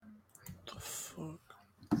Fuck.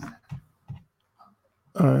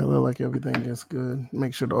 All right, look like everything is good.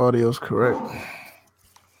 Make sure the audio is correct.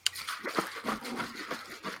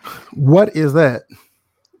 What is that?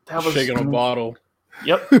 That was shaking a bottle.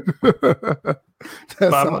 Yep.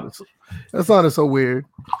 That sounded so weird.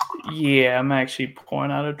 Yeah, I'm actually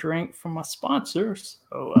pouring out a drink for my sponsors.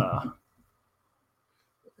 So,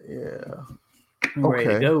 yeah. I'm ready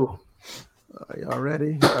to go. Y'all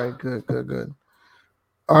ready? All right, good.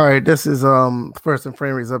 All right, this is First and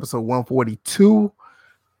Frame Rates episode 142.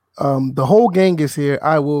 The whole gang is here.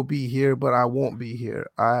 I will be here, but I won't be here.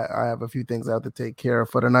 I have a few things I have to take care of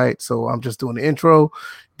for the night, so I'm just doing the intro.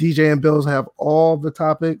 DJ and Bills have all the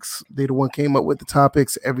topics. They the one came up with the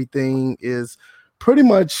topics. Everything is pretty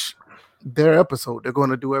much their episode. They're going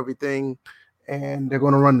to do everything, and they're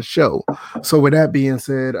going to run the show. So with that being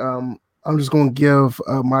said, I'm just going to give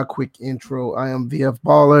my quick intro. I am VF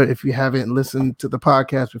Baller. If you haven't listened to the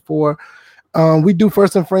podcast before, we do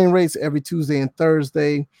First and Frame Rates every Tuesday and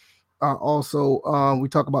Thursday. Also, we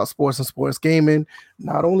talk about sports and sports gaming.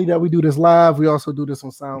 Not only that we do this live, we also do this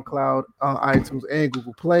on SoundCloud, iTunes, and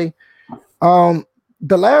Google Play.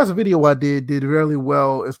 The last video I did really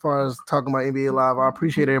well as far as talking about NBA Live. I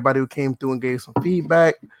appreciate everybody who came through and gave some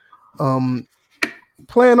feedback.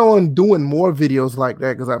 Plan on doing more videos like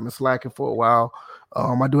that because I've been slacking for a while.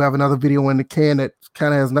 I do have another video in the can that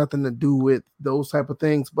kind of has nothing to do with those type of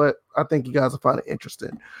things, but I think you guys will find it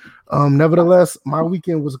interesting. Nevertheless, my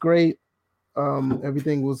weekend was great.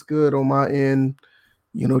 Everything was good on my end.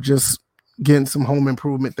 You know, just getting some home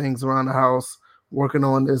improvement things around the house, working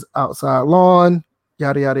on this outside lawn,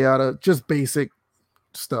 yada, yada, yada, just basic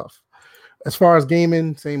stuff. As far as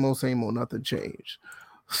gaming, same old, nothing changed.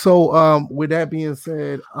 So with that being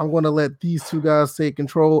said, I'm going to let these two guys take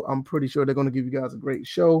control. I'm pretty sure they're going to give you guys a great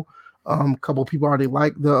show. A couple of people already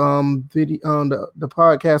like the video on the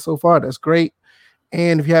podcast so far. That's great.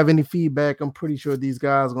 And if you have any feedback, I'm pretty sure these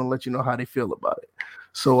guys are going to let you know how they feel about it.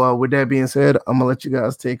 So with that being said, I'm going to let you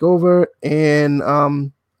guys take over. And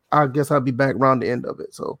I guess I'll be back around the end of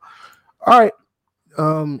it. So, all right.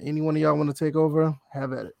 Any one of y'all want to take over?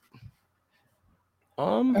 Have at it.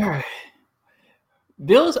 All right.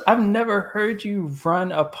 Bills, I've never heard you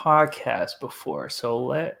run a podcast before.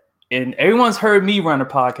 And everyone's heard me run a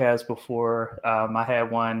podcast before. I had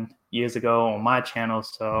one years ago on my channel,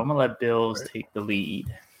 so I'm gonna let Bills take the lead.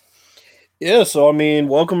 Yeah, so I mean,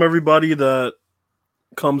 welcome everybody that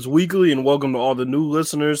comes weekly, and welcome to all the new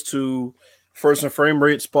listeners to First and Frame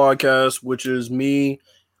Rates podcast, which is me,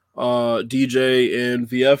 DJ, and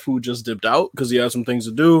VF, who just dipped out because he has some things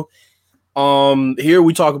to do. Here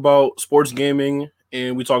we talk about sports gaming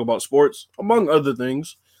and we talk about sports, among other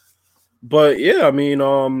things. But yeah, I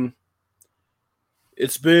mean,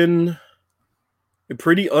 it's been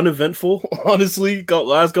pretty uneventful, honestly,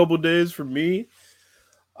 last couple of days for me.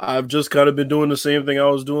 I've just kind of been doing the same thing I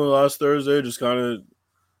was doing last Thursday, just kind of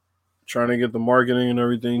trying to get the marketing and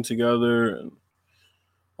everything together, and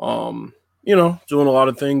doing a lot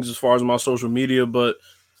of things as far as my social media. But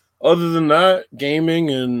other than that, gaming,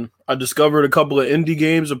 and I discovered a couple of indie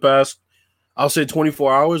games the past, I'll say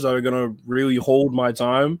 24 hours that are gonna really hold my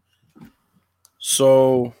time.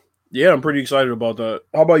 So yeah, I'm pretty excited about that.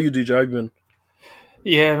 How about you, DJ? How you been?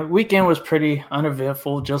 Yeah, weekend was pretty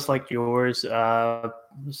uneventful, just like yours. Let's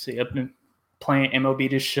see, I've been playing MLB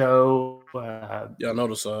The Show. Yeah, I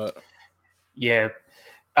noticed that. Yeah.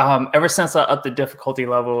 Ever since I upped the difficulty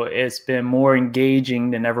level, it's been more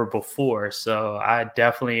engaging than ever before. So I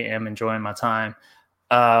definitely am enjoying my time.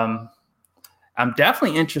 I'm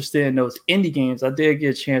definitely interested in those indie games. I did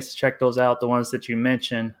get a chance to check those out, the ones that you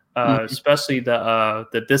mentioned, especially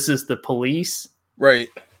the This Is the Police. Right.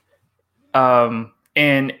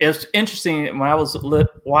 And it's interesting, when I was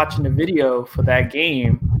watching the video for that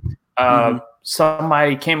game,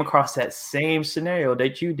 somebody came across that same scenario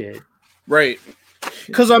that you did. Right.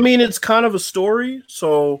 Because, I mean, it's kind of a story,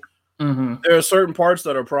 so there are certain parts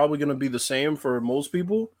that are probably going to be the same for most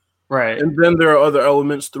people. Right. And then there are other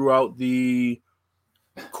elements throughout the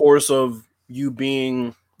course of you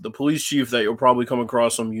being the police chief that you'll probably come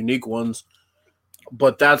across some unique ones.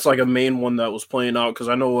 But that's like a main one that was playing out, because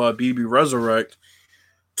I know BB Resurrect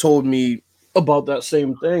told me about that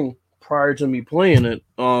same thing prior to me playing it.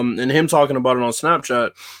 And him talking about it on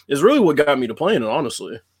Snapchat is really what got me to playing it,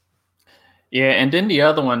 honestly. Yeah, and then the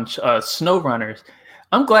other one, SnowRunners.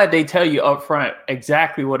 I'm glad they tell you up front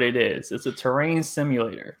exactly what it is. It's a terrain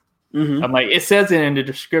simulator. I'm like, it says it in the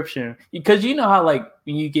description, because you know how, like,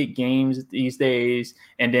 when you get games these days,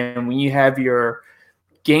 and then when you have your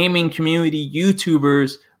gaming community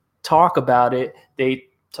YouTubers talk about it, they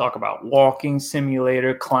talk about walking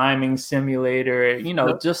simulator, climbing simulator,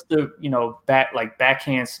 just the,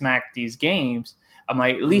 backhand smack these games. I'm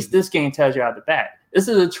like, at least this game tells you out the bat. This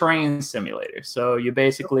is a terrain simulator. So you're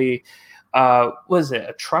basically, was it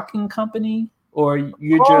a trucking company, or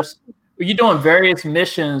you're doing various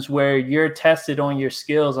missions where you're tested on your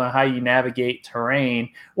skills on how you navigate terrain.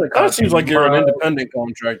 It kind of seems like you're an independent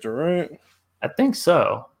contractor, right? I think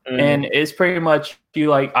so. And it's pretty much you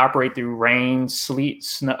like operate through rain, sleet,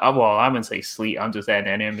 snow. Well, I wouldn't say sleet. I'm just adding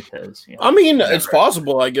that in because it's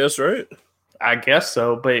possible, I guess, right? I guess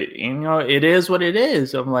so, but it is what it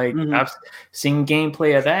is. I'm like, I've seen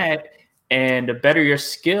gameplay of that, and the better your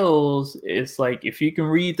skills, it's like if you can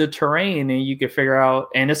read the terrain and you can figure out,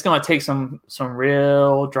 and it's going to take some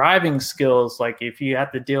real driving skills. Like if you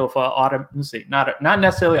have to deal with not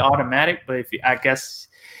necessarily automatic, but if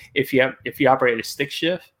you operate a stick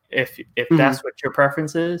shift, if that's what your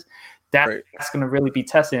preference is, that's going to really be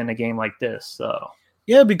tested in a game like this. So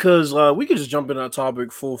yeah, because we could just jump in that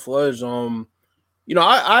topic full fledged.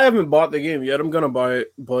 I haven't bought the game yet. I'm gonna buy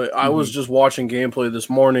it, but I was just watching gameplay this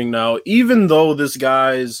morning. Now, even though this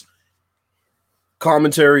guy's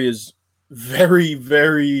commentary is very,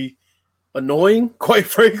 very annoying, quite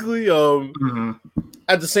frankly,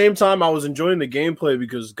 at the same time, I was enjoying the gameplay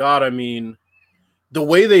because, God, I mean, the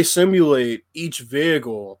way they simulate each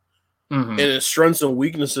vehicle and its strengths and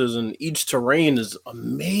weaknesses and each terrain is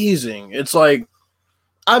amazing. It's like,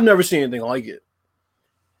 I've never seen anything like it,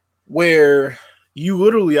 where you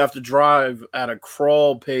literally have to drive at a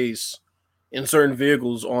crawl pace in certain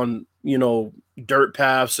vehicles on, dirt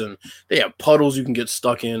paths, and they have puddles you can get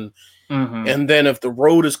stuck in. And then if the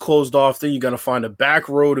road is closed off, then you got to find a back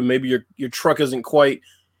road, and maybe your truck isn't quite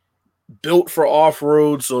built for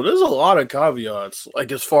off-road. So there's a lot of caveats,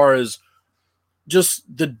 like as far as just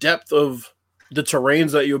the depth of the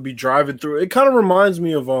terrains that you'll be driving through. It kind of reminds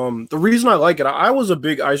me of the reason I like it. I was a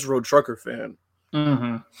big Ice Road Trucker fan.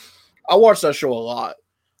 I watched that show a lot,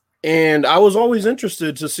 and I was always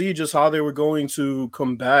interested to see just how they were going to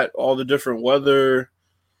combat all the different weather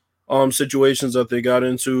situations that they got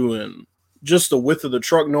into, and just the width of the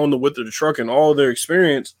truck, knowing the width of the truck and all their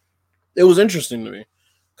experience. It was interesting to me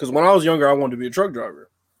because when I was younger, I wanted to be a truck driver.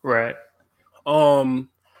 Right. So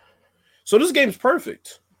this game's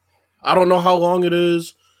perfect. I don't know how long it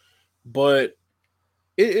is, but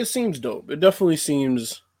it seems dope. It definitely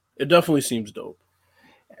seems dope.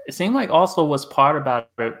 It seemed like also what's part of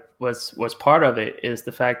it is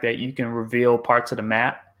the fact that you can reveal parts of the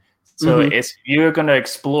map. So you're going to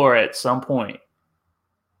explore at some point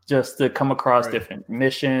just to come across different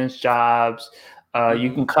missions, jobs.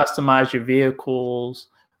 You can customize your vehicles,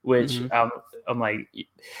 which I'm like,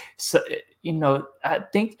 so, I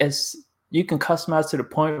think as you can customize to the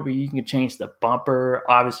point where you can change the bumper.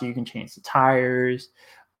 Obviously, you can change the tires.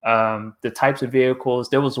 The types of vehicles.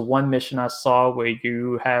 There was one mission I saw where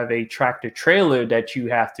you have a tractor trailer that you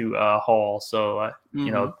have to haul. So,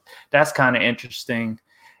 that's kind of interesting.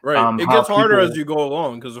 Right. It gets harder as you go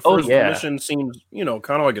along because the first mission seems, kind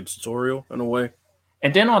of like a tutorial in a way.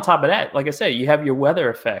 And then on top of that, like I said, you have your weather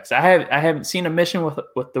effects. I haven't seen a mission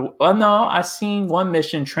with the. Well, no, I've seen one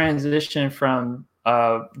mission transition from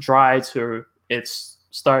dry to it's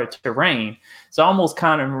started to rain. So it almost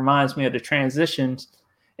kind of reminds me of the transitions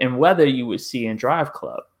and weather you would see in Drive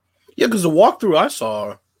Club. Yeah, because the walkthrough I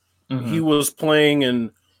saw, he was playing, and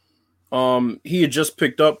he had just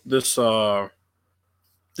picked up this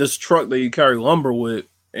this truck that you carry lumber with,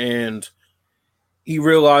 and he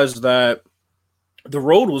realized that the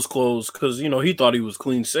road was closed because, he thought he was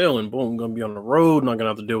clean sailing. Boom, going to be on the road, not going to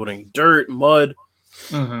have to deal with any dirt, mud.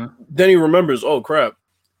 Then he remembers, oh, crap,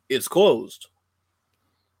 it's closed.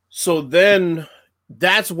 So then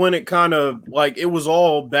that's when it kind of like it was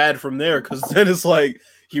all bad from there, because then it's like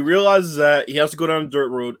he realizes that he has to go down the dirt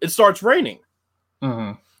road. It starts raining.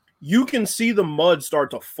 You can see the mud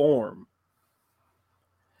start to form.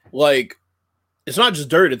 Like, it's not just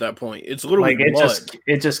dirt at that point. It's literally like mud.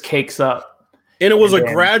 It just cakes up. And it was a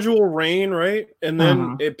gradual rain, right? And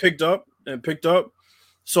then it picked up and picked up.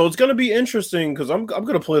 So it's going to be interesting because I'm going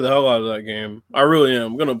to play the hell out of that game. I really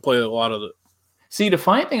am. I'm going to play a lot of it. See, the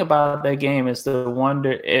funny thing about that game is I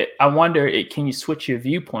wonder, can you switch your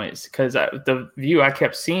viewpoints? Because the view I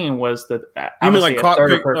kept seeing was the. You mean like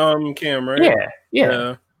cockpit cam, right?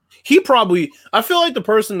 Yeah. He probably. I feel like the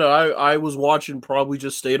person that I was watching probably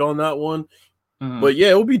just stayed on that one. But yeah,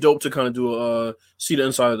 it would be dope to kind of do see the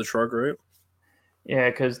inside of the truck, right?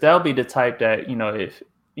 Yeah, because that'll be the type that if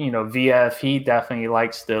VF, he definitely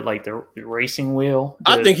likes the racing wheel.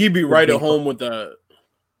 I think he'd be right at home with that.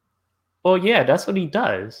 Well, yeah, that's what he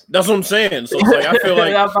does. That's what I'm saying. So it's like I feel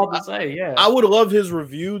like I'm about to say, yeah. I would love his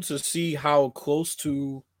review to see how close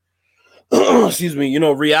to excuse me,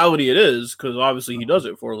 reality it is, because obviously he does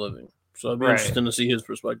it for a living. So it'd be interesting to see his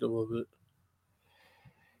perspective of it.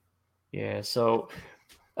 Yeah, so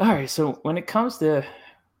all right, so when it comes to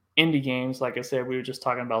indie games, like I said, we were just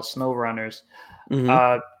talking about SnowRunners.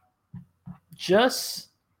 Just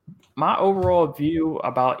my overall view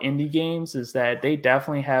about indie games is that they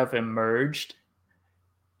definitely have emerged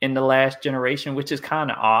in the last generation, which is kind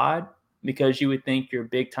of odd because you would think your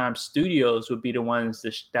big time studios would be the ones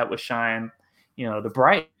that would shine, the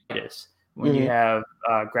brightest when you have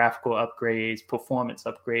graphical upgrades, performance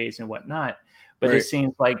upgrades, and whatnot. But it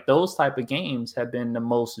seems like those type of games have been the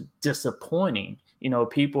most disappointing.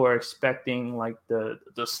 People are expecting like the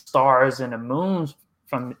stars and the moons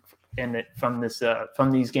from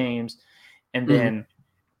these games, and then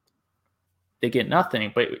they get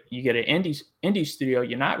nothing. But you get an indie studio,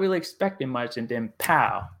 you're not really expecting much, and then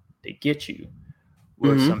pow, they get you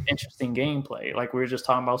with some interesting gameplay. Like we were just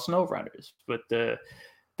talking about SnowRunners, with the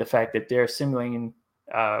fact that they're simulating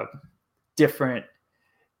different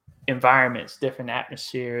environments, different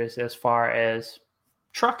atmospheres as far as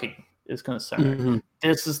trucking is concerned.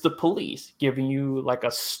 This is the police giving you like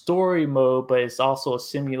a story mode, but it's also a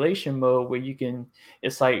simulation mode where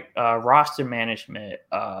it's like roster management.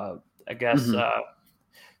 I guess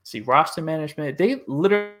roster management. They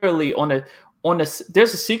literally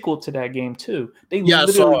there's a sequel to that game too. They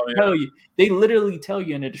literally tell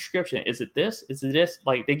you in the description, is it this? Is it this?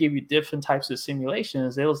 Like they give you different types of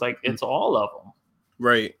simulations. It was like it's all of them.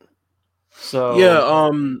 Right. So yeah,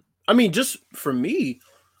 I mean, just for me,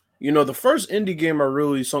 the first indie game I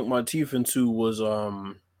really sunk my teeth into was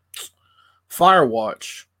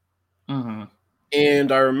Firewatch.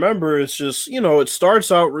 And I remember it's just, it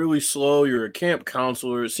starts out really slow. You're a camp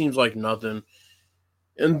counselor. It seems like nothing.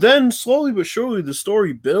 And then slowly but surely the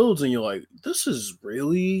story builds and you're like, this is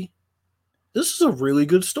a really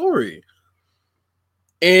good story.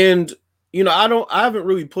 And, I haven't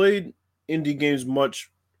really played indie games much,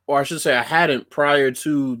 or I should say I hadn't prior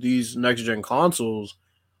to these next gen consoles.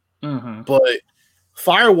 But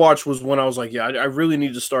Firewatch was when I was like, yeah, I really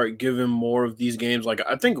need to start giving more of these games. Like,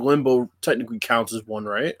 I think Limbo technically counts as one,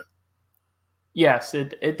 right? Yes,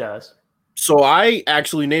 it does. So I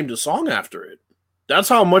actually named a song after it. That's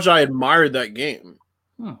how much I admired that game.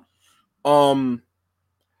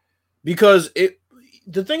 Because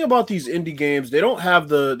the thing about these indie games, they don't have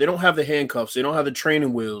the handcuffs, they don't have the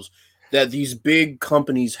training wheels that these big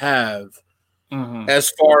companies have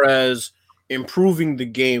as far as improving the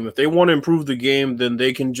game. If they want to improve the game, then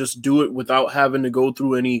they can just do it without having to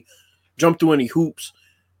jump through any hoops.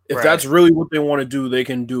 If that's really what they want to do, they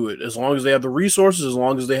can do it. As long as they have the resources, as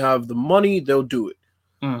long as they have the money, they'll do it.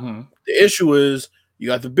 The issue is you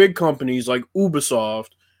got the big companies like Ubisoft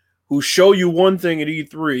who show you one thing at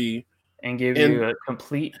E3 and give you a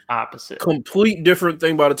complete different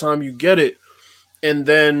thing by the time you get it. And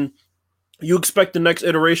then you expect the next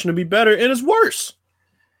iteration to be better, and it's worse.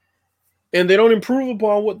 And they don't improve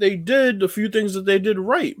upon what they did, the few things that they did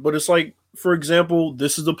right. But it's like, for example,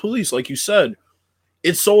 This Is the Police, like you said.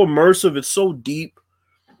 It's so immersive, it's so deep.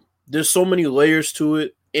 There's so many layers to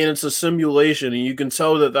it, and it's a simulation, and you can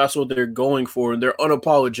tell that that's what they're going for, and they're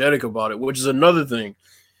unapologetic about it, which is another thing.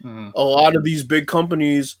 A lot of these big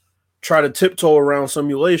companies try to tiptoe around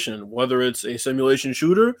simulation, whether it's a simulation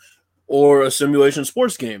shooter or a simulation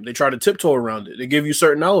sports game. They try to tiptoe around it. They give you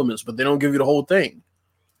certain elements, but they don't give you the whole thing.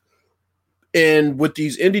 And with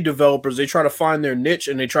these indie developers, they try to find their niche,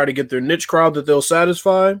 and they try to get their niche crowd that they'll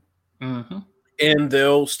satisfy, and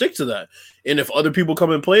they'll stick to that. And if other people come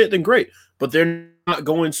and play it, then great. But they're not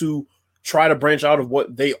going to try to branch out of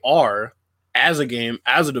what they are as a game,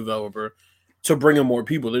 as a developer, to bring in more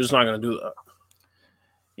people. They're just not going to do that.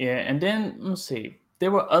 Yeah, and then let's see.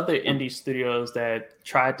 There were other indie studios that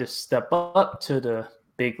tried to step up to the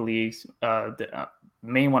big leagues. The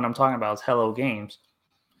main one I'm talking about is Hello Games.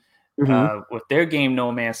 With their game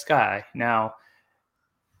No Man's Sky. Now,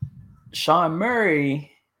 Sean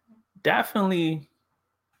Murray definitely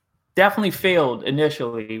failed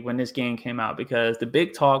initially when this game came out, because the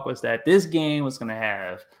big talk was that this game was going to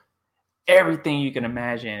have everything you can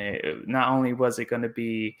imagine. Not only was it going to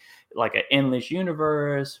be like an endless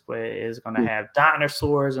universe, but it's going to have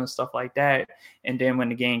dinosaurs and stuff like that. And then when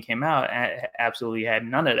the game came out, it absolutely had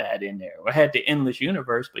none of that in there. It had the endless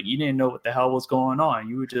universe, but you didn't know what the hell was going on.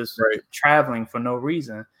 You were just traveling for no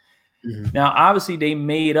reason. Now, obviously, they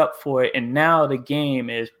made up for it, and now the game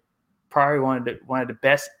is probably one of the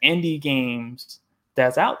best indie games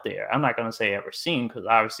that's out there. I'm not going to say ever seen, because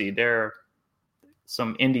obviously there are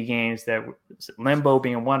some indie games that Limbo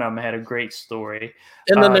being one of them had a great story.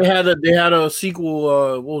 And then they had a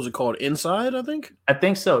sequel. What was it called? Inside, I think. I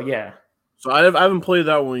think so. Yeah. So I haven't played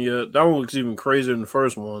that one yet. That one looks even crazier than the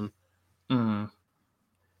first one. Mm-hmm.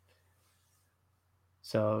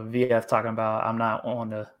 So VF talking about I'm not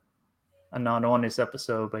on this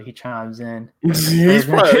episode, but he chimes in. He's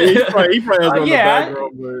probably has on the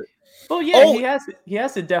background. He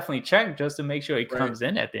has to definitely check just to make sure he comes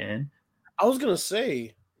in at the end. I was gonna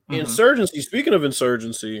say Insurgency. Speaking of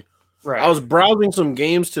Insurgency, right? I was browsing some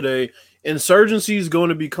games today. Insurgency is going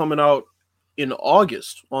to be coming out in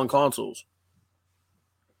August on consoles.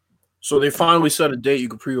 So they finally set a date you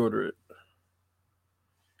can pre-order it.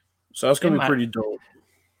 So that's gonna be pretty dope.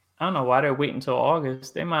 I don't know why they're waiting until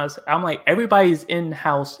August. They might. I'm like, everybody's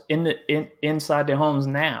in-house inside their homes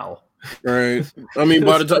now. Right. I mean,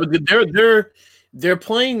 by the time they're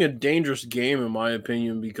playing a dangerous game, in my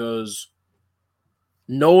opinion, because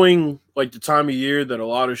knowing like the time of year that a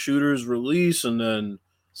lot of shooters release, and then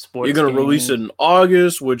you're gonna release it in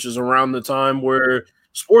August, which is around the time where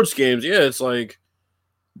sports games. Yeah, it's like,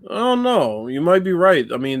 I don't know. You might be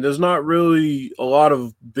right. I mean, there's not really a lot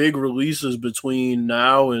of big releases between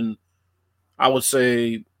now and I would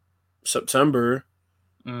say September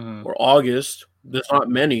or August. There's not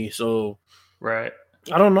many, so right.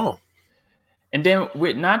 I don't know. And then,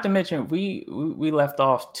 not to mention, we left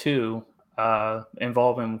off too,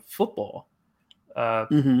 involving football,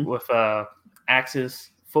 with Axis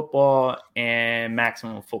Football and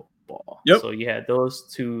Maximum Football. Yep. So you had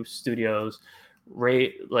those two studios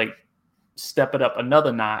step it up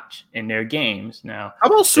another notch in their games. Now, how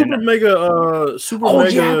about Super Mega?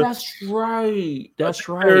 Yeah, that's right. That's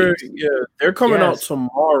right. They're coming out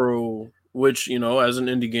tomorrow. Which, you know, as an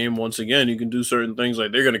indie game, once again, you can do certain things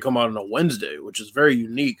like they're going to come out on a Wednesday, which is very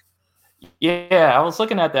unique. Yeah, I was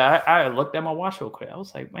looking at that. I looked at my watch real quick. I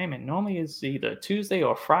was like, wait a minute, normally it's either Tuesday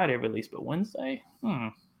or Friday release, but Wednesday?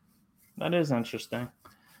 That is interesting.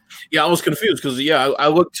 Yeah, I was confused because, I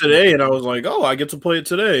looked today and I was like, oh, I get to play it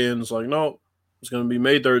today. And it's like, no, it's going to be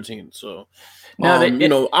May 13th. So,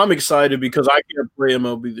 I'm excited because I can't play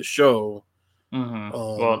MLB The Show.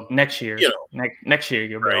 Well, next year, next year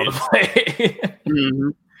you'll be able to play.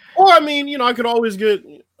 Well, I mean, I could always get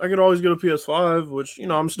a PS5, which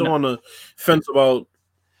I'm still on the fence about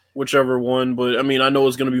whichever one. But I mean, I know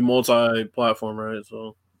it's going to be multi-platform, right?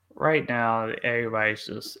 So right now, everybody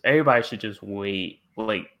should just wait.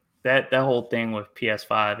 Like that whole thing with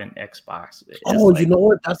PS5 and Xbox. You know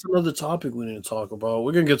what? That's another topic we need to talk about.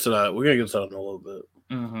 We're gonna get to that. In a little bit.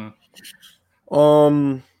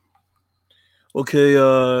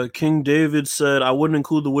 Okay, King David said, I wouldn't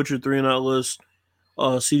include The Witcher 3 in that list.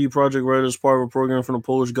 CD Projekt Red is part of a program from the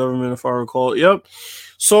Polish government, if I recall. Yep.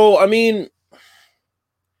 So, I mean,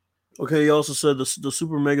 okay, he also said the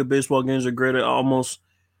Super Mega Baseball games are great. I almost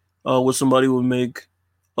wish somebody would make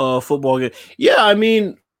a football game. Yeah, I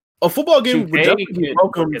mean, a football game would definitely be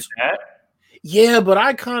welcome. Yeah, but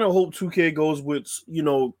I kind of hope 2K goes with,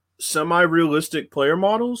 semi-realistic player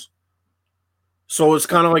models. So it's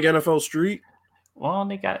kind of like NFL Street. Well,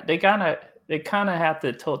 they kind of have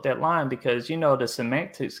to tote that line because the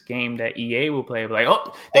semantics game that EA will play, like,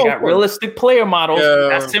 they got realistic player models. Yeah.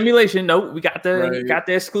 That's simulation. Nope, we got the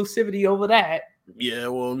exclusivity over that. Yeah,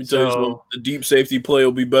 well, let me tell you something. The deep safety play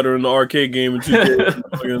will be better in the arcade game in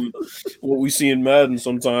 2K. What we see in Madden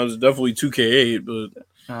sometimes is definitely 2K8. But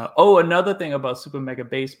another thing about Super Mega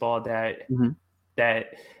Baseball that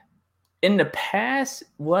in the past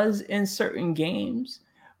was in certain games.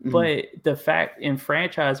 But the fact in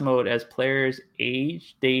franchise mode, as players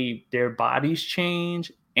age, their bodies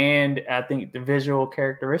change, and I think the visual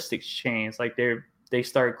characteristics change. Like they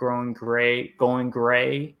start going gray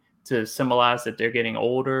to symbolize that they're getting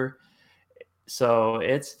older. So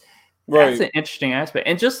that's an interesting aspect.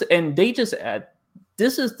 And they just add,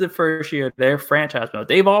 this is the first year of their franchise mode.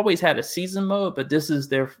 They've always had a season mode, but this is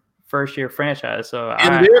their first year franchise.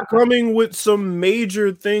 And they're coming with some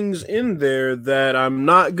major things in there that I'm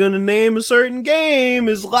not gonna name. A certain game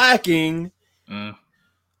is lacking.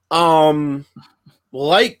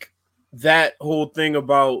 Like that whole thing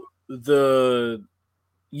about the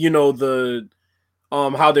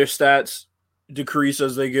how their stats decrease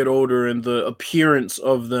as they get older and the appearance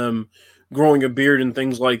of them growing a beard and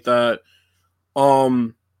things like that.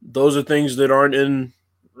 Those are things that aren't in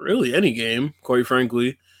really any game, quite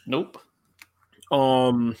frankly. Nope.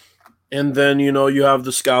 And then you have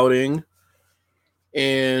the scouting,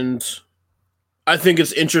 and I think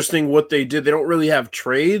it's interesting what they did. They don't really have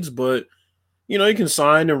trades, but you can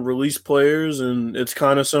sign and release players, and it's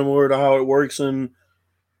kind of similar to how it works in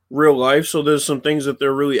real life. So there's some things that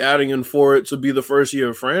they're really adding in for it to be the first year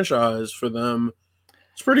of franchise for them.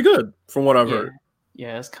 It's pretty good from what I've heard.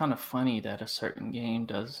 Yeah, it's kind of funny that a certain game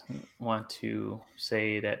doesn't want to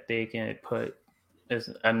say that they can put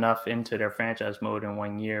enough into their franchise mode in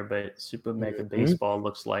 1 year, but Super Mega Baseball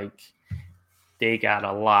looks like they got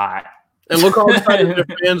a lot. And look how excited their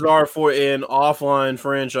fans are for an offline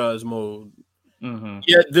franchise mode. Mm-hmm.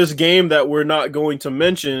 Yet this game that we're not going to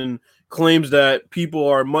mention claims that people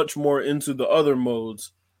are much more into the other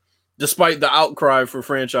modes, despite the outcry for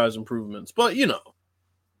franchise improvements. But you know.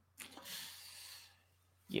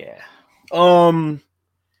 Yeah.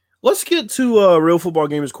 Let's get to Real Football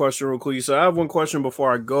Gamers question real quick. So I have one question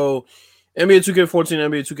before I go. NBA 2K14,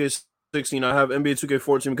 NBA 2K16. I have NBA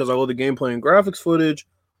 2K14 because I love the gameplay and graphics footage,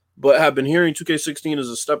 but have been hearing 2K16 is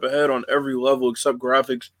a step ahead on every level except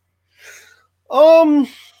graphics. I'll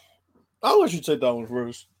let you take that one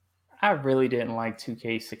first. I really didn't like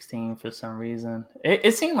 2K16 for some reason.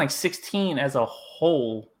 It seemed like 16 as a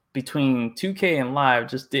whole between 2K and Live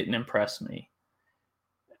just didn't impress me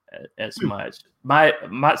as much.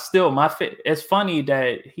 It's funny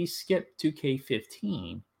that he skipped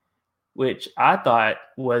 2K15, which I thought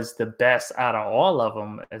was the best out of all of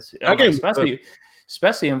them,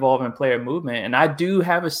 especially involving player movement. And I do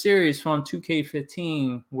have a series from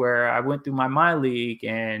 2K15 where I went through my league,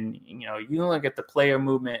 and you look at the player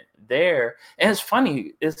movement there, and it's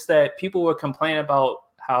funny. It's that people were complaining about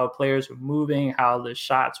how players were moving, how the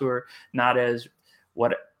shots were not as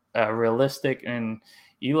realistic, and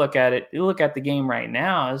you look at the game right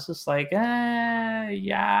now, it's just like,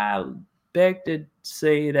 I beg to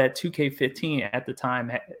say that 2K15 at the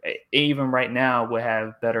time, even right now, would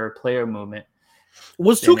have better player movement.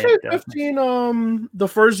 Was 2K15 the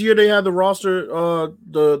first year they had the roster,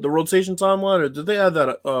 the rotation timeline, or did they add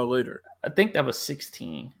that later? I think that was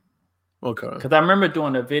 16. Okay. Because I remember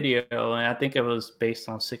doing a video, and I think it was based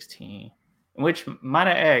on 16, which might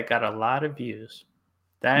have added got a lot of views.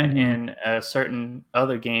 That and a certain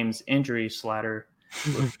other game's injury slider,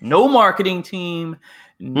 no marketing team,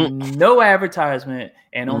 no advertisement,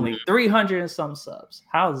 and only 300 and some subs.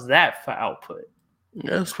 How's that for output?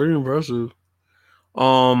 Yeah, it's pretty impressive.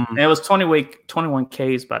 And it was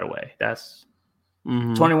 21Ks, by the way. That's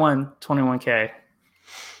 21K.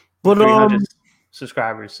 But 300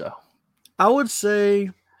 subscribers. So I would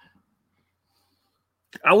say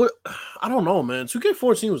I don't know, man.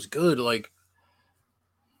 2K14 was good. Like,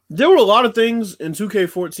 there were a lot of things in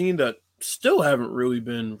 2K14 that still haven't really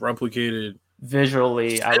been replicated.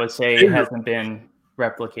 Visually, I would say it hasn't been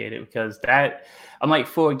replicated, because I'm like,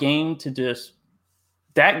 for a game to just,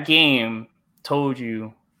 that game told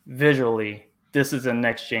you visually, this is a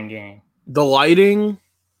next-gen game. The lighting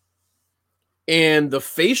and the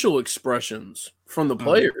facial expressions from the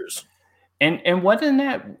players. And wasn't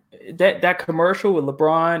that commercial with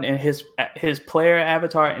LeBron and his player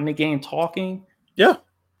avatar in the game talking? Yeah.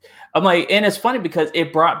 I'm like, and it's funny because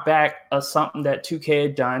it brought back something that 2K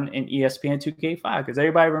had done in ESPN 2K5, because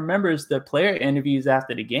everybody remembers the player interviews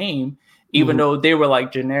after the game, even though they were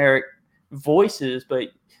like generic voices. But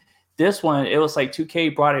this one, it was like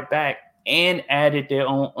 2K brought it back and added their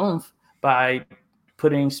own oomph by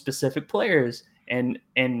putting specific players, and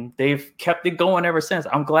they've kept it going ever since.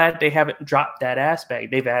 I'm glad they haven't dropped that aspect.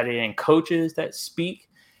 They've added in coaches that speak.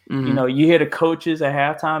 You hear the coaches at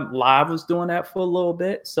halftime. Live was doing that for a little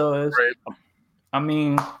bit. So, I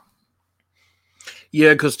mean.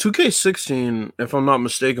 Yeah, because 2K16, if I'm not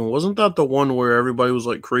mistaken, wasn't that the one where everybody was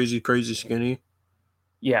like crazy skinny?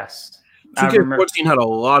 Yes. 2K14 had a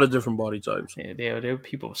lot of different body types. Yeah, there were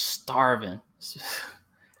people starving.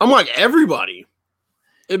 I'm like, everybody.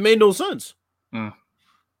 It made no sense. So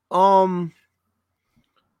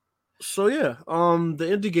yeah, the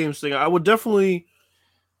indie games thing, I would definitely,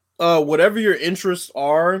 whatever your interests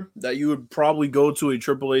are that you would probably go to a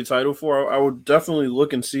AAA title for, I would definitely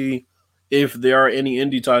look and see if there are any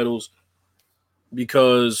indie titles,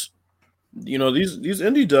 because these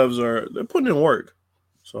indie devs they're putting in work.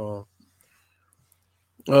 So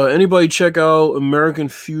anybody check out American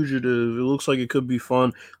Fugitive? It looks like it could be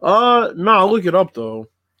fun. I'll look it up though.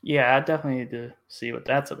 Yeah, I definitely need to see what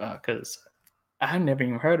that's about, because I never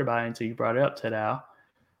even heard about it until you brought it up today.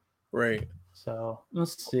 Right. So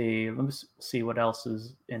let's see. Let me see what else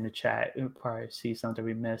is in the chat. We'll probably see something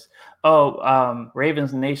we missed.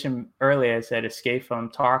 Ravens Nation earlier said Escape from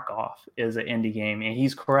Tarkov is an indie game, and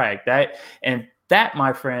he's correct. That,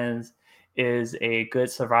 my friends, is a good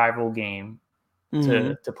survival game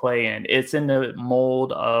to play in. It's in the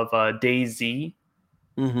mold of DayZ,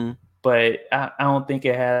 but I don't think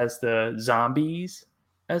it has the zombies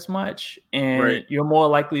as much, and you're more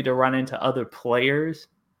likely to run into other players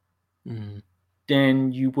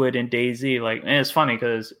than you would in DayZ. Like, and it's funny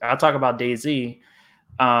because I talk about DayZ.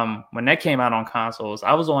 When that came out on consoles,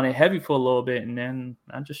 I was on it heavy for a little bit, and then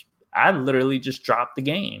I literally just dropped the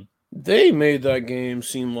game. They made that game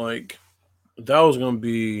seem like that was gonna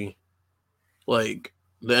be like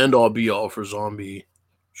the end all be all for zombie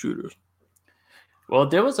shooters. Well,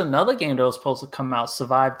 there was another game that was supposed to come out,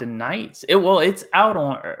 Survive the Nights. It's out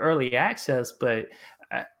on early access, but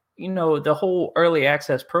the whole early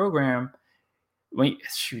access program.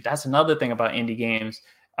 That's another thing about indie games,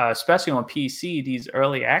 especially on PC. These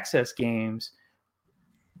early access games,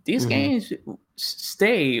 games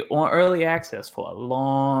stay on early access for a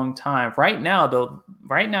long time. Right now,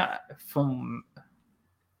 from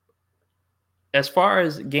as far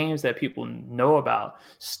as games that people know about,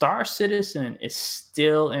 Star Citizen is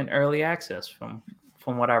still in early access from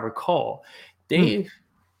what I recall. They've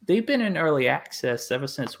been in early access ever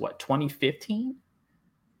since 2015?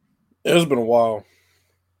 It's been a while.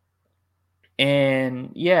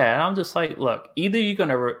 And yeah, I'm just like, look, either you're going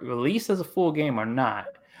to release as a full game or not.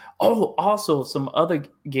 Oh, also some other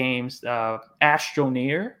games,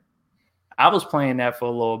 Astroneer. I was playing that for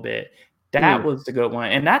a little bit. That was the good one,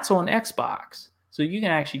 and that's on Xbox, so you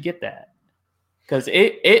can actually get that because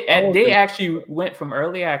they actually went from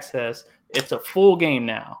early access. It's a full game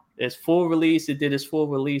now. It's full release. It did its full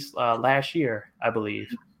release last year, I believe.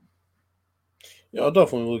 Yeah, I'll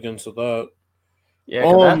definitely look into that.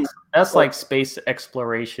 Yeah, that's like space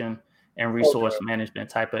exploration and resource management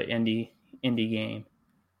type of indie game.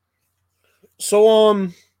 So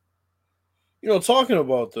talking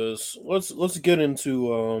about this, let's get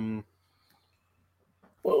into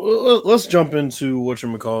let's jump into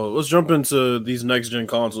whatchamacallit. Let's jump into these next gen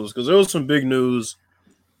consoles because there was some big news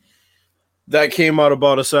that came out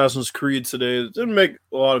about Assassin's Creed today. It didn't make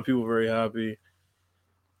a lot of people very happy.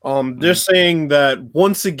 They're saying that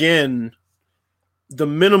once again, the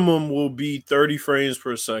minimum will be 30 frames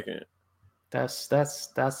per second. That's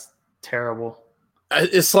terrible.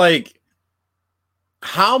 It's like,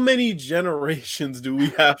 how many generations do we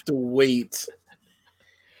have to wait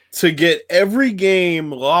to get every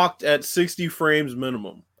game locked at 60 frames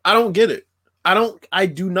minimum? I don't get it. I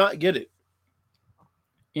do not get it.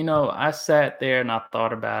 I sat there and I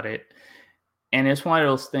thought about it. And it's one of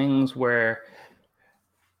those things where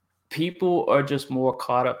people are just more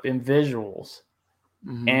caught up in visuals.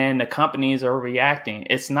 And the companies are reacting.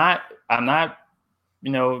 I'm not,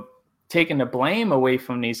 taking the blame away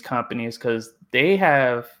from these companies because they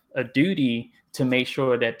have a duty to make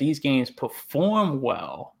sure that these games perform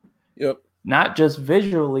well. Yep. Not just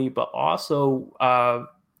visually, but also,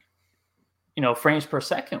 frames per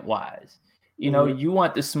second wise. You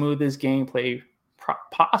want the smoothest gameplay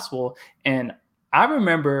possible. And I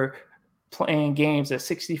remember playing games at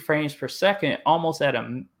 60 frames per second, almost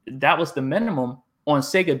that was the minimum on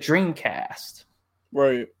Sega Dreamcast.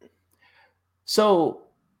 Right. So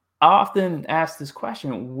I often ask this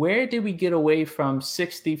question, where did we get away from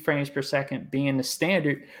 60 frames per second being the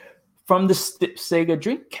standard from the Sega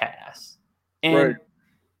Dreamcast? And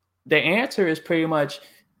the answer is pretty much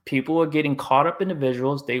people are getting caught up in the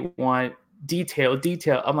visuals. They want detail.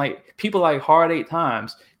 I'm like, people like Hard 8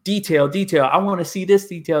 Times, detail. I want to see this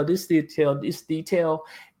detail.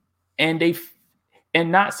 And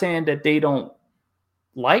not saying that they don't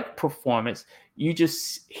like performance. You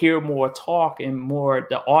just hear more talk and more,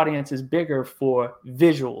 the audience is bigger for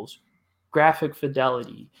visuals, graphic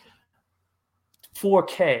fidelity,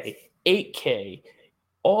 4K, 8K,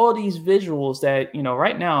 all these visuals that,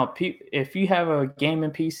 right now, if you have a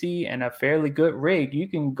gaming PC and a fairly good rig, you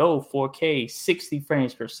can go 4K, 60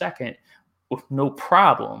 frames per second with no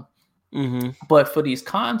problem. But for these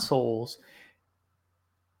consoles,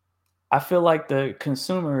 I feel like the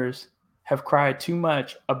consumers have cried too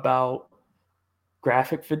much about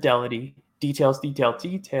graphic fidelity, details,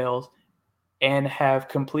 and have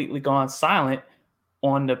completely gone silent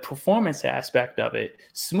on the performance aspect of it.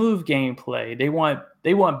 Smooth gameplay. They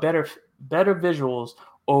want better visuals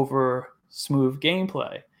over smooth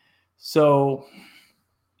gameplay. So,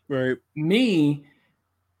 me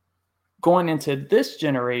going into this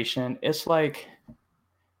generation, it's like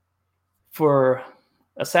for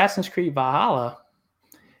Assassin's Creed Valhalla,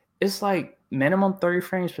 it's like minimum 30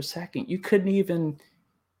 frames per second. You couldn't even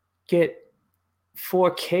get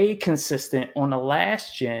 4K consistent on the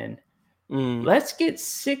last gen. Let's get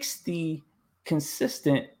 60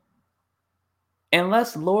 consistent and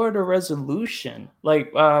let's lower the resolution.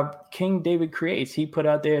 Like King David Creates, he put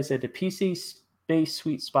out there, said the PC space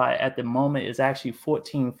sweet spot at the moment is actually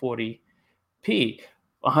 1440p,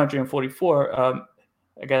 144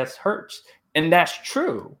 I guess hertz. And that's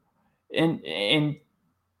true. And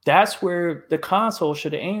that's where the console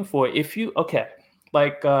should aim for. If you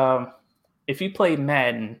if you play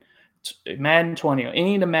Madden 20 or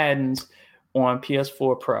any of the Maddens on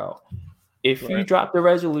PS4 Pro, if you drop the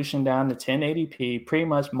resolution down to 1080p, pretty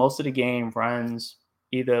much most of the game runs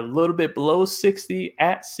either a little bit below 60,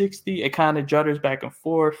 at 60. It kind of judders back and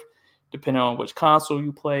forth depending on which console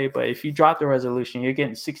you play. But if you drop the resolution, you're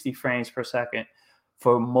getting 60 frames per second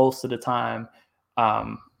for most of the time,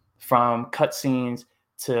 from cutscenes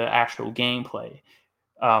to actual gameplay.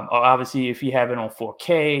 Obviously, if you have it on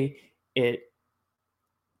 4K,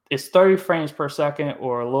 it's 30 frames per second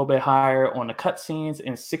or a little bit higher on the cutscenes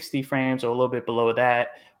and 60 frames or a little bit below that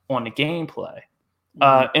on the gameplay.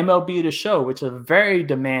 MLB The Show, which is a very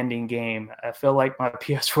demanding game. I feel like my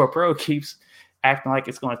PS4 Pro keeps acting like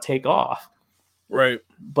it's going to take off. Right.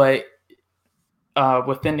 But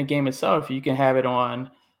within the game itself, you can have it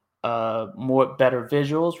on better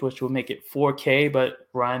visuals, which will make it 4K, but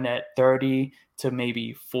run at 30 to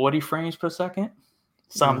maybe 40 frames per second.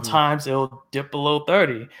 Sometimes it'll dip below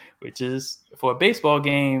 30, which is, for a baseball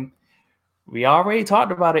game, we already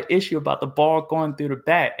talked about an issue about the ball going through the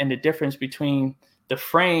bat and the difference between the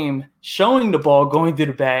frame showing the ball going through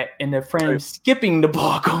the bat and the frame skipping the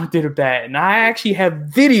ball going through the bat. And I actually have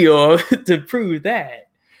video to prove that.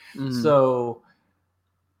 So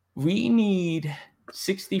we need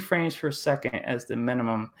 60 frames per second as the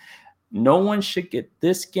minimum. No one should get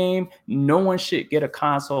this game. No one should get a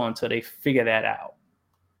console until they figure that out.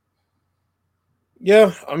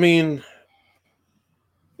 Yeah, I mean,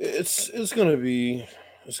 it's gonna be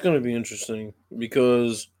interesting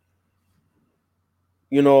because,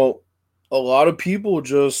 you know, a lot of people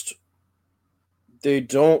just, they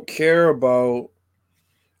don't care about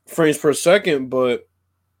frames per second, but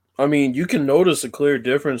I mean, you can notice a clear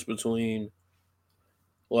difference between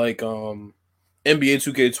like NBA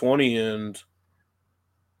 2K20 and,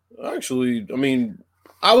 actually, I mean,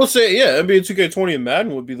 I would say, yeah, NBA 2K20 and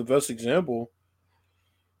Madden would be the best example.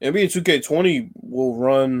 NBA 2K20 will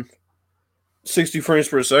run 60 frames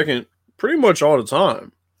per second pretty much all the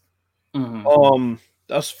time.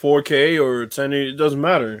 That's 4K or 1080, it doesn't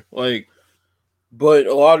matter. Like, but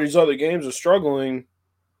a lot of these other games are struggling.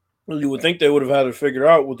 You would think they would have had it figured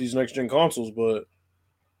out with these next gen consoles, but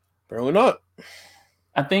apparently not.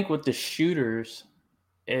 I think with the shooters,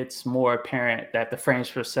 it's more apparent that the frames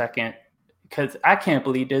per second, because I can't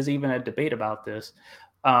believe there's even a debate about this.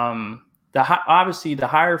 Obviously, the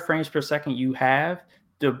higher frames per second you have,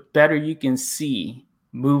 the better you can see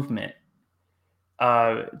movement.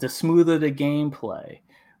 The smoother the gameplay.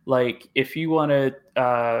 Like if you want to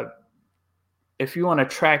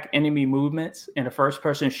track enemy movements in a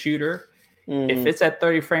first-person shooter, if it's at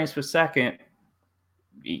 30 frames per second,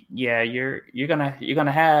 yeah, you're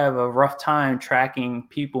gonna have a rough time tracking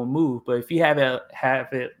people move. But if you have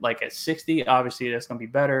it like at 60, obviously that's gonna be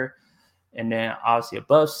better. And then obviously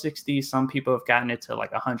above 60, some people have gotten it to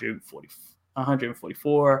like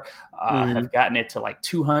 144, have gotten it to like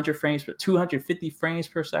 250 frames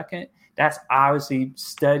per second. That's obviously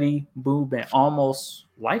steady movement, almost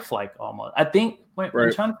lifelike almost. I think when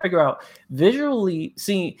trying to figure out visually,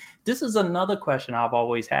 see, this is another question I've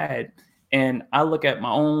always had. And I look at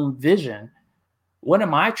my own vision. What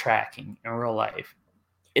am I tracking in real life?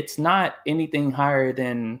 It's not anything higher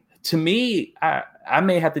than, to me, I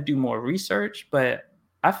may have to do more research, but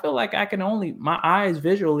I feel like my eyes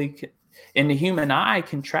visually, and the human eye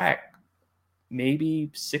can track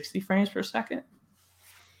maybe 60 frames per second.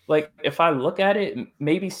 Like if I look at it,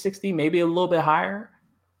 maybe 60, maybe a little bit higher.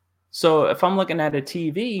 So if I'm looking at a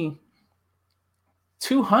TV,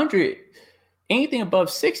 200, anything above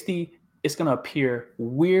 60, it's going to appear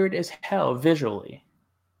weird as hell visually.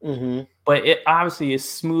 But it obviously is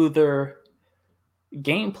smoother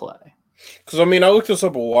gameplay. Because I mean, I looked this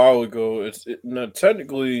up a while ago.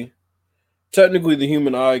 Technically the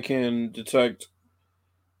human eye can detect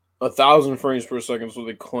 1,000 frames per second, so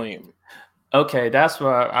they claim. Okay, that's what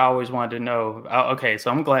I always wanted to know. Okay,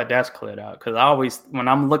 so I'm glad that's cleared out, because I always, when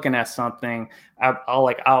I'm looking at something,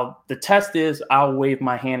 the test is I'll wave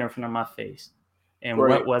my hand in front of my face, and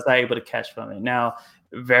what was I able to catch from it? Now,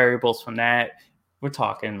 variables from that, we're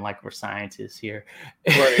talking like we're scientists here.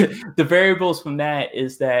 Right. The variables from that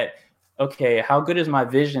is that, okay, how good is my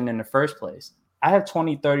vision in the first place? I have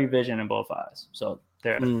 20/30 vision in both eyes, so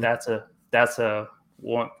that's a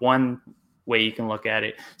one way you can look at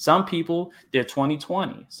it. Some people, they're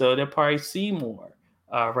 20/20, so they'll probably see more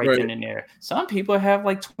right then and there. Some people have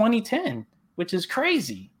like 20/10, which is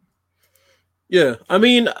crazy. Yeah, I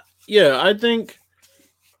mean, yeah, I think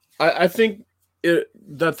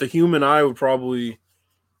that the human eye would probably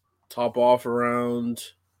top off around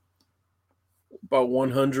about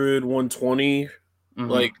 100, 120, Mhm.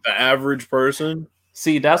 like the average person.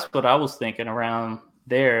 See, that's what I was thinking around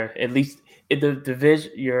there. At least the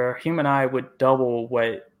division, your human eye would double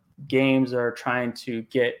what games are trying to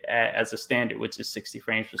get as a standard, which is 60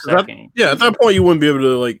 frames per second. At that point, you wouldn't be able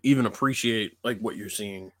to like even appreciate like what you're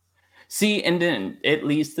seeing. See, and then it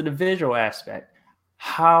leads to the visual aspect.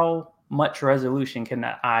 How much resolution can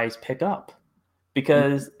the eyes pick up?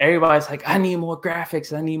 Because everybody's like, I need more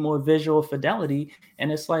graphics, I need more visual fidelity.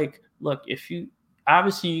 And it's like, look, if you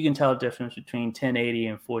obviously you can tell the difference between 1080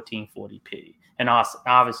 and 1440p, and also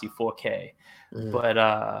obviously 4K.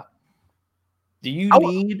 But do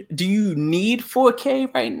you need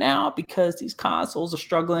 4K right now? Because these consoles are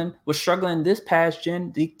struggling. We're struggling this past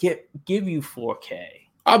gen to give you 4K.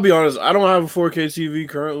 I'll be honest, I don't have a 4K TV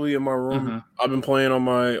currently in my room. Mm-hmm. I've been playing on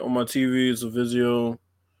my TV. It's a Vizio.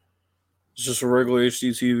 It's just a regular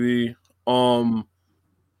HD TV.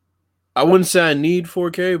 I wouldn't say I need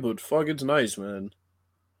 4K, but fuck, it's nice, man.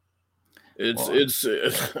 It's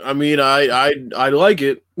I mean, I like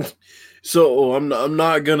it. So I'm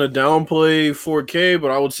not gonna downplay 4K,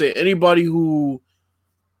 but I would say anybody who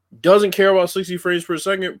doesn't care about 60 frames per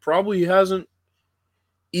second probably hasn't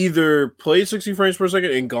either played 60 frames per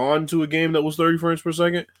second and gone to a game that was 30 frames per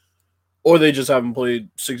second, or they just haven't played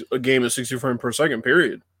a game at 60 frames per second,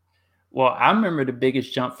 period. Well, I remember the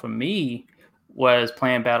biggest jump for me was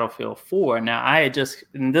playing Battlefield 4. Now, and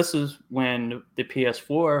this is when the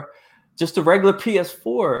PS4, just the regular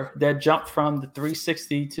PS4 that jumped from the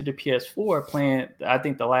 360 to the PS4 playing, I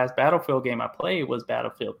think the last Battlefield game I played was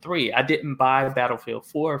Battlefield 3. I didn't buy Battlefield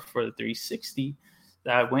 4 for the 360.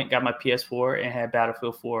 I went, got my PS4 and had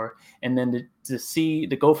Battlefield 4. And then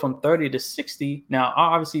to go from 30 to 60, now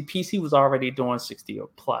obviously PC was already doing 60 or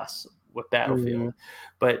plus with Battlefield.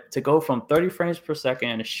 But to go from 30 frames per second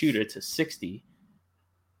in a shooter to 60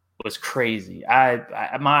 was crazy.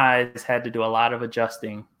 My eyes had to do a lot of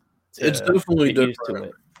adjusting. It's definitely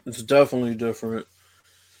different. It's definitely different.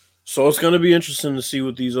 So it's going to be interesting to see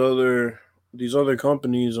what these other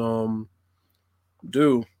companies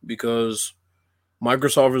do, because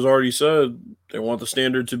Microsoft has already said they want the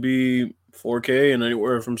standard to be 4K and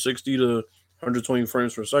anywhere from 60 to 120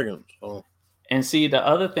 frames per second. So. And see, the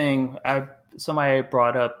other thing somebody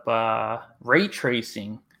brought up ray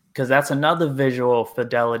tracing, because that's another visual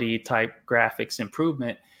fidelity type graphics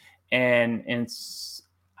improvement. And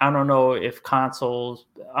I don't know if consoles,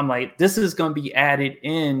 I'm like, this is going to be added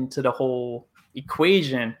into the whole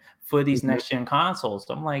equation for these next gen consoles.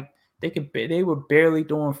 So I'm like, they were barely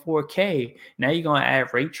doing 4K. Now you're going to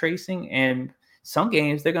add ray tracing, and some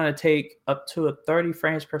games they're going to take up to a 30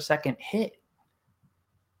 frames per second hit.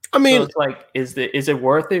 I mean, so it's like, is it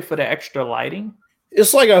worth it for the extra lighting?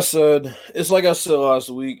 It's like I said last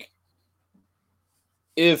week.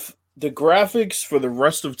 If the graphics for the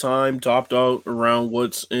rest of time topped out around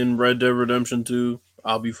what's in Red Dead Redemption 2,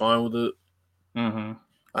 I'll be fine with it. Mm-hmm.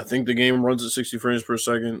 I think the game runs at 60 frames per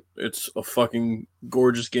second. It's a fucking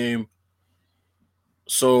gorgeous game.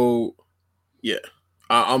 So, yeah,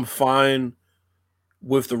 I'm fine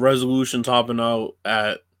with the resolution topping out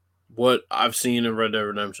at what I've seen in Red Dead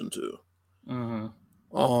Redemption 2.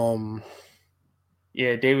 Mm-hmm.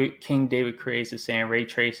 Yeah, David Craze is saying ray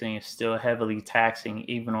tracing is still heavily taxing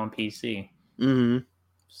even on PC. Mm-hmm.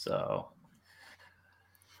 So,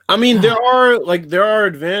 I mean, there are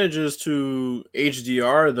advantages to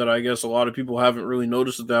HDR that I guess a lot of people haven't really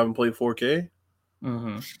noticed if they haven't played 4K.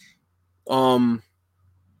 Mm-hmm.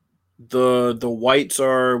 The whites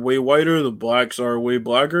are way whiter, the blacks are way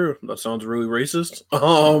blacker. That sounds really racist.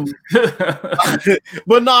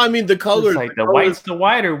 But no, I mean the colors. Like the whites are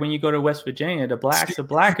whiter when you go to West Virginia. The blacks are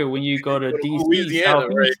blacker when you go to DC, Louisiana,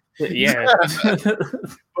 right? Yeah.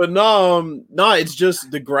 But no, it's just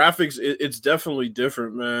the graphics. It's definitely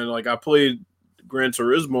different, man. Like I played Gran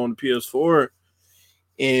Turismo on PS4,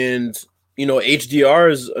 and you know HDR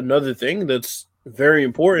is another thing that's very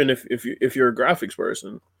important if you're a graphics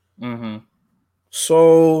person. Mm-hmm.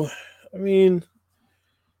 So, I mean,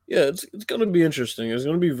 yeah, it's going to be interesting. It's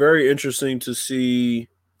going to be very interesting to see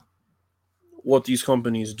what these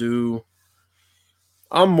companies do.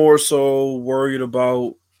 I'm more so worried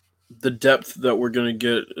about the depth that we're going to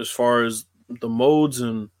get as far as the modes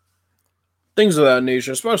and things of that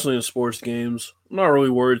nature, especially in sports games. I'm not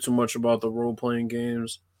really worried too much about the role-playing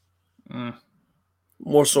games.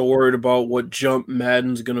 More so worried about what jump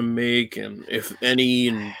Madden's going to make, and if any,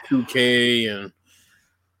 and 2K and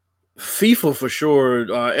FIFA for sure.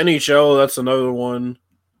 NHL, that's another one.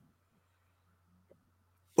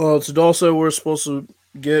 Well, Tadal said we're supposed to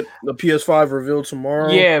get the PS5 revealed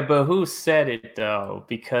tomorrow. Yeah, but who said it though?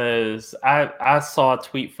 Because I saw a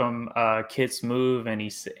tweet from Kids Move, and he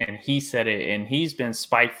said it, and he's been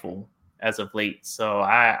spiteful as of late. So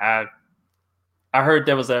I heard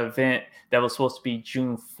there was an event that was supposed to be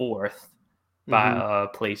June 4th by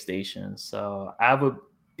PlayStation. So I would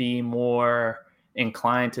be more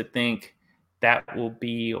inclined to think that will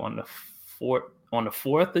be on the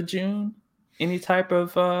 4th of June. Any type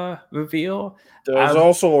of reveal. There's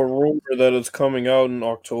also a rumor that it's coming out in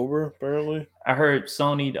October. Apparently, I heard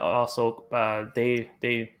Sony also they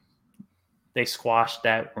squashed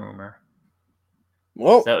that rumor.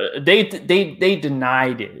 Well, so they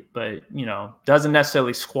denied it, but doesn't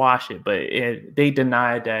necessarily squash it. But they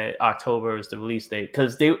denied that October is the release date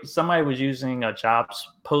because somebody was using a jobs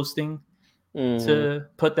posting to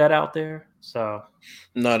put that out there. So,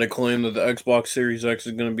 not a claim that the Xbox Series X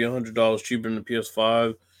is going to be $100 cheaper than the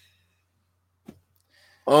PS5.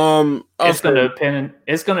 It's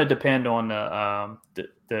going to depend on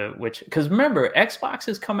the which, because remember, Xbox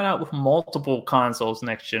is coming out with multiple consoles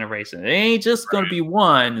next generation. It ain't just going to be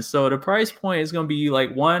one. So the price point is going to be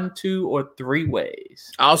like 1, 2, or 3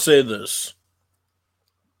 ways. I'll say this: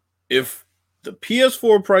 if the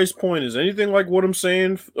PS4 price point is anything like what I'm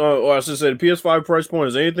saying, or I should say the PS5 price point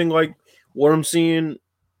is anything like what I'm seeing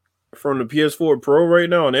from the PS4 Pro right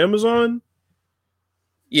now on Amazon,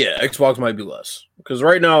 yeah, Xbox might be less. Because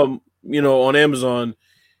right now, on Amazon,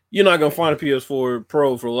 you're not going to find a PS4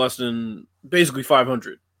 Pro for less than basically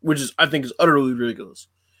 $500, which I think is utterly ridiculous.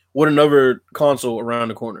 What another console around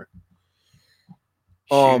the corner.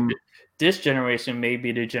 This generation may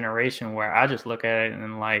be the generation where I just look at it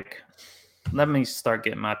and like, let me start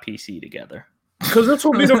getting my PC together. Because this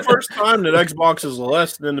will be the first time that Xbox is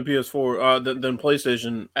less than the PS4, than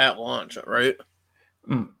PlayStation at launch, right?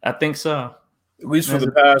 I think so. At least for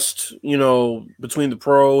the past, between the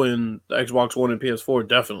Pro and the Xbox One and PS4,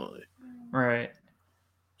 definitely. Right.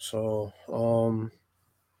 So, want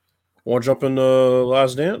to jump in the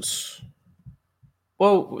Last Dance?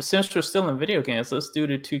 Well, since we're still in video games, let's do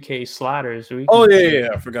the 2K sliders. Yeah,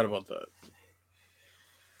 I forgot about that.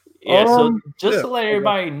 Yeah, so just to let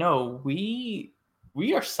everybody know, we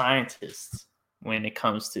are scientists when it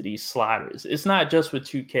comes to these sliders. It's not just with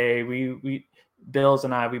 2K. We Bills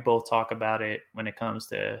and I, we both talk about it when it comes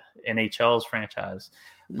to NHL's franchise.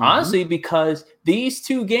 Honestly, because these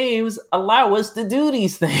two games allow us to do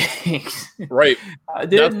these things. Right.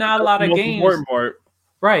 There's not a lot of games. Important part.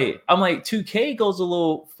 Right. I'm like, 2K goes a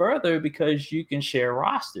little further because you can share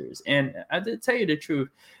rosters. And I did tell you the truth.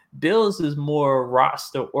 Bills is more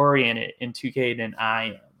roster oriented in 2K than I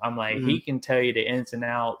am. I'm like, he can tell you the ins and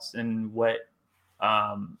outs and what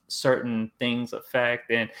certain things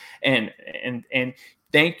affect. And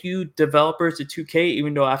thank you, developers at 2K,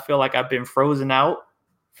 even though I feel like I've been frozen out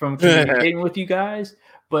from communicating with you guys.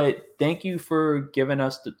 But thank you for giving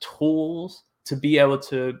us the tools to be able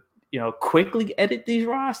to, quickly edit these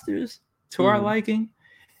rosters to our liking,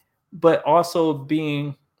 but also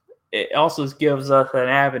it also gives us an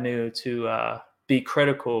avenue to be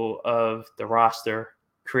critical of the roster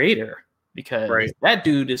creator because that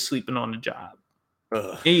dude is sleeping on the job.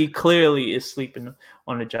 He clearly is sleeping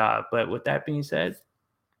on the job. But with that being said,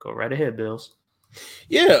 go right ahead, Bills.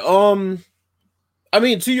 Yeah. I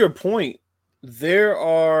mean, to your point, there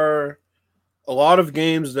are a lot of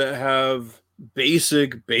games that have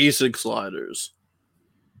basic sliders.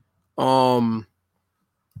 And,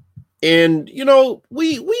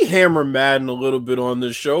 we hammer Madden a little bit on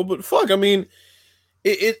this show, but fuck, I mean,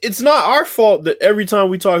 it's not our fault that every time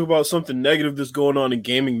we talk about something negative that's going on in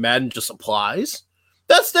gaming, Madden just applies.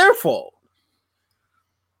 That's their fault.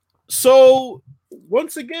 So,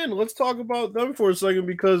 once again, let's talk about them for a second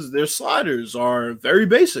because their sliders are very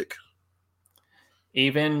basic.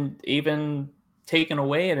 Even taken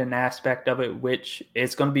away at an aspect of it, which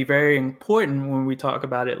is going to be very important when we talk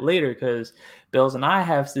about it later, because Bills and I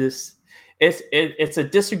have this. It's a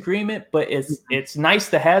disagreement, but it's nice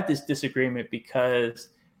to have this disagreement because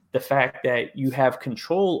the fact that you have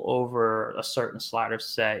control over a certain slider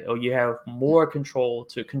set, or you have more control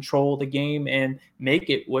to control the game and make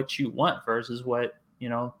it what you want versus what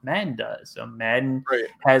Madden does. So Madden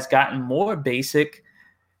has gotten more basic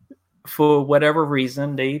for whatever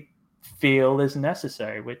reason they feel is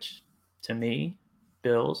necessary, which to me,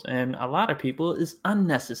 Bills, and a lot of people is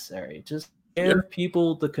unnecessary. Just give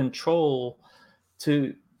people the control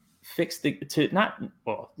to fix the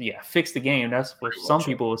game. That's what some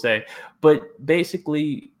people will say, but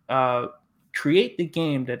basically create the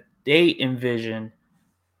game that they envision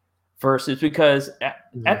versus, because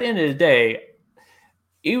at the end of the day,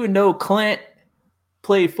 even though Clint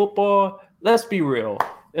played football, let's be real.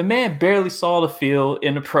 The man barely saw the field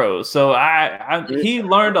in the pros. So he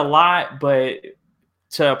learned a lot, but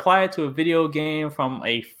to apply it to a video game from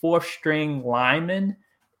a fourth string lineman,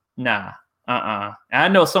 nah. I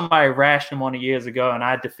know somebody rashed him on it years ago, and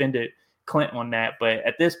I defended Clint on that. But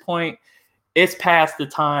at this point, it's past the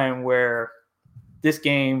time where this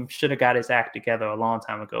game should have got his act together a long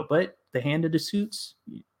time ago. But the hand of the suits,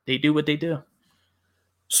 they do what they do.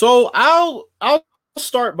 So I'll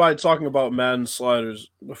start by talking about Madden sliders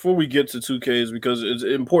before we get to 2Ks because it's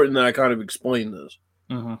important that I kind of explain this.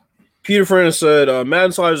 Mm-hmm. Peter Francis said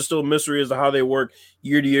Madden sliders are still a mystery as to how they work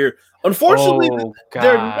year to year. Unfortunately,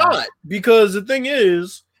 they're not, because the thing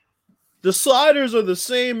is, the sliders are the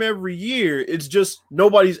same every year. It's just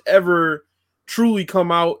nobody's ever truly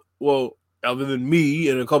come out, well, other than me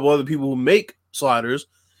and a couple other people who make sliders,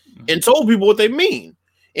 and told people what they mean.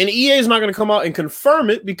 And EA is not going to come out and confirm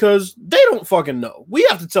it because they don't fucking know. We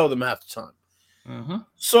have to tell them half the time. Mm-hmm.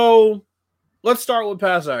 So let's start with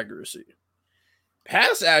pass accuracy.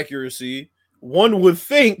 Pass accuracy, one would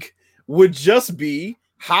think, would just be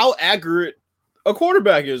how accurate a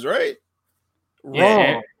quarterback is, right?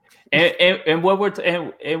 Wrong. And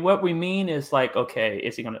what we mean is like,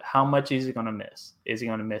 okay, how much is he gonna miss? Is he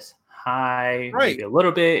gonna miss high, right, maybe a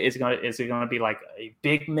little bit? Is it gonna be like a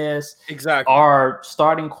big miss? Exactly. Our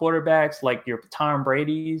starting quarterbacks, like your Tom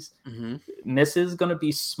Brady's, mm-hmm. misses gonna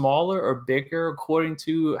be smaller or bigger according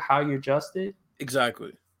to how you adjust it?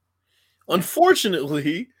 Exactly.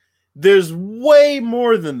 Unfortunately, there's way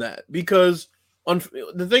more than that because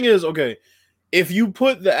the thing is, okay, if you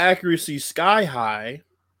put the accuracy sky high,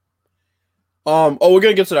 we're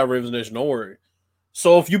gonna get to that, Ravens Nation, don't worry.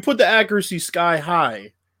 So if you put the accuracy sky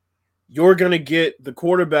high, you're gonna get the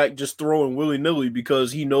quarterback just throwing willy-nilly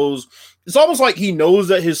because he knows, it's almost like he knows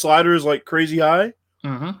that his slider is like crazy high.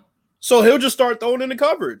 Mm-hmm. So he'll just start throwing into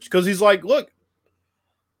coverage because he's like, look,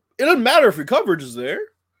 it doesn't matter if your coverage is there.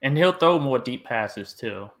 And he'll throw more deep passes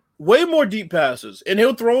too. Way more deep passes. And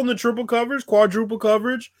he'll throw in the triple coverage, quadruple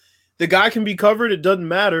coverage. The guy can be covered. It doesn't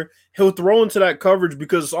matter. He'll throw into that coverage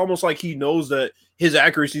because it's almost like he knows that his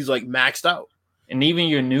accuracy is like maxed out. And even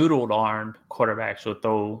your noodled arm quarterbacks will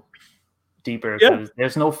throw deeper because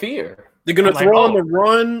there's no fear. They're going to throw on the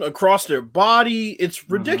run across their body. It's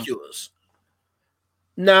ridiculous.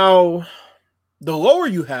 Mm-hmm. Now, the lower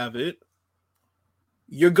you have it,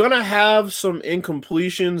 you're going to have some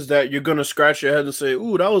incompletions that you're going to scratch your head and say,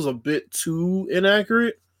 ooh, that was a bit too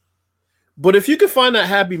inaccurate. But if you can find that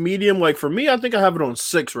happy medium, like for me, I think I have it on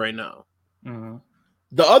 6 right now. Mm-hmm.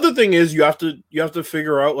 The other thing is you have to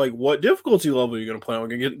figure out like what difficulty level you're going to play on. We're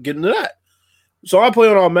going to get into that. So I play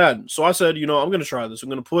on all Madden. So I said, I'm going to try this. I'm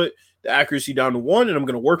going to put the accuracy down to 1, and I'm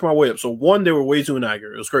going to work my way up. So 1, they were way too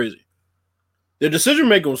inaccurate. It was crazy. Their decision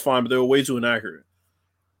making was fine, but they were way too inaccurate.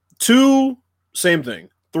 2, same thing.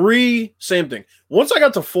 3, same thing. Once I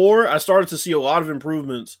got to 4, I started to see a lot of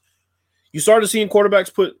improvements. You started seeing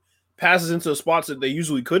quarterbacks put passes into spots that they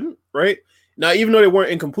usually couldn't, right? Now, even though they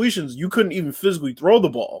weren't incompletions, you couldn't even physically throw the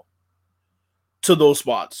ball to those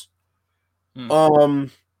spots. And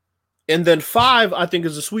then 5, I think,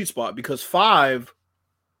 is a sweet spot because 5,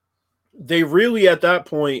 they really, at that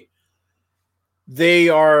point, they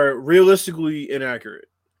are realistically inaccurate.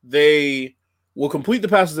 They will complete the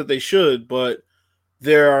passes that they should, but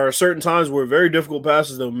there are certain times where very difficult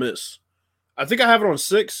passes they'll miss. I think I have it on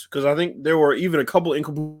 6 because I think there were even a couple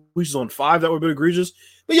incompletions on 5 that were a bit egregious.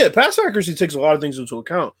 But yeah, pass accuracy takes a lot of things into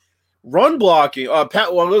account. Run blocking,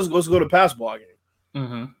 let's go to pass blocking.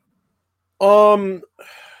 Mm-hmm.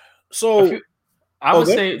 So I would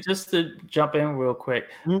say, just to jump in real quick,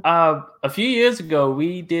 a few years ago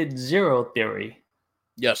we did zero theory.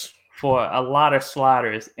 Yes. For a lot of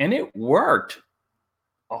sliders, and it worked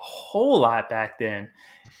a whole lot back then.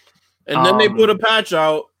 And then they put a patch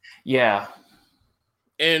out. Yeah.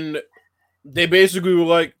 And they basically were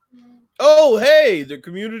like, oh, hey, the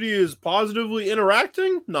community is positively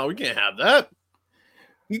interacting? No, we can't have that.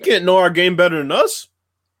 You can't know our game better than us.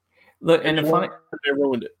 Look, and they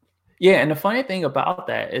ruined it. Yeah, and the funny thing about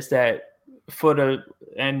that is that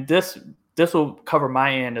this will cover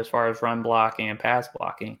my end as far as run blocking and pass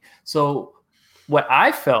blocking. So what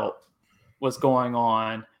I felt was going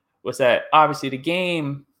on was that obviously the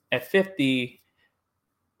game at 50,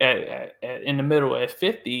 in the middle at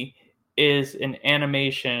 50, is an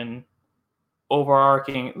animation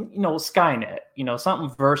overarching, Skynet, something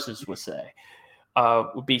Versus would say,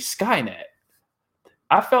 would be Skynet.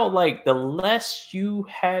 I felt like the less you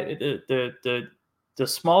had, the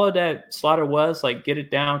smaller that slider was, like get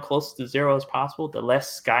it down close to 0 as possible, the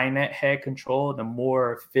less Skynet had control, the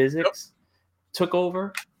more physics took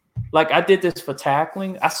over. like I did this for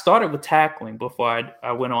tackling. I started with tackling before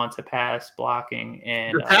I went on to pass blocking.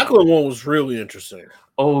 And the tackling one was really interesting.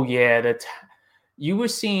 Oh yeah, you were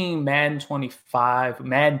seeing Madden 25,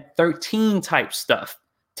 Madden 13 type stuff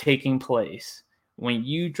taking place when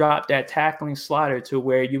you drop that tackling slider to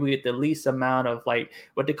where you would get the least amount of like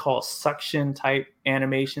what they call suction type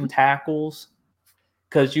animation tackles,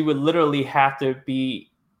 because you would literally have to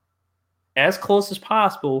be as close as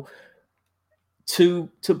possible to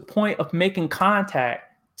point of making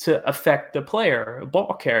contact to affect the player,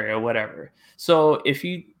 ball carrier, or whatever. So if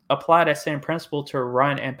you apply that same principle to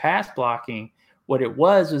run and pass blocking, what it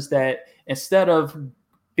was that instead of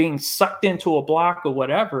being sucked into a block or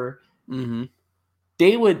whatever,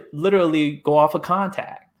 they would literally go off of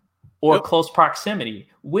contact or close proximity,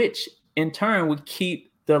 which in turn would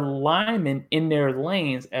keep the linemen in their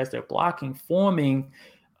lanes as they're blocking, forming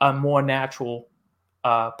a more natural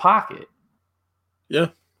pocket. Yeah.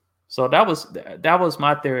 So that was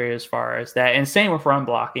my theory as far as that. And same with run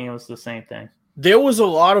blocking, it was the same thing. There was a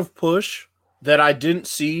lot of push that I didn't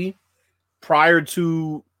see prior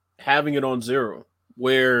to having it on zero,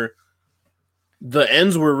 where the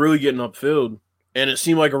ends were really getting upfield and it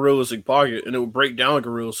seemed like a realistic pocket and it would break down like a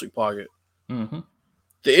realistic pocket. Mm-hmm.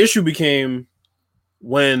 The issue became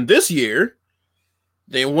when this year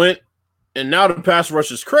they went and now the pass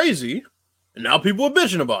rush is crazy and now people are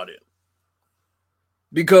bitching about it.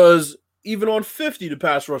 Because even on 50, the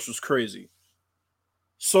pass rush was crazy.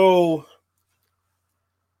 So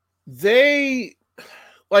they,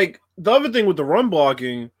 like, the other thing with the run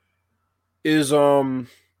blocking is I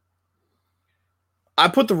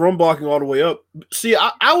put the run blocking all the way up. See,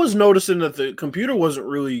 I was noticing that the computer wasn't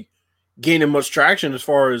really gaining much traction as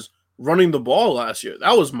far as running the ball last year.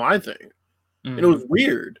 That was my thing. And it was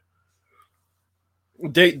weird.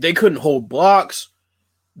 They couldn't hold blocks.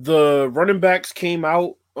 The running backs came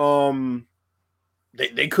out.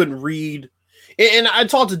 They couldn't read. And I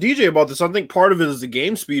talked to DJ about this. I think part of it is the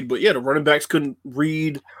game speed, but yeah, the running backs couldn't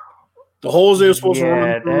read the holes they were supposed to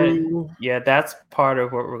run through. Yeah, that's part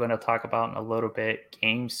of what we're going to talk about in a little bit.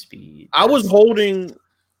 Game speed. I was holding.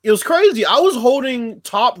 It was crazy. I was holding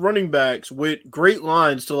top running backs with great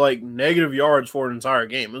lines to like negative yards for an entire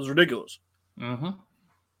game. It was ridiculous. Mm-hmm.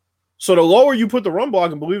 So the lower you put the run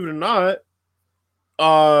block, and believe it or not,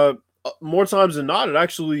 more times than not, it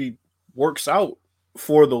actually works out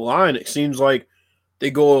for the line. It seems like they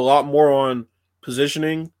go a lot more on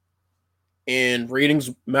positioning, and ratings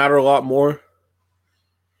matter a lot more.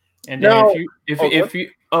 And then if you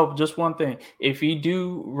just one thing, if you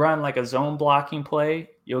do run like a zone blocking play,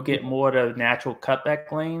 you'll get more of the natural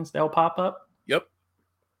cutback lanes that'll pop up. Yep.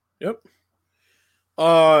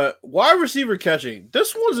 Wide receiver catching.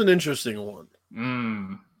 This one's an interesting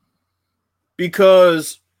one.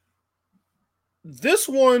 Because this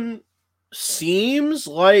one seems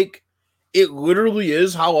like it literally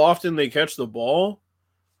is how often they catch the ball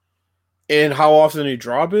and how often they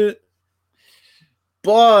drop it.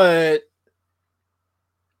 But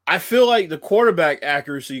I feel like the quarterback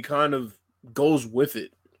accuracy kind of goes with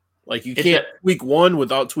it. Like you can't tweak one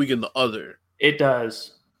without tweaking the other. It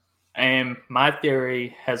does. And my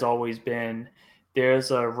theory has always been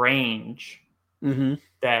there's a range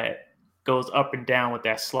that goes up and down with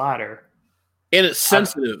that slider. And it's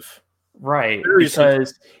sensitive. Right.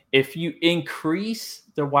 Because if you increase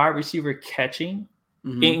the wide receiver catching,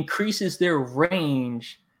 it increases their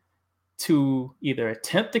range to either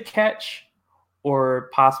attempt to catch or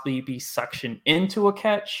possibly be suctioned into a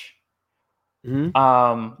catch.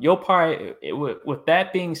 You'll probably, with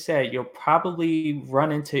that being said, you'll probably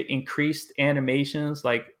run into increased animations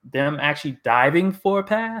like them actually diving for a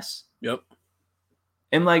pass. Yep.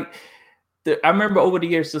 And like, I remember over the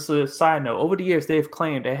years, just a side note, over the years, they've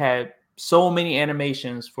claimed they had so many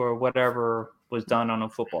animations for whatever was done on a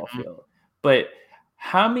football field. But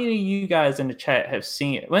how many of you guys in the chat have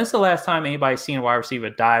seen it? When's the last time anybody's seen a wide receiver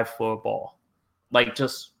dive for a ball? Like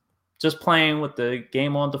just playing with the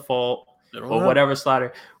game on default or whatever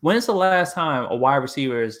slider. When's the last time a wide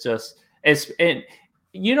receiver is and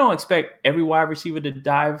you don't expect every wide receiver to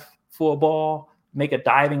dive for a ball, make a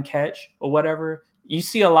diving catch or whatever. You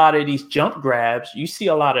see a lot of these jump grabs. You see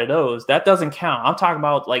a lot of those. That doesn't count. I'm talking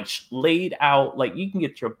about like laid out, like you can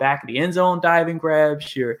get your back of the end zone diving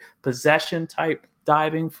grabs, your possession type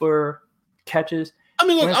diving for catches. I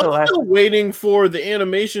mean, look, I'm still waiting for the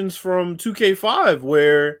animations from 2K5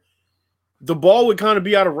 where the ball would kind of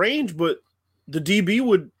be out of range, but the DB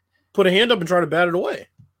would put a hand up and try to bat it away.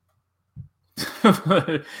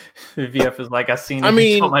 VF is like, I've seen it. I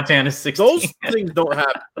mean, Montana 16. Those things don't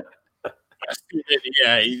happen.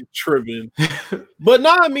 Yeah, he's tripping. But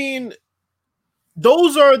no, I mean,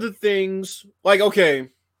 those are the things. Like, okay,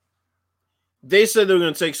 they said they're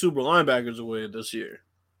going to take super linebackers away this year.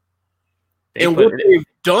 And what they've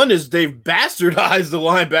done is they've bastardized the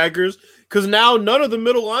linebackers because now none of the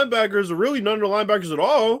middle linebackers, or really none of the linebackers at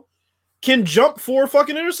all, can jump for a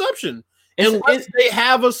fucking interception unless they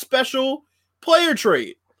have a special player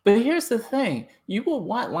trait. But here's the thing. You will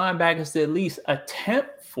want linebackers to at least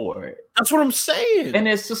attempt for it. That's what I'm saying. And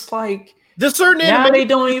it's just like this certain now they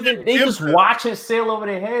don't even they just watch it sail over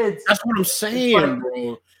their heads. That's what I'm saying,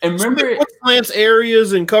 bro. And remember, Lance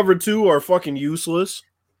areas in cover 2 are fucking useless.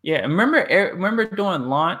 Yeah, remember during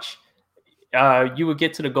launch, you would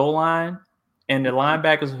get to the goal line, and the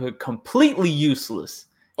linebackers were completely useless.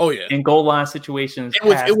 Oh yeah, in goal line situations. It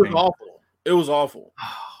was awful. It was awful.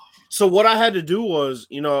 So what I had to do was,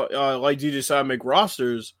 like DJ said, I make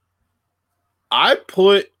rosters. I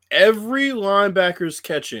put every linebacker's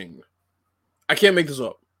catching. I can't make this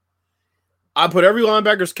up. I put every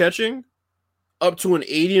linebacker's catching up to an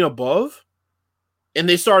 80 and above, and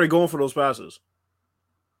they started going for those passes.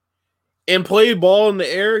 And play ball in the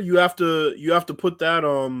air, you have to put that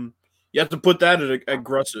at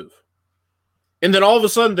aggressive. And then all of a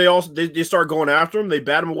sudden they start going after him, they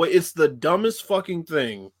bat him away. It's the dumbest fucking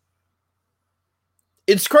thing.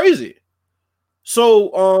 It's crazy.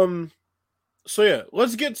 So yeah,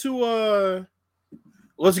 let's get to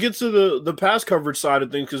the pass coverage side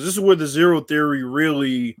of things, because this is where the zero theory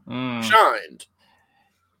really shined.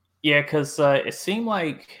 Yeah, because it seemed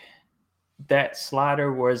like that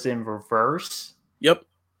slider was in reverse. Yep.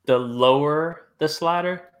 The lower the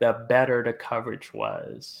slider, the better the coverage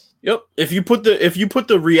was. Yep. If you put the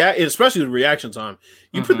especially the reaction time,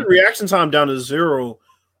 put the reaction time down to 0,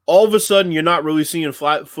 all of a sudden you're not really seeing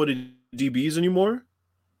flat-footed DBs anymore.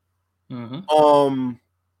 Mm-hmm.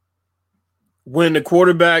 When the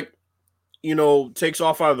quarterback, takes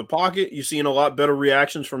off out of the pocket, you're seeing a lot better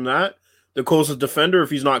reactions from that. The closest defender, if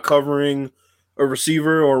he's not covering a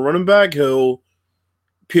receiver or a running back, he'll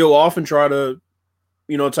peel off and try to,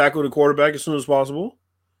 tackle the quarterback as soon as possible.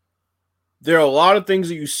 There are a lot of things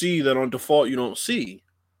that you see that on default you don't see.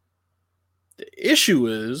 The issue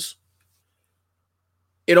is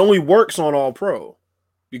it only works on All Pro,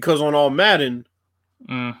 because on All Madden,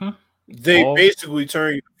 they basically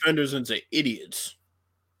turn your defenders into idiots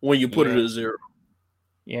when you put it at 0.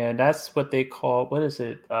 Yeah, that's what they call, what is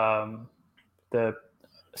it? The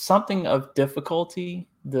something of difficulty.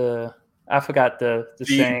 I forgot the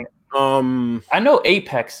saying. I know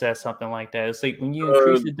Apex says something like that. It's like when you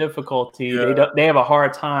increase the difficulty, they have a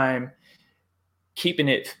hard time keeping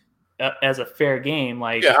it as a fair game.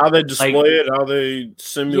 Like how they display it, how they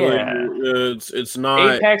simulate it. It's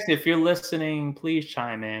not Apex. If you're listening, please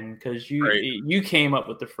chime in, because you came up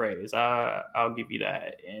with the phrase. I'll give you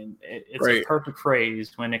that, and it's a perfect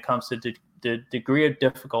phrase when it comes to the degree of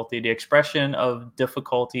difficulty. The expression of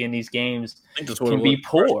difficulty in these games can be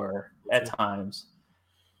poor at times.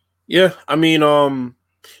 Yeah, I mean,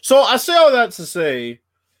 so I say all that to say,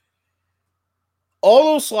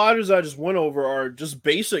 all those sliders I just went over are just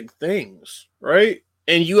basic things, right?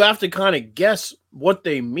 And you have to kind of guess what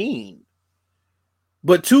they mean.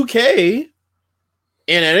 But 2K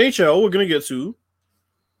and NHL, we're going to get to,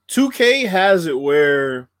 2K has it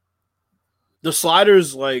where the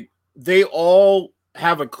sliders, like, they all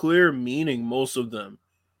have a clear meaning, most of them.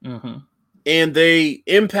 Mm-hmm. And they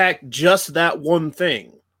impact just that one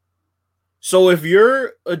thing. So if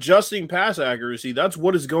you're adjusting pass accuracy, that's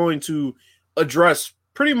what is going to address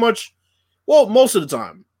pretty much, well, most of the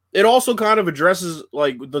time. It also kind of addresses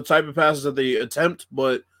like the type of passes that they attempt,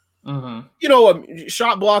 but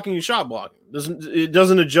shot blocking is shot blocking. It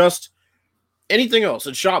doesn't adjust anything else.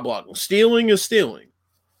 It's shot blocking. Stealing is stealing.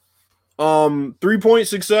 3-point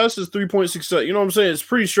success is 3-point success. You know what I'm saying? It's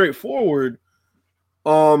pretty straightforward.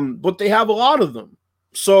 But they have a lot of them.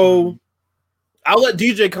 So I'll let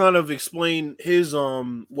DJ kind of explain his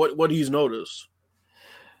what he's noticed.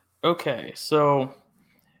 Okay, so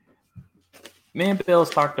me and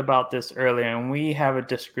Bill's talked about this earlier, and we have a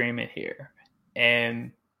disagreement here.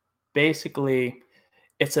 And basically,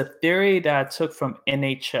 it's a theory that I took from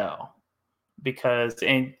NHL, because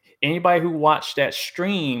anybody who watched that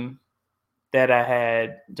stream that I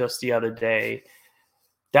had just the other day,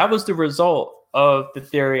 that was the result of the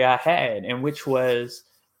theory I had, and which was,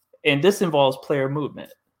 and this involves player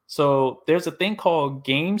movement. So there's a thing called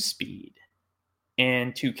game speed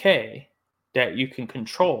in 2K that you can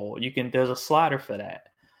control. There's a slider for that.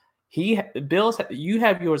 You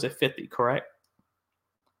have yours at 50, correct?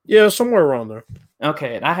 Yeah, somewhere around there.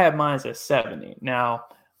 Okay, and I have mine at 70. Now,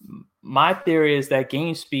 my theory is that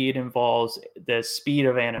game speed involves the speed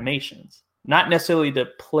of animations. not necessarily the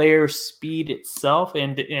player speed itself,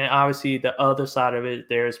 and obviously the other side of it,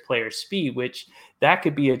 there's player speed, which that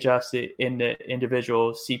could be adjusted in the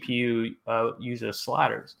individual CPU user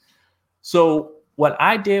sliders. So what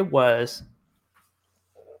I did was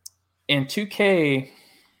in 2K,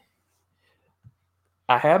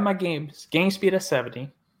 I had my game speed at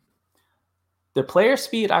 70. The player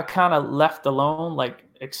speed I kind of left alone, like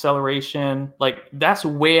acceleration, like that's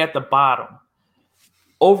way at the bottom.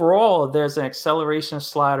 Overall, there's an acceleration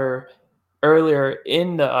slider earlier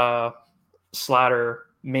in the slider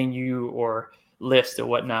menu or list or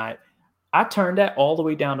whatnot. I turned that all the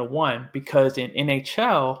way down to 1 because in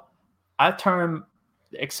NHL, I turned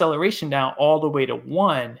acceleration down all the way to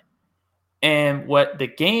 1. And what the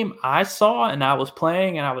game I saw and I was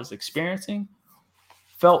playing and I was experiencing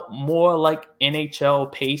felt more like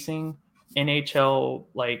NHL pacing, NHL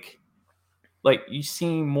like you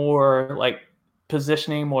see more like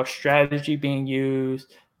positioning, more strategy being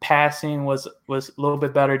used. Passing was a little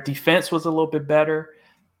bit better. Defense was a little bit better.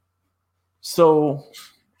 So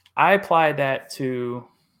I applied that to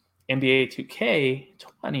NBA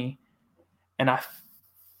 2K20, and I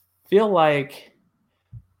feel like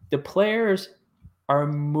the players are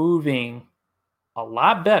moving a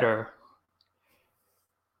lot better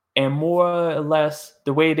and more or less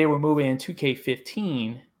the way they were moving in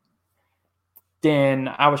 2K15 than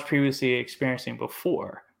I was previously experiencing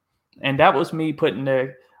before. And that was me I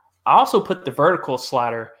also put the vertical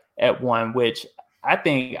slider at 1, which I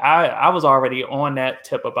think I was already on that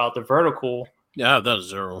tip about the vertical. Yeah, that's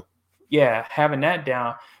 0. Yeah, having that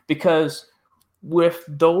down, because with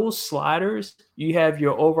those sliders, you have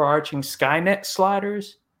your overarching Skynet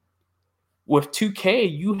sliders. With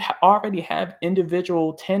 2K, you already have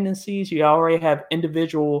individual tendencies. You already have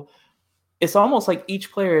individual. It's almost like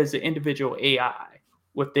each player is an individual AI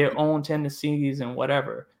with their own tendencies and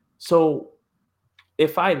whatever. So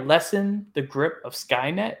if I lessen the grip of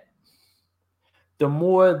Skynet, the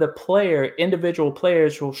more the individual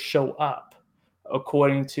players will show up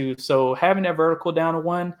according to. So having that vertical down to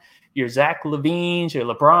 1, your Zach LaVines, your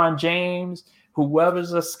LeBron James,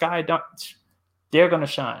 whoever's a sky dunk, they're going to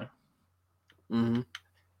shine. Mm-hmm.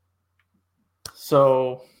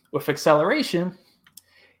 So with acceleration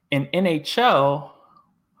in NHL,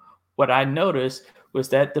 what I noticed was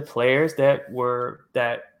that the players that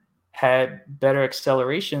had better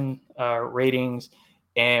acceleration ratings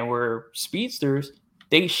and were speedsters,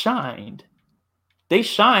 they shined. They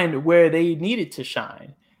shined where they needed to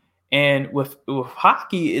shine. And with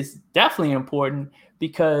hockey, it's definitely important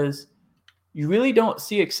because you really don't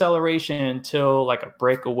see acceleration until like a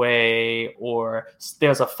breakaway or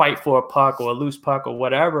there's a fight for a puck or a loose puck or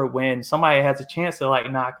whatever, when somebody has a chance to like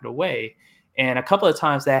knock it away. And a couple of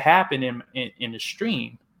times that happened in the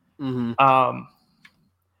stream. Mm-hmm.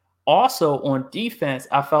 Also on defense,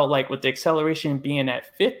 I felt like with the acceleration being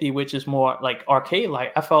at 50, which is more like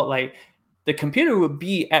arcade-like, I felt like the computer would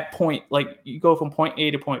be at point, like you go from point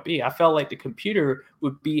A to point B. I felt like the computer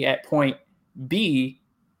would be at point B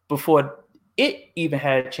before it even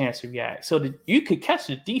had a chance to react. So that you could catch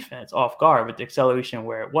the defense off guard with the acceleration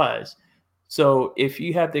where it was. So if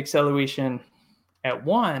you have the acceleration at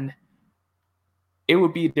 1, it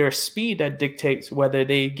would be their speed that dictates whether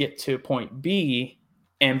they get to point B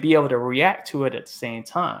and be able to react to it at the same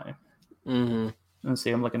time. Mm-hmm. Let's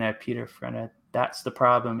see, I'm looking at Peter Frenette. That's the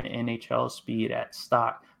problem in NHL speed at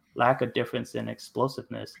stock. Lack of difference in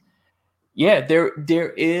explosiveness. Yeah, there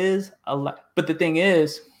is a lot. But the thing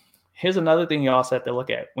is, here's another thing you also have to look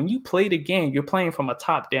at. When you play the game, you're playing from a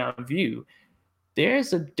top-down view.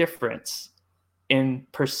 There's a difference in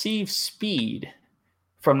perceived speed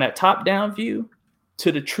from that top-down view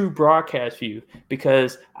to the true broadcast view,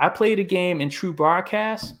 because I played a game in true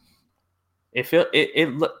broadcast.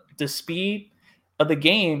 The speed of the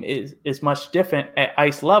game is much different at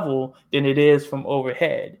ice level than it is from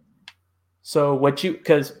overhead. So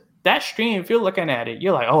because that stream, if you're looking at it,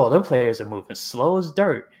 you're like, oh, the players are moving slow as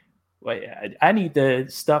dirt. Well, I need the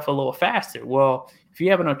stuff a little faster. Well, if you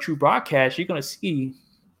have it on true broadcast, you're going to see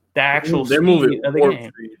the actual speed of the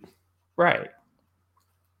game. Right.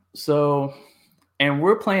 So, and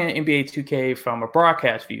we're playing NBA 2K from a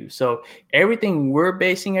broadcast view. So everything we're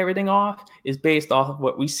basing everything off is based off of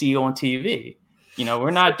what we see on TV. You know,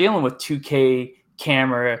 we're not dealing with 2K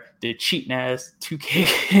camera, the cheating ass 2K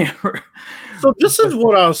camera. So this is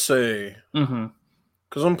what I'll say. Mm-hmm.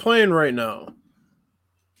 Because I'm playing right now.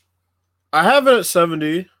 I have it at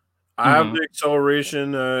 70. I have the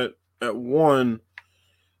acceleration at 1.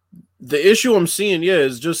 The issue I'm seeing,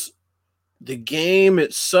 is just the game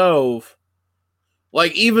itself.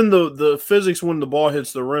 Like, even the physics when the ball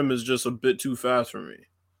hits the rim is just a bit too fast for me.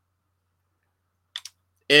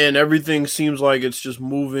 and everything seems like it's just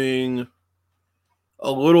moving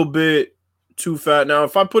a little bit too fast. Now,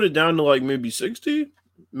 if I put it down to like maybe 60,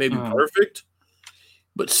 maybe perfect.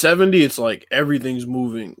 But 70, it's like everything's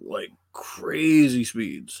moving like crazy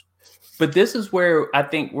speeds. But this is where I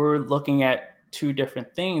think we're looking at two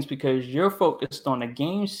different things, because you're focused on the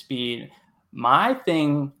game speed. My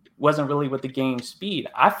thing wasn't really with the game speed.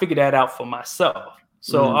 I figured that out for myself.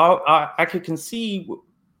 So I could concede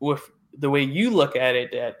with the way you look at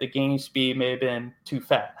it that the game speed may have been too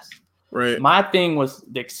fast. Right. My thing was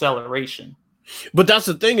the acceleration. But that's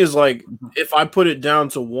the thing is, like, if I put it down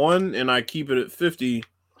to 1 and I keep it at 50,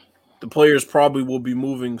 the players probably will be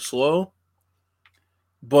moving slow.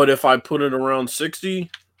 But if I put it around 60,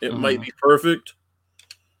 it might be perfect.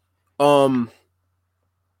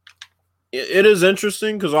 It is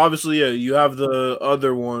interesting because obviously, yeah, you have the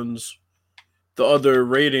other ones, the other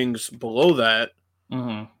ratings below that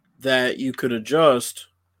that you could adjust.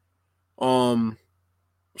 So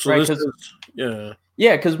right, this is, yeah.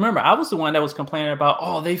 Yeah, because remember, I was the one that was complaining about,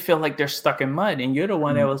 oh, they feel like they're stuck in mud, and you're the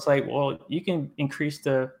one that was like, well, you can increase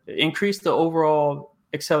the overall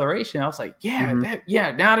acceleration. I was like, yeah,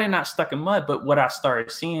 now they're not stuck in mud. But what I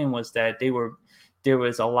started seeing was that there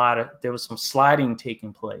was some sliding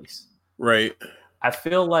taking place. Right. I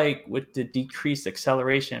feel like with the decreased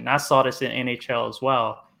acceleration, and I saw this in NHL as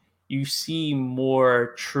well, you see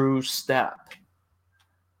more true step.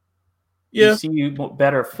 Yeah. You see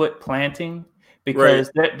better foot planting. Because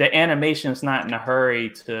the animation is not in a hurry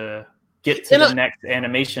to get to the next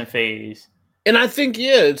animation phase. And I think,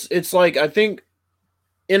 it's like, I think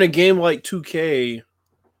in a game like 2K,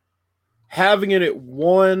 having it at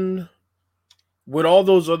 1 with all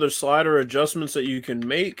those other slider adjustments that you can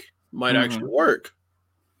make might actually work.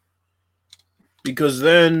 Because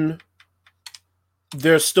then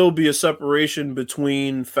there'll still be a separation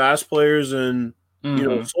between fast players and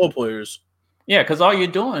slow players. Yeah, because all you're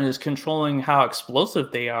doing is controlling how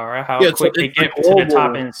explosive they are, how quick they get to the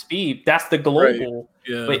top end speed. That's the global.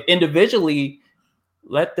 Right. Yeah. But individually,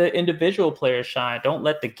 let the individual players shine. Don't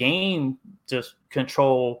let the game just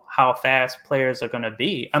control how fast players are going to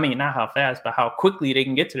be. I mean, not how fast, but how quickly they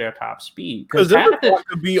can get to their top speed. Because then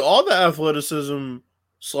could be all the athleticism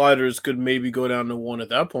sliders could maybe go down to 1 at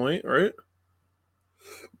that point, right?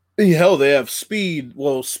 Hell, they have speed.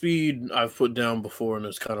 Well, speed I've put down before, and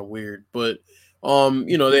it's kind of weird, but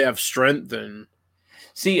they have strength and.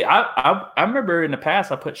 See, I remember in the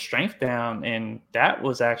past I put strength down, and that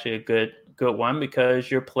was actually a good one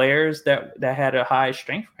because your players that had a high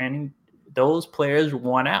strength rating, those players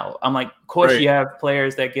won out. I'm like, of course you have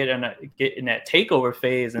players that get in that takeover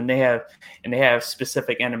phase, and they have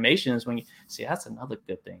specific animations. When you see, that's another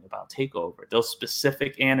good thing about takeover. Those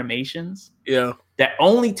specific animations, that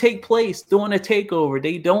only take place during a takeover.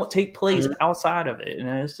 They don't take place outside of it, and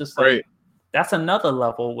it's just like that's another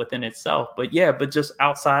level within itself. But just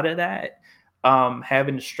outside of that,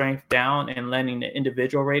 having the strength down and letting the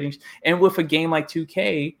individual ratings, and with a game like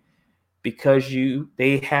 2K. Because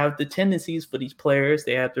they have the tendencies for these players,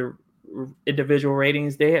 they have the individual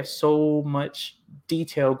ratings, they have so much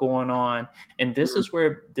detail going on, and this is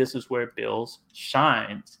where Bills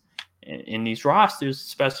shines in these rosters,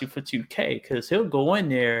 especially for 2K, because he'll go in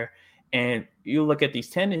there and you look at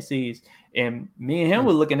these tendencies, and me and him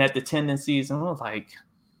were looking at the tendencies, and we're like,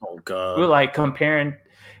 oh god, we're like comparing.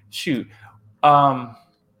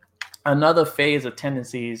 Another phase of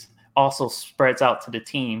tendencies also spreads out to the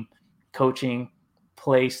team. Coaching,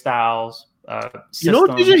 play styles, systems.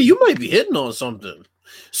 DJ, you might be hitting on something.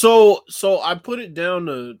 So I put it down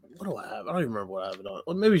to, what do I have? I don't even remember what I have it on.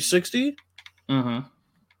 Well, maybe 60.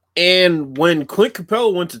 And when Clint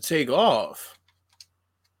Capella went to take off,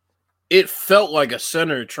 it felt like a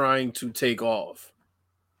center trying to take off.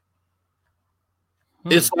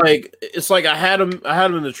 It's like I had him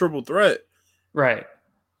in the triple threat, right?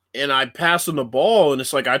 And I passed him the ball, and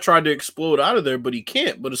it's like I tried to explode out of there, but he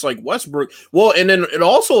can't. But it's like Westbrook. Well, and then it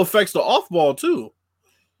also affects the off ball too,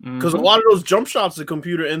 because a lot of those jump shots the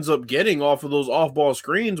computer ends up getting off of those off ball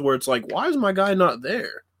screens, where it's like, why is my guy not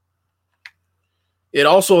there? It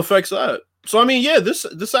also affects that. So I mean,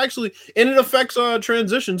 this actually, and it affects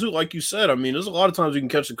transition too, like you said. I mean, there's a lot of times you can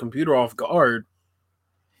catch the computer off guard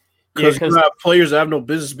because you have players that have no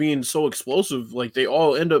business being so explosive. Like they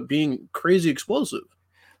all end up being crazy explosive.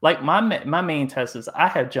 Like my main test is I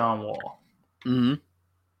have John Wall,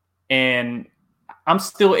 and I'm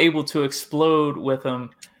still able to explode with him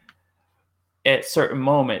at certain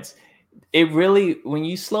moments. It really, when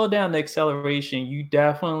you slow down the acceleration, you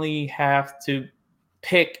definitely have to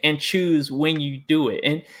pick and choose when you do it.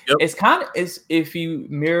 And it's kind of as if you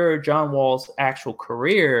mirror John Wall's actual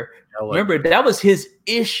career. Remember, that was his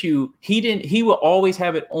issue. He would always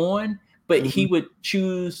have it on, but he would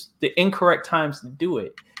choose the incorrect times to do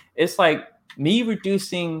it. It's like me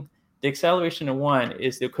reducing the acceleration to 1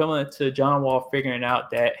 is the equivalent to John Wall figuring out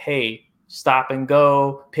that, hey, stop and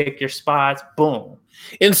go, pick your spots, boom.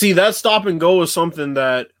 And see, that stop and go is something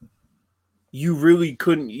that you really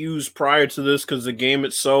couldn't use prior to this because the game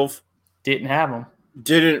itself didn't have them.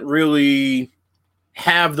 Didn't really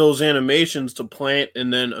have those animations to plant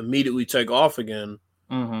and then immediately take off again.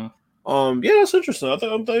 Mm-hmm. Yeah, that's interesting.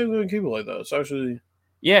 I'm thinking we're gonna keep it like that. It's actually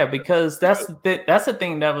because that's the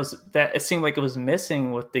thing that it seemed like it was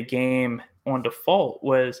missing with the game on default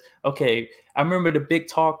was okay. I remember the big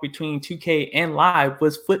talk between 2K and Live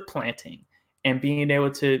was foot planting and being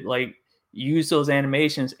able to like use those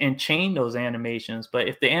animations and chain those animations. But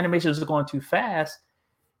if the animations are going too fast,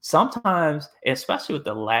 sometimes, especially with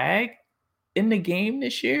the lag in the game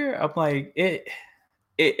this year, I'm like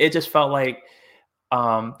it just felt like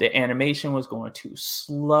the animation was going too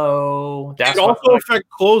slow. It also affect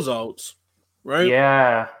closeouts, right?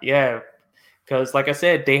 Yeah. Because like I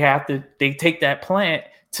said, they take that plant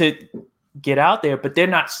to get out there, but they're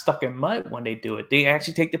not stuck in mud when they do it. They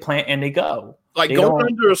actually take the plant and they go. Like going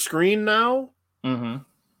under a screen now,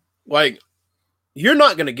 like you're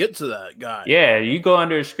not gonna get to that guy. Yeah, you go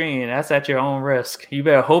under a screen, that's at your own risk. You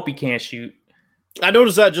better hope he can't shoot. I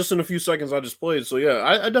noticed that just in a few seconds I just played. So yeah,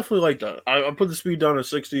 I definitely like that. I put the speed down to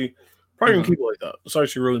 60. Probably gonna keep it like that. It's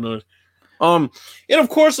actually really nice. And of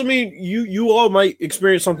course, I mean, you all might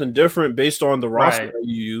experience something different based on the roster that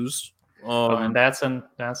you use. And that's the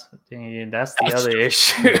other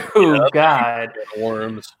issue. God.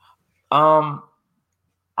 Worms. I'm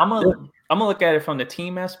gonna look at it from the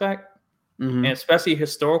team aspect, and especially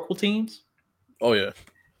historical teams. Oh yeah,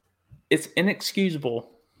 it's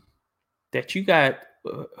inexcusable that you got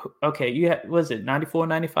you had, was it 94,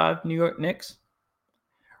 95 New York Knicks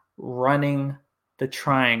running the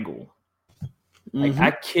triangle. Like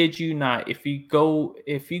I kid you not, if you go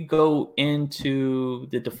into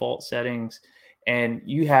the default settings and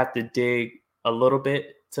you have to dig a little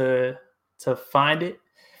bit to find it,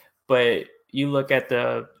 but you look at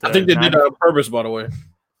the I think they did that on purpose, by the way. Oh God.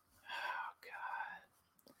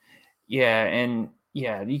 Yeah, and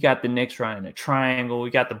you got the Knicks running a triangle.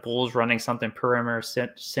 We got the Bulls running something perimeter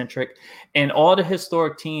centric, and all the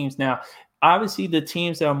historic teams. Now, obviously, the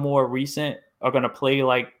teams that are more recent are going to play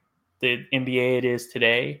like the NBA it is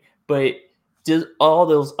today, but just all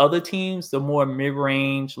those other teams, the more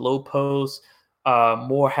mid-range, low post,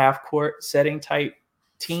 more half-court setting type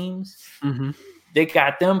teams, they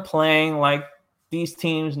got them playing like these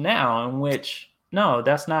teams now, in which no,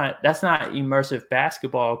 that's not immersive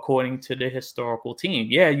basketball according to the historical team.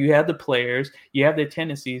 Yeah, you have the players, you have their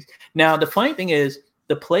tendencies. Now, the funny thing is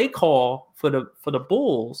the play call for the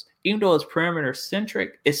Bulls, even though it's perimeter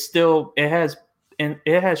centric, it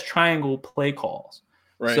has triangle play calls.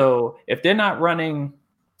 Right. So if they're not running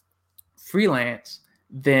freelance,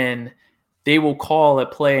 then they will call a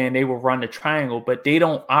play and they will run the triangle, but they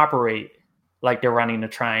don't operate like they're running the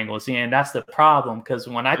triangles. And that's the problem, because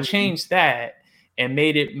when I changed that and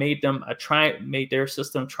made their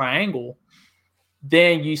system triangle,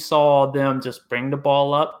 then you saw them just bring the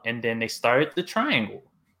ball up and then they started the triangle.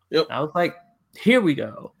 Yep. I was like, here we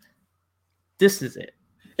go. This is it.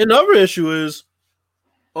 Another issue is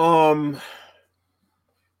like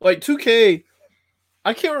 2K,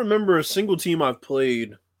 I can't remember a single team I've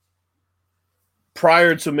played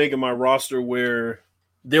prior to making my roster where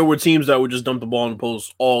there were teams that would just dump the ball in the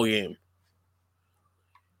post all game.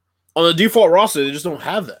 On the default roster, they just don't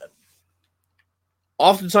have that.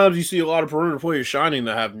 Oftentimes, you see a lot of perimeter players shining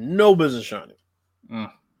that have no business shining.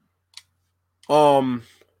 And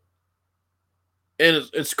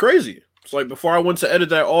it's crazy. It's like before I went to edit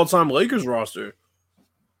that all-time Lakers roster,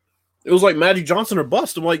 it was like Magic Johnson or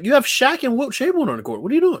bust. I'm like, you have Shaq and Wilt Chamberlain on the court.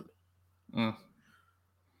 What are you doing?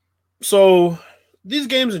 So these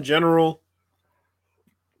games in general,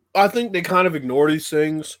 I think they kind of ignore these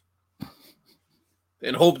things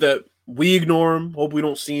and hope that we ignore them, hope we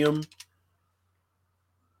don't see them.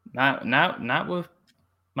 Not with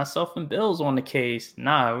myself and Bill's on the case.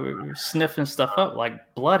 Nah, we're sniffing stuff up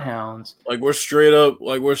like bloodhounds. Like we're straight up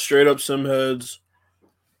sim heads.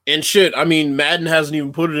 And shit, I mean, Madden hasn't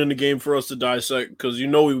even put it in the game for us to dissect because we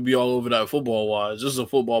would be all over that football-wise. This is a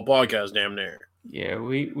football podcast, damn near. Yeah,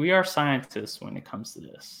 we are scientists when it comes to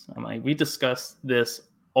this. I'm like, we discuss this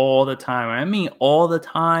all the time. I mean, all the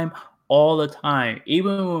time.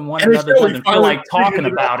 Even when one another doesn't feel like talking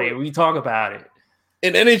about it, we talk about it.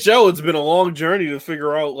 in NHL, it's been a long journey to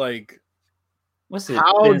figure out like what's it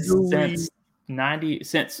how been do since we 90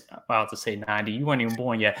 since well to say 90 you weren't even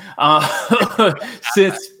born yet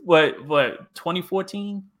since what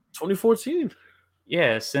 2014 2014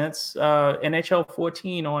 yeah since NHL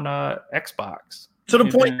 14 on Xbox to the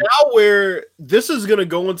It's point been- now where this is gonna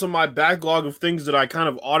go into my backlog of things that I kind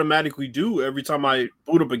of automatically do every time I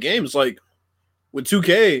boot up a game. It's like with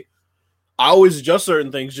 2K, I always adjust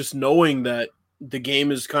certain things just knowing that the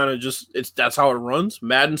game is kind of just that's how it runs.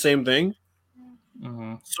 Madden, same thing.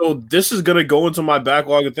 Mhm. So this is gonna go into my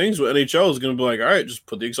backlog of things with NHL. Is gonna be like, all right, just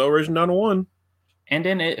put the acceleration down to 1. And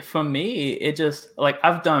then for me, it just like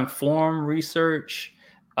I've done forum research.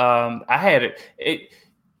 I had it,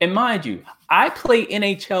 and mind you, I play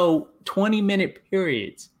NHL 20-minute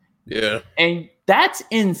periods, Yeah, and that's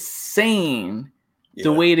insane. yeah.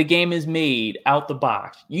 The way the game is made out the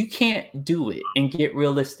box, you can't do it and get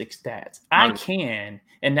realistic stats. I can,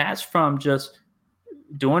 and that's from just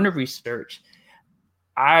doing the research.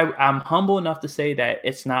 I'm humble enough to say that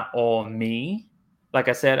it's not all me. Like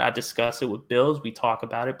I said, I discuss it with Bills. We talk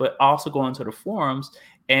about it, but also go into the forums.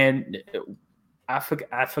 And I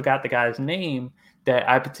forgot the guy's name that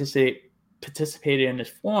I participated in this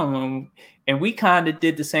forum, and we kind of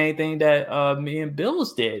did the same thing that me and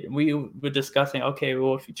Bills did. We were discussing, okay,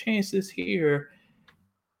 well, if you change this here,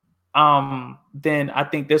 then I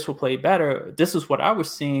think this will play better. This is what I was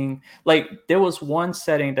seeing. Like there was one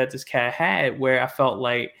setting that this cat had where I felt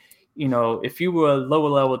like, you know, if you were a lower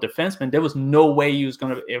level defenseman, there was no way you was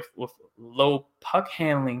gonna, if with low puck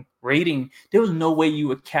handling rating, there was no way you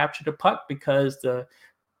would capture the puck because the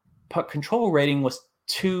puck control rating was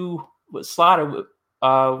slotted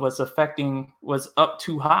was up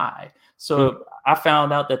too high. So I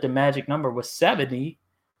found out that the magic number was 70.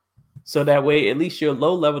 So that way, at least your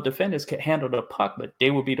low-level defenders could handle the puck, but they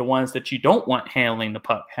would be the ones that you don't want handling the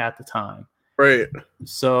puck half the time. Right.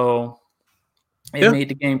 So it made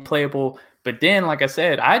the game playable. But then, like I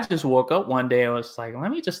said, I just woke up one day and was like, let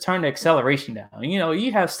me just turn the acceleration down. You know,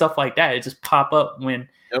 you have stuff like that. It just pop up when,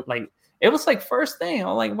 like, it was like first thing.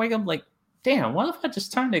 I'm like, wake up, like, damn, what if I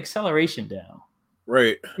just turn the acceleration down?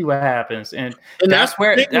 Right. See what happens. And that's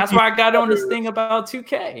where I got on this thing about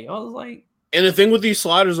 2K. I was like, and the thing with these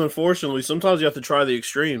sliders, unfortunately, sometimes you have to try the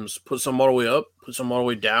extremes. Put some all the way up, put some all the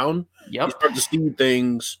way down. Yep. You start to see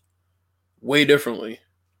things way differently.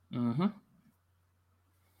 Mm-hmm.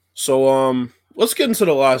 So, let's get into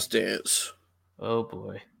The Last Dance. Oh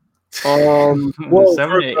boy. Well,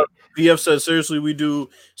 VF said, seriously, we do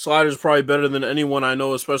sliders probably better than anyone I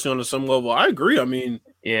know, especially on the sim level. I agree. I mean,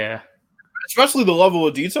 yeah, especially the level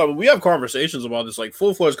of detail. But we have conversations about this, like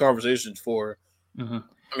full-fledged conversations for. Mm-hmm.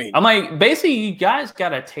 I mean, I'm like, basically, you guys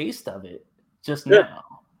got a taste of it just now.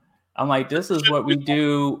 I'm like, this is what we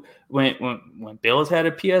do when Bills had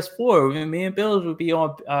a PS4. Me and Bills would be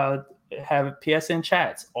on have PSN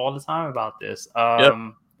chats all the time about this.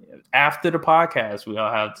 After the podcast, we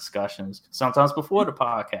all have discussions. Sometimes before the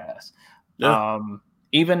podcast.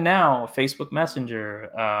 Even now, Facebook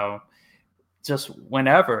Messenger. Just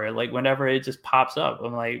whenever it just pops up,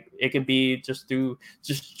 I'm like, it could be just do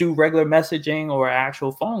regular messaging or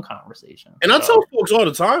actual phone conversation. And I tell folks all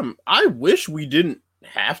the time, I wish we didn't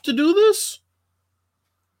have to do this.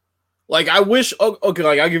 Like, I wish. Okay,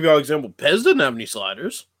 like I'll give you an example. PES doesn't have any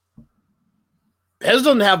sliders. PES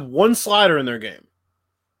doesn't have one slider in their game,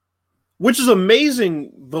 which is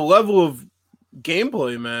amazing. The level of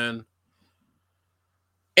gameplay, man.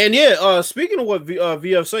 And speaking of what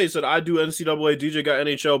VF said, he said, I do NCAA, DJ got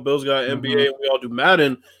NHL, Bills got NBA, and we all do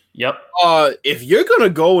Madden. Yep. If you're going to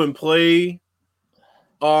go and play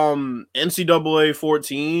NCAA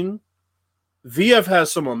 14, VF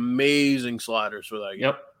has some amazing sliders for that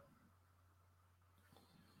game.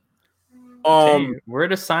 Yep. We're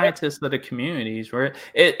the scientists of the communities.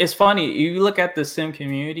 It's funny. You look at the sim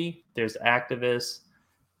community, there's activists,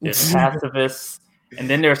 there's pacifists, and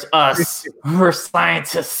then there's us. We're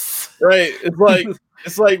scientists. Right.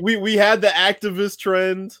 It's like we had the activist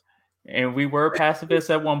trend. And we were pacifists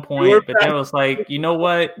at one point, but then it was like, you know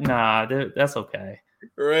what? Nah, that's okay.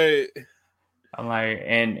 Right. I'm like,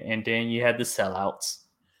 and then you had the sellouts.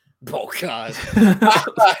 Oh God.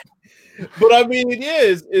 But I mean,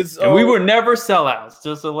 it's and we were never sellouts.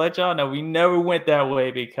 Just to let y'all know, we never went that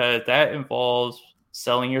way because that involves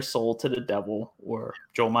selling your soul to the devil or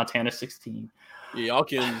Joe Montana 16. Yeah, y'all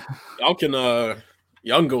can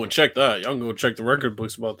go and check that. Y'all can go check the record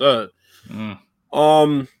books about that.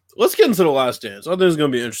 Let's get into The Last Dance. I think it's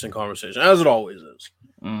gonna be an interesting conversation, as it always is.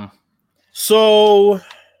 So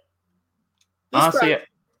honestly,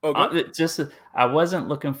 Okay. I wasn't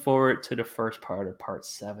looking forward to the first part of part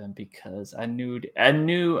 7 because I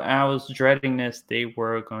knew I was dreading this. They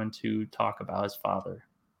were going to talk about his father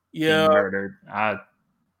being murdered.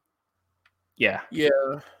 Yeah.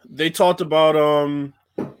 They talked about the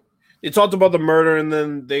murder, and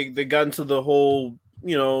then they got into the whole,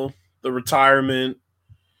 the retirement.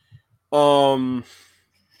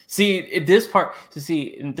 See, this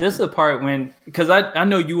is the part when, because I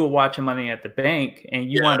know you were watching Money at the Bank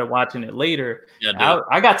and you wound up watching it later. Yeah,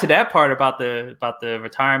 I got to that part about the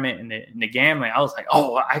retirement and the gambling. I was like,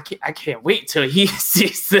 oh, I can't wait till he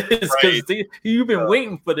sees this, because you've been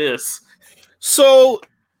waiting for this. So,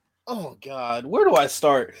 oh God, where do I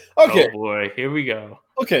start? Okay, oh boy, here we go.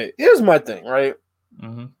 Okay, here's my thing, right?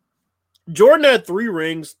 Mm-hmm. Jordan had 3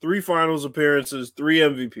 rings, 3 finals appearances, 3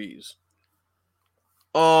 MVPs.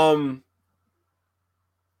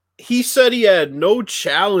 He said he had no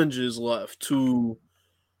challenges left to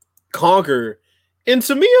conquer. And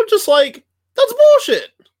to me, I'm just like, that's bullshit.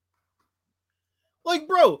 Like,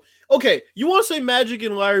 bro, okay, you want to say Magic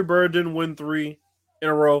and Larry Bird didn't win 3 in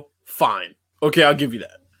a row? Fine. Okay, I'll give you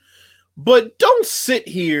that. But don't sit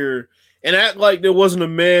here and act like there wasn't a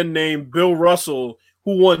man named Bill Russell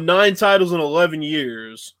who won 9 titles in 11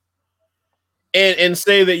 years and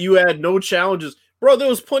say that you had no challenges. Bro, there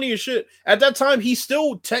was plenty of shit. At that time, he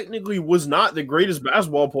still technically was not the greatest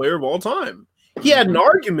basketball player of all time. He had an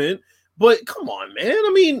argument, but come on, man.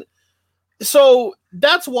 I mean, so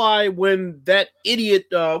that's why when that idiot,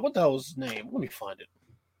 what the hell was his name? Let me find it.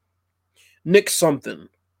 Nick something. What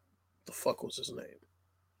the fuck was his name?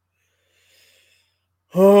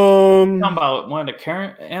 Talking about one of the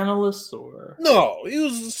current analysts, or no, he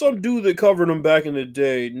was some dude that covered him back in the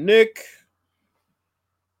day.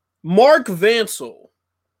 Mark Vancil.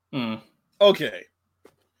 Okay.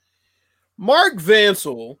 Mark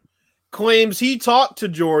Vancil claims he talked to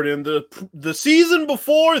Jordan the season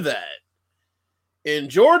before that, and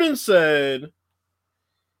Jordan said,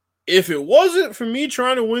 if it wasn't for me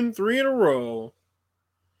trying to win 3 in a row,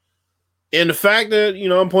 and the fact that,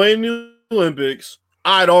 I'm playing the Olympics,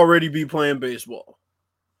 I'd already be playing baseball.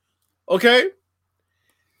 Okay?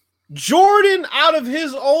 Jordan, out of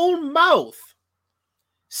his own mouth,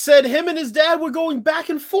 said him and his dad were going back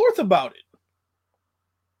and forth about it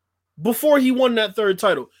before he won that 3rd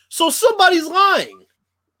title. So somebody's lying.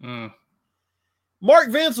 Mark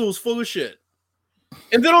Vancil was full of shit.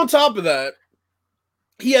 And then on top of that,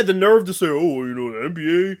 he had the nerve to say, the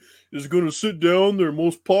NBA is going to sit down their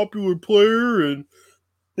most popular player and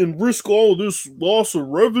risk all of this loss of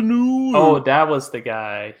revenue. Oh, that was the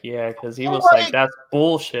guy. Yeah, because he was like, that's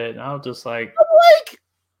bullshit. And I was just like,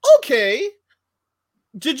 okay.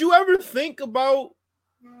 Did you ever think about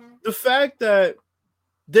the fact that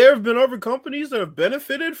there have been other companies that have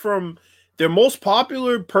benefited from their most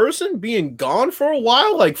popular person being gone for a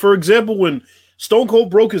while? Like, for example, when Stone Cold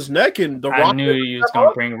broke his neck and The Rock. I knew you was going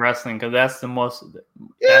to bring wrestling because that's the most.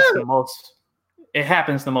 That's the most. It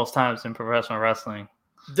happens the most times in professional wrestling.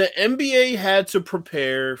 The NBA had to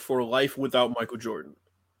prepare for life without Michael Jordan.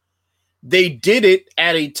 They did it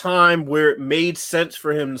at a time where it made sense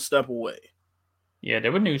for him to step away. Yeah,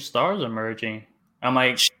 there were new stars emerging. I'm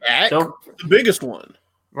like, Shaq, the biggest one.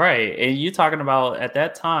 Right. And you're talking about, at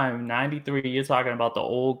that time, 93, you're talking about the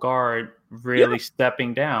old guard really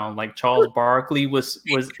stepping down. Like Charles Barkley was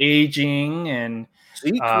aging, and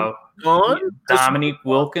Dominique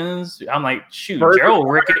Wilkins. I'm like, shoot,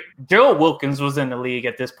 Gerald Wilkins was in the league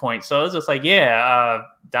at this point. So it's just like,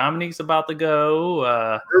 Dominique's about to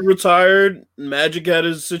go. Retired. Magic had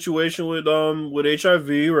his situation with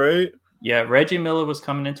HIV, right? Yeah, Reggie Miller was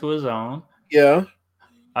coming into his own. Yeah.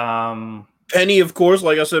 Penny, of course,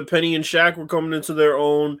 like I said, Penny and Shaq were coming into their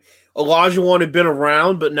own. Olajuwon had been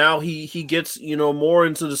around, but now he gets, more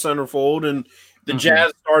into the centerfold, and the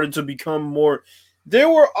Jazz started to become more. There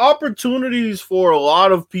were opportunities for a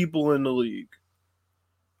lot of people in the league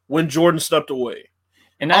when Jordan stepped away.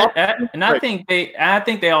 And I think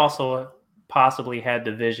they also possibly had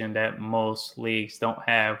the vision that most leagues don't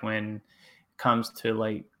have when it comes to,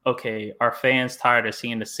 like, okay, our fans tired of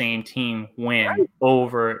seeing the same team win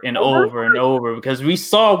over and over and over, because we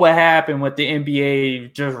saw what happened with the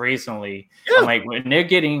NBA just recently. Yeah. Like, when they're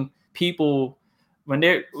getting people, when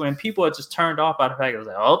people are just turned off by the fact it was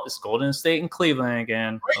like, oh, it's Golden State and Cleveland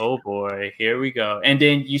again. Right. Oh boy, here we go. And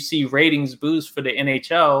then you see ratings boost for the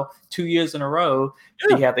NHL 2 years in a row.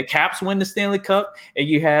 Yeah. You have the Caps win the Stanley Cup, and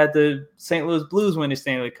you had the St. Louis Blues win the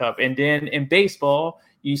Stanley Cup. And then in baseball,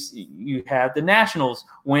 you have the Nationals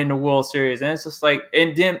win the World Series, and it's just like,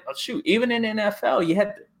 and then even in the NFL, you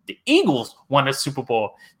had the Eagles won the Super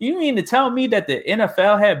Bowl. You mean to tell me that the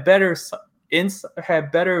NFL had better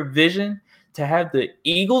had better vision to have the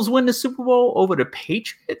Eagles win the Super Bowl over the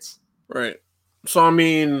Patriots? Right. So, I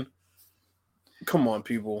mean, come on,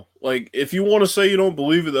 people. Like, if you want to say you don't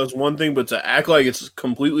believe it, that's one thing, but to act like it's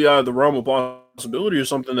completely out of the realm of possibility or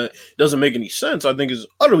something that doesn't make any sense, I think is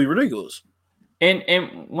utterly ridiculous.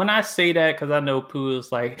 And when I say that, because I know Pooh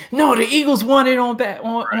is like, no, the Eagles won it on that.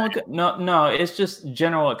 No, it's just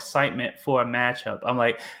general excitement for a matchup. I'm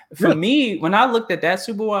like, for me, when I looked at that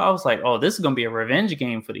Super Bowl, I was like, oh, this is gonna be a revenge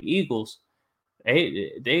game for the Eagles.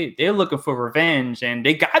 They're looking for revenge, and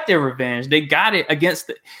they got their revenge. They got it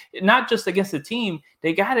not just against the team,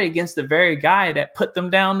 they got it against the very guy that put them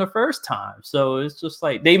down the first time. So it's just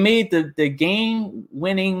like they made the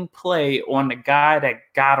game-winning play on the guy that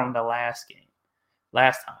got them the last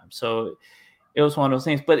time. So it was one of those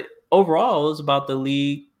things. But overall, it was about the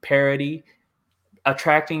league parity,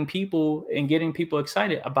 attracting people and getting people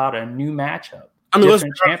excited about a new matchup. I mean,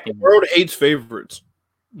 the world hates favorites.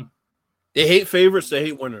 They hate favorites. They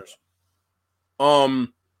hate winners.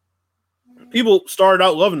 People started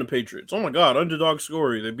out loving the Patriots. Oh my God, underdog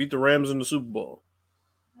story. They beat the Rams in the Super Bowl.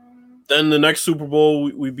 Then the next Super Bowl,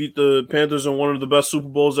 we beat the Panthers in one of the best Super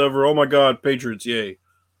Bowls ever. Oh my God, Patriots, yay.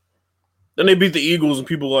 Then they beat the Eagles, and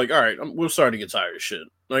people were like, all right, we're starting to get tired of shit.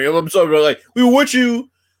 Like, I'm sorry, like, we were with you,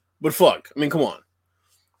 but fuck. I mean, come on.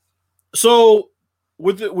 So,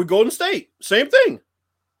 with Golden State, same thing.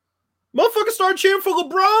 Motherfuckers started cheering for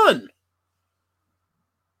LeBron.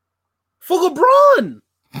 For LeBron.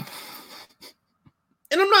 And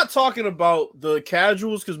I'm not talking about the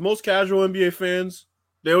casuals, because most casual NBA fans,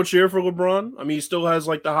 they'll cheer for LeBron. I mean, he still has,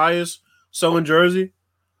 like, the highest selling jersey.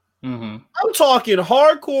 Mm-hmm. I'm talking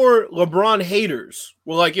hardcore LeBron haters.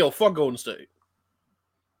 We're like, yo, fuck Golden State.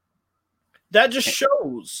 That just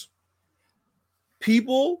shows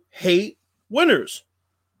people hate winners.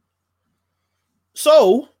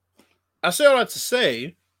 So, I say all that to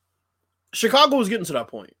say, Chicago was getting to that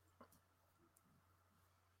point.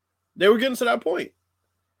 They were getting to that point.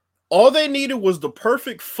 All they needed was the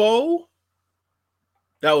perfect foe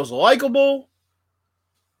that was likable,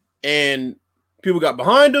 and people got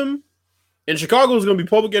behind him, and Chicago was going to be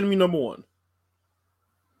public enemy number one.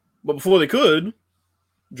 But before they could,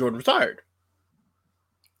 Jordan retired.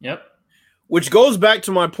 Yep. Which goes back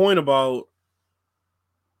to my point about,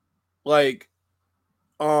 like,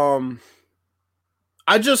 I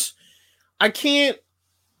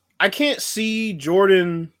can't see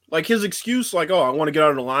Jordan, like, his excuse, like, oh, I want to get out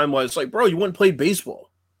of the limelight. It's like, bro, you wouldn't play baseball.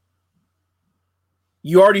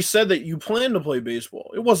 You already said that you planned to play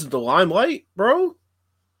baseball. It wasn't the limelight, bro.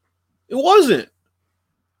 It wasn't.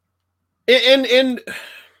 And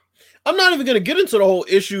I'm not even going to get into the whole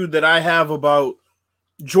issue that I have about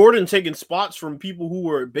Jordan taking spots from people who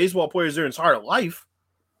were baseball players their entire life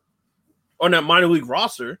on that minor league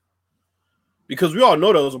roster, because we all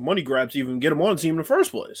know that was a money grab to even get him on the team in the first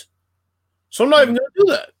place. So I'm not even going to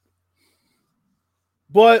do that.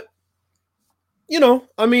 But, you know,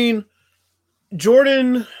 I mean,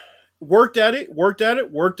 Jordan worked at it. I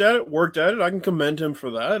can commend him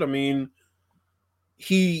for that. I mean,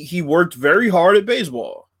 he worked very hard at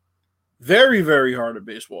baseball. Very, very hard at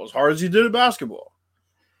baseball. As hard as he did at basketball.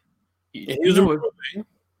 You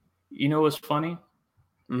know what's funny?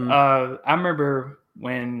 Mm-hmm. I remember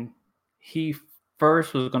when he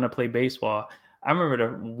first was going to play baseball, I remember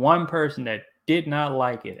the one person that did not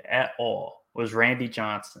like it at all was Randy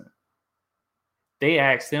Johnson. They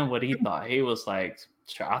asked him what he thought. He was like,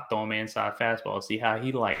 sure, I'll throw him inside fastball, see how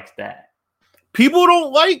he likes that. People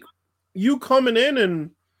don't like you coming in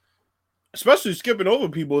and especially skipping over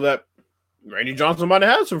people that Randy Johnson might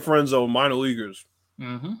have had some friends of minor leaguers.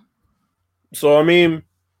 Mm-hmm. So, I mean,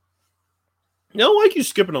 they don't like you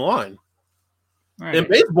skipping a line. Right. And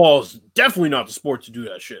baseball is definitely not the sport to do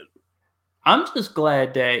that shit. I'm just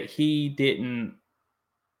glad that he didn't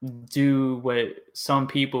do what some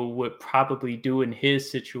people would probably do in his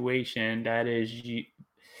situation. That is, you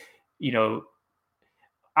know,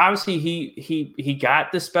 obviously he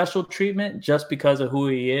got the special treatment just because of who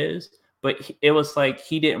he is, but it was like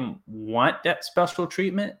he didn't want that special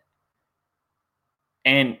treatment,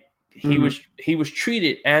 and he was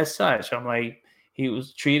treated as such. I'm like, he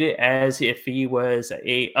was treated as if he was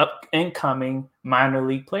a up and coming minor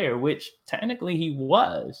league player, which technically he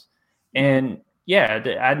was. And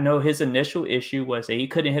yeah, I know his initial issue was that he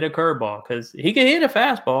couldn't hit a curveball, because he could hit a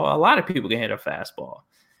fastball. A lot of people can hit a fastball.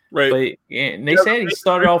 Right. But and they said he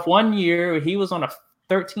started off one year, he was on a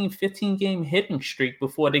 13, 15 game hitting streak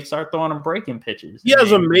before they start throwing him breaking pitches. He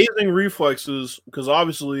has amazing reflexes, because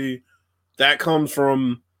obviously that comes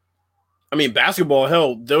from, I mean, basketball,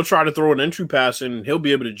 hell, they'll try to throw an entry pass and he'll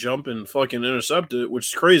be able to jump and fucking intercept it, which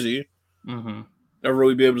is crazy. Mm-hmm. Never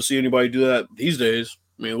really be able to see anybody do that these days.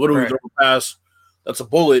 I mean, literally Right. throw a pass, that's a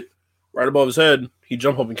bullet right above his head. He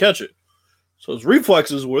jump up and catch it. So his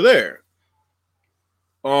reflexes were there.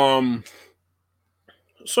 So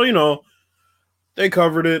they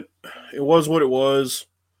covered it. It was what it was.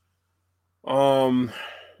 I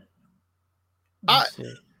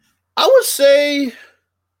would say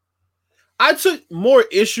I took more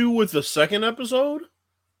issue with the second episode.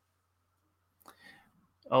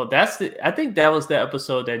 Oh, I think that was the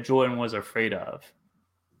episode that Jordan was afraid of.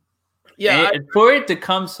 Yeah. And for it to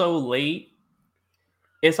come so late,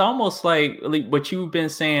 it's almost like what you've been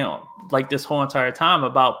saying like this whole entire time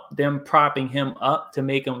about them propping him up to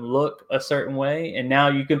make him look a certain way. And now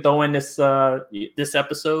you can throw in this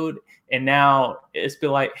episode, and now it's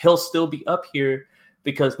been like he'll still be up here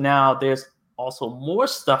because now there's also more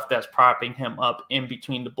stuff that's propping him up in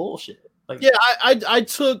between the bullshit. Like, yeah,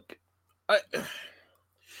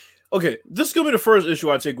 okay, this is gonna be the first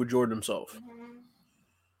issue I take with Jordan himself.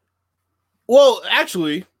 Well,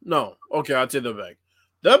 actually, no. Okay, I'll take that back.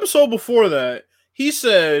 The episode before that, he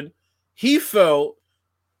said he felt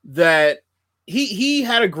that he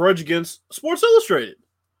had a grudge against Sports Illustrated.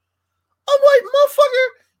 I'm like, motherfucker,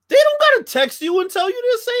 they don't gotta text you and tell you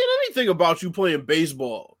they're saying anything about you playing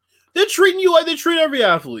baseball. They're treating you like they treat every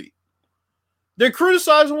athlete. They're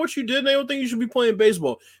criticizing what you did, and they don't think you should be playing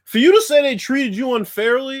baseball. For you to say they treated you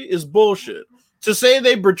unfairly is bullshit. To say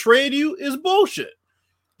they betrayed you is bullshit.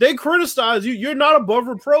 They criticize you. You're not above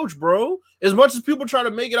reproach, bro. As much as people try to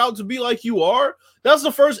make it out to be like you are, that's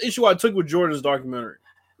the first issue I took with Jordan's documentary.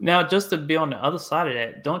 Now, just to be on the other side of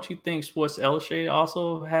that, don't you think Sports Illustrated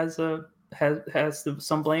also has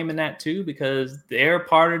some blame in that too? Because they're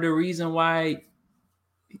part of the reason why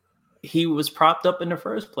he was propped up in the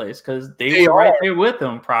first place, because they were right there with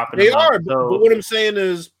him propping him up. But what I'm saying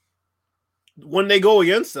is, when they go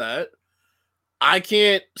against that, I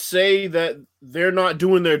can't say that they're not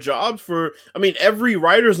doing their jobs every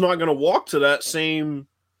writer's not going to walk to that same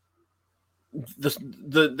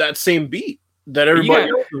that same beat that everybody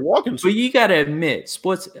else is walking to. But you got to admit,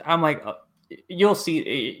 sports, I'm like, you'll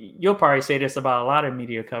probably say this about a lot of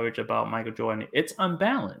media coverage about Michael Jordan. It's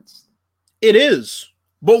unbalanced. It is.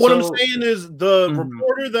 But what I'm saying is the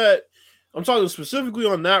reporter that I'm talking specifically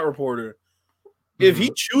on that reporter, if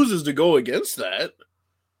he chooses to go against that,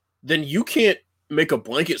 then you can't make a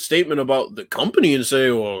blanket statement about the company and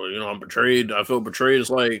say, well, I'm betrayed. I feel betrayed.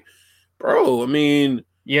 It's like, bro, I mean.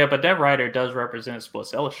 Yeah, but that writer does represent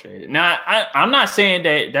Sports Illustrated. Now, I'm not saying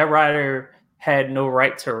that writer had no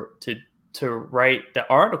right to write the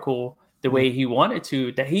article the way he wanted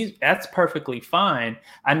to. That's perfectly fine.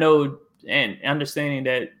 I know, and understanding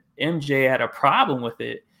that MJ had a problem with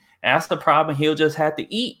it. That's the problem he'll just have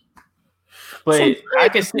to eat. But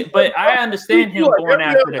I understand him going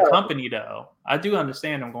after the company, though. I do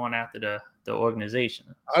understand him going after the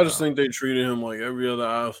organization. I just think they treated him like every other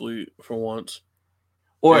athlete for once.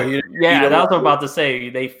 Or that's what I'm about to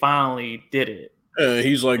say. They finally did it. Yeah,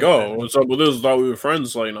 he's like, "Oh, what's up with this? I thought we were friends."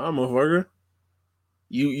 It's like, nah, motherfucker.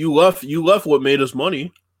 You left what made us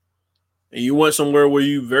money, and you went somewhere where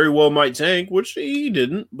you very well might tank, which he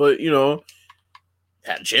didn't, but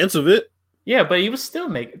had a chance of it. Yeah, but they were still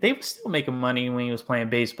making money when he was playing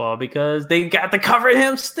baseball because they got to cover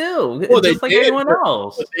him still, just like everyone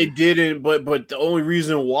else. But they didn't. But the only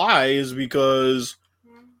reason why is because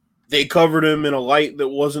they covered him in a light that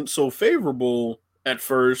wasn't so favorable at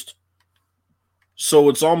first. So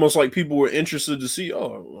it's almost like people were interested to see.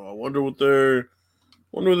 Oh, I wonder what they're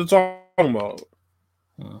talking about.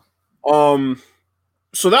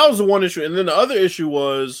 So that was the one issue, and then the other issue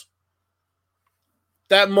was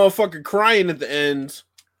that motherfucker crying at the end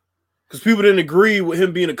because people didn't agree with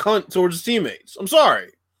him being a cunt towards his teammates. I'm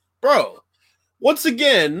sorry, bro. Once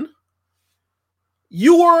again,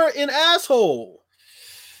 you are an asshole.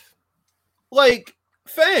 Like,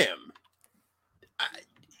 fam,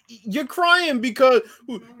 you're crying because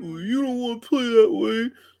you don't want to play that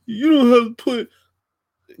way. You don't have to play.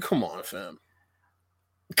 Come on, fam.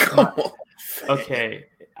 Come on. Fam. Okay,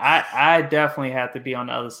 I definitely have to be on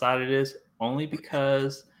the other side of this. Only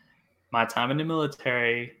because my time in the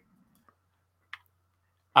military,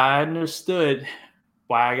 I understood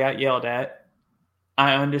why I got yelled at.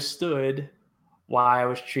 I understood why I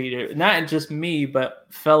was treated, not just me, but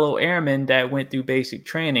fellow airmen that went through basic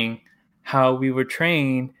training, how we were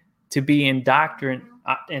trained to be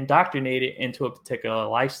indoctrinated into a particular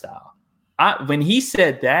lifestyle. When he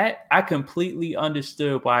said that, I completely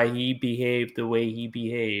understood why he behaved the way he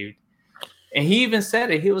behaved. And he even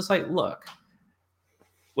said it. He was like, look,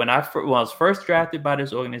 when I was first drafted by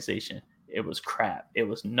this organization, it was crap. It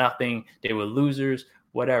was nothing. They were losers.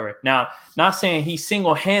 whatever. Now, not saying he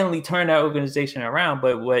single-handedly turned that organization around,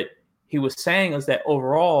 but what he was saying is that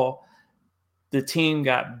overall, the team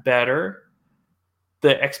got better,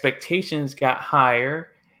 the expectations got higher,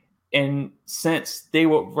 and since they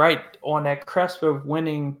were right on that cusp of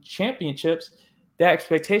winning championships, the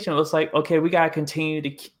expectation was like, okay, we got to continue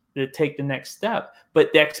to take the next step,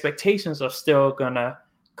 but the expectations are still gonna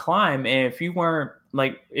climb. And if you were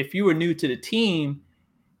new to the team,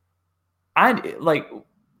 I'm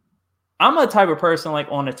a type of person, like,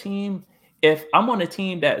 on a team, if I'm on a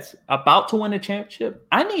team that's about to win a championship,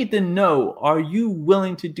 I need to know, are you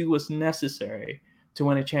willing to do what's necessary to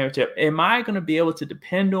win a championship? Am I going to be able to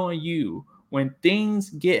depend on you when things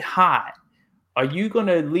get hot? Are you going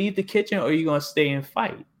to leave the kitchen, or are you going to stay and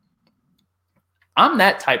fight? I'm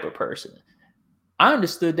that type of person. I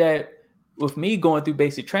understood that with me going through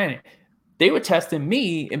basic training. They were testing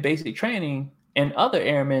me in basic training and other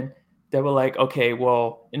airmen that were like, okay,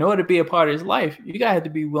 well, in order to be a part of his life, you gotta have to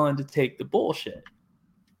be willing to take the bullshit.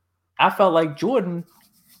 I felt like Jordan,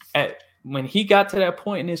 when he got to that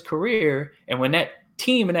point in his career, and when that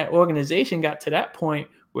team and that organization got to that point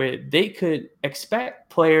where they could expect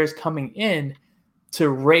players coming in to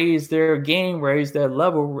raise their game, raise their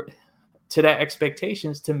level to that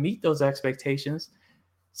expectations, to meet those expectations.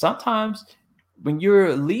 Sometimes when you're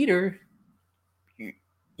a leader,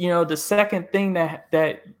 you know, the second thing that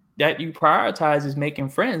you prioritize is making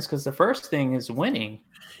friends, because the first thing is winning.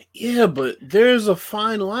 Yeah, but there's a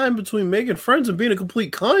fine line between making friends and being a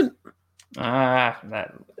complete cunt.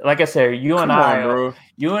 Like I said, you and I are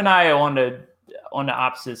on the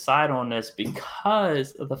opposite side on this,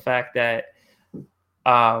 because of the fact that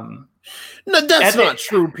no, that's not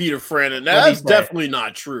true, Peter Franin. That's definitely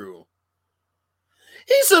not true.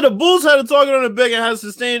 He said the Bulls had a target on the back and had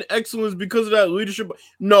sustained excellence because of that leadership.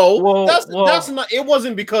 No, that's not. It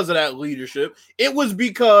wasn't because of that leadership. It was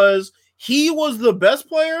because he was the best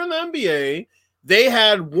player in the NBA. They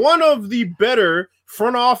had one of the better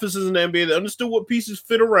front offices in the NBA that understood what pieces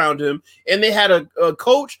fit around him, and they had a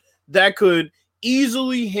coach that could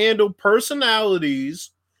easily handle personalities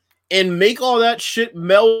and make all that shit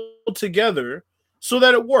meld together so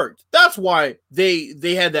that it worked. That's why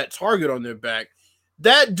they had that target on their back.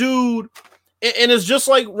 That dude, and it's just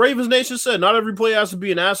like Ravens Nation said, not every player has to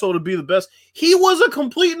be an asshole to be the best. He was a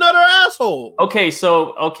complete and utter asshole. Okay.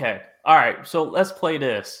 All right. So let's play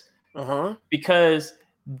this. Because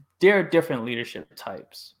there are different leadership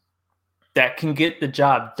types that can get the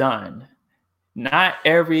job done. Not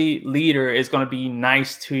every leader is going to be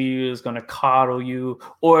nice to you, is going to coddle you,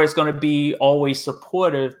 or is going to be always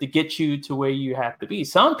supportive to get you to where you have to be.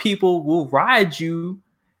 Some people will ride you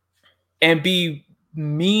and be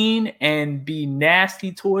mean and be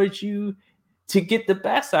nasty towards you to get the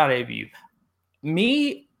best out of you.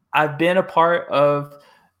 Me, I've been a part of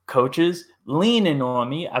coaches leaning on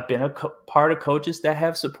me. I've been a part of coaches that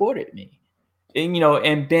have supported me,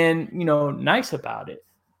 and been, nice about it.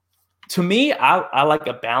 To me, I like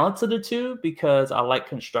a balance of the two, because I like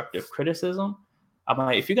constructive criticism. I'm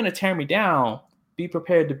like, if you're going to tear me down, be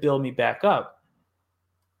prepared to build me back up.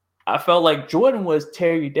 I felt like Jordan was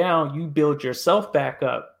tear you down, you build yourself back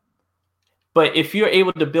up. But if you're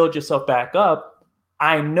able to build yourself back up,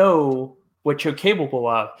 I know what you're capable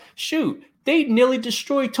of. Shoot, they nearly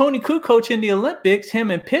destroyed Tony Kukoc in the Olympics,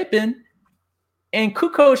 him and Pippen, and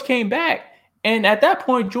Kukoc came back. And at that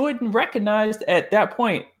point, Jordan recognized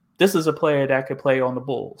this is a player that could play on the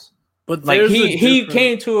Bulls. But like he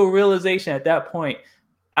came to a realization at that point,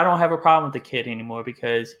 I don't have a problem with the kid anymore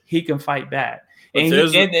because he can fight back. And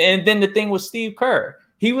then the thing with Steve Kerr,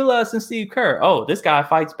 he realized in Steve Kerr, oh, this guy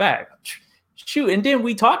fights back. Shoot. And then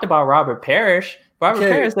we talked about Robert Parrish.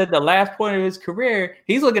 Parrish at the last point of his career,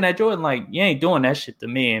 he's looking at Jordan like, you ain't doing that shit to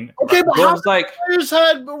me. And okay, but Jordan's how Parrish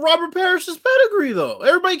had Robert Parrish's pedigree, though?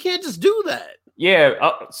 Everybody can't just do that. Yeah,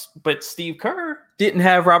 but Steve Kerr didn't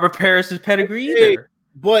have Robert Parrish's pedigree either.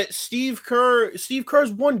 But Steve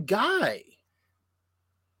Kerr's one guy.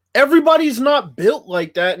 Everybody's not built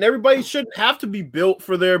like that, and everybody shouldn't have to be built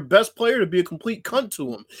for their best player to be a complete cunt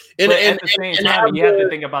to them. And at the same time, you have to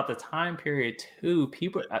think about the time period too.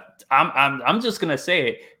 People, I'm just gonna say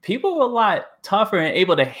it. People were a lot tougher and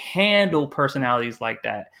able to handle personalities like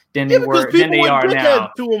that than they are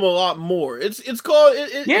now. To them a lot more. It's called.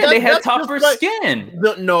 They had tougher skin.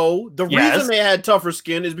 The reason they had tougher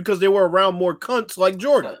skin is because they were around more cunts like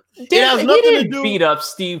Jordan. It has nothing to do. Beat up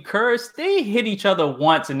Steve Kerr. They hit each other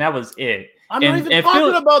once, and that was it. I'm not even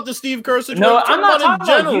talking about the Steve Kerr situation. No, I'm not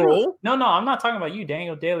talking about you. No, I'm not talking about you.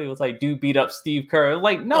 Daniel Daly was like, dude, beat up Steve Kerr.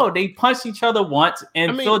 Like, no, they punched each other once,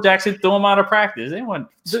 and Phil Jackson threw him out of practice.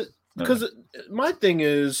 Because my thing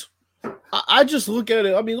is, I just look at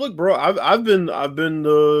it. I mean, look, bro. I've been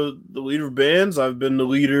the leader of bands. I've been the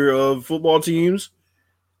leader of football teams.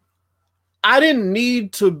 I didn't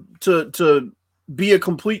need to be a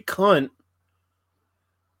complete cunt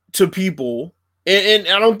to people, and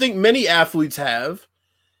I don't think many athletes have,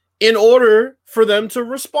 in order for them to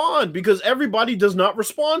respond, because everybody does not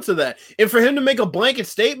respond to that. And for him to make a blanket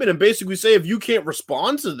statement and basically say, if you can't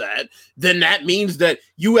respond to that, then that means that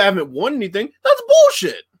you haven't won anything. That's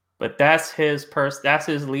bullshit. But that's his that's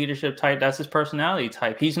his leadership type. That's his personality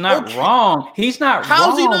type. He's not wrong. He's not wrong.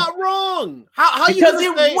 How's he not wrong? How because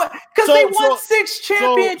you say? Because they won 6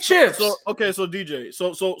 championships. So DJ.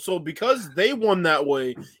 So because they won that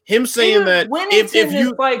way, him saying that if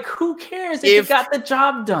you like, who cares if you got the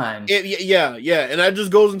job done? Yeah, and that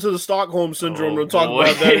just goes into the Stockholm syndrome. We'll talk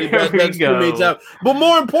about that. That's teammates have. But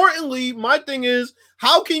more importantly, my thing is,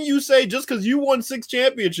 how can you say just because you won 6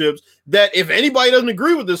 championships that if anybody doesn't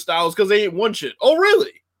agree with this style, it's because they ain't won shit? Oh,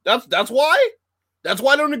 really? That's why? That's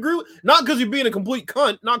why I don't agree with, not because you're being a complete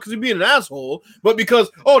cunt, not because you're being an asshole, but because,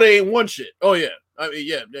 they ain't won shit. Oh, yeah. I mean,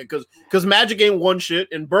 yeah, because Magic ain't won shit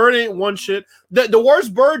and Bird ain't won shit. The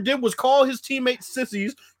worst Bird did was call his teammates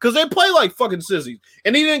sissies because they play like fucking sissies.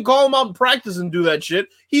 And he didn't call them out in practice and do that shit.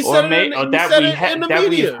 He said it in the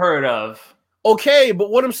media. We've heard of. Okay,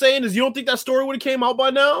 but what I'm saying is, you don't think that story would have came out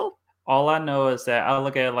by now? All I know is that I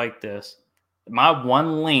look at it like this. My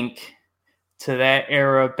one link to that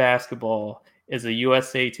era of basketball is a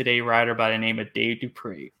USA Today writer by the name of Dave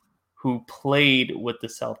Dupree, who played with the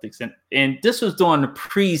Celtics. And this was during the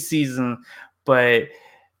preseason, but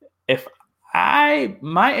if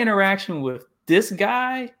my interaction with this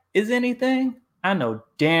guy is anything, I know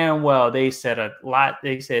damn well they said a lot.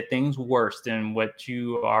 They said things worse than what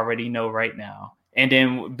you already know right now. And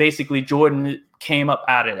then basically Jordan came up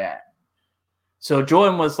out of that. So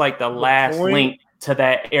Jordan was like the last link to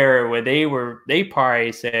that era where they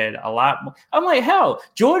probably said a lot more. I'm like, hell,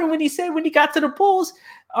 Jordan, when he got to the Bulls,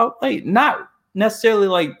 like not necessarily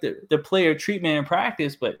like the player treatment in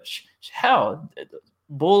practice, but hell,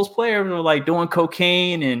 Bulls players were like doing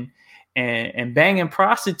cocaine and banging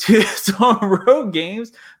prostitutes on road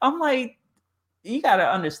games. I'm like, you got to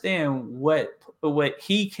understand what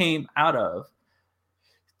he came out of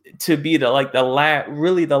to be the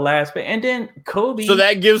last. And then Kobe. So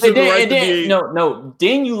that gives him the right to be. No.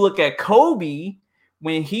 Then you look at Kobe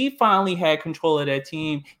when he finally had control of that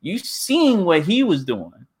team. You seen what he was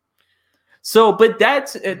doing. So, but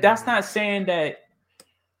that's not saying that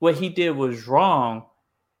what he did was wrong.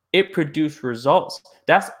 It produced results.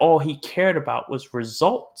 That's all he cared about was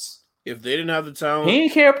results. If they didn't have the talent, he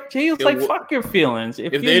didn't care. He was like, "Fuck your feelings.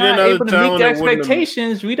 If you're not able to meet the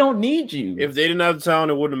expectations, we don't need you." If they didn't have the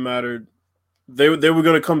talent, it wouldn't have mattered. They were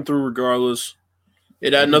going to come through regardless.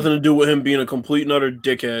 It had nothing to do with him being a complete and utter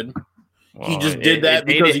dickhead. Well, he just did that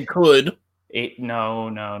because he could. No.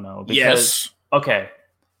 Because, yes. Okay.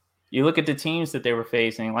 You look at the teams that they were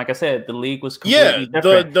facing. Like I said, the league was completely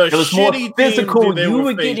different. It was more physical. You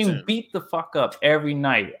were getting beat the fuck up every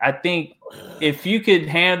night. I think if you could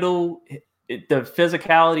handle the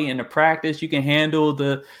physicality in the practice, you can handle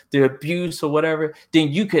the abuse or whatever,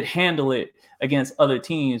 then you could handle it against other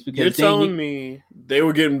teams. Because you're telling me they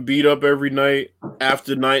were getting beat up every night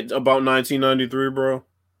after about 1993, bro?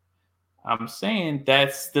 I'm saying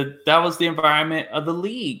that was the environment of the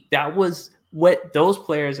league. That was what those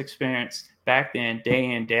players experienced back then, day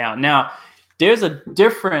in, day out. Now, there's a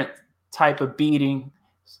different type of beating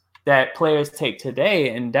that players take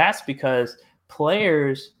today, and that's because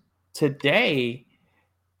players today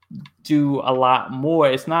do a lot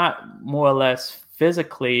more. It's not more or less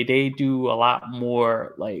physically. They do a lot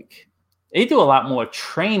more,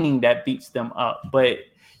 training that beats them up. But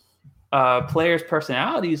players'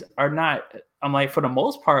 personalities are not, for the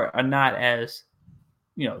most part, are not as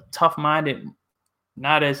tough-minded,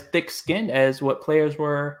 not as thick-skinned as what players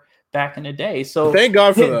were back in the day. So thank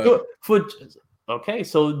God for that. Okay,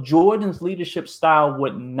 so Jordan's leadership style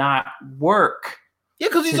would not work. Yeah,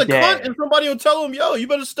 because he's today. A cunt, and somebody will tell him, "Yo, you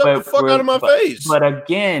better step the fuck out of my face." But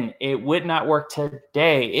again, it would not work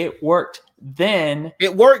today. It worked then.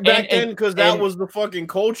 It worked back then because that was the fucking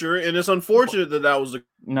culture, and it's unfortunate that was the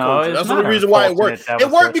culture. That's the only reason why it worked.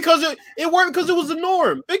 It worked because it worked because it was the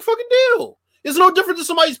norm. Big fucking deal. It's no different than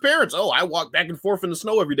somebody's parents. Oh, I walk back and forth in the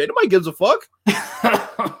snow every day. Nobody gives a fuck.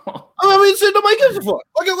 Nobody gives a fuck.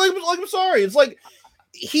 Like, I'm sorry. It's like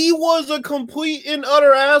he was a complete and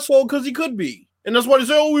utter asshole because he could be. And that's why they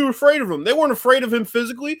say, oh, we were afraid of him. They weren't afraid of him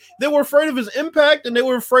physically. They were afraid of his impact, and they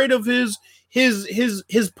were afraid of his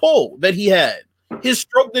pull that he had, his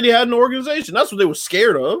stroke that he had in the organization. That's what they were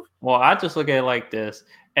scared of. Well, I just look at it like this.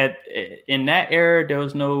 in that era, there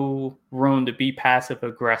was no room to be passive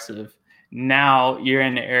aggressive. Now you're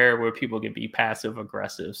in the era where people can be passive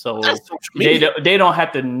aggressive, so they don't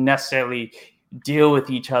have to necessarily deal with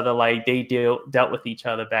each other like they dealt with each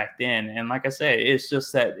other back then. And like I said, it's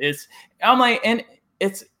just that it's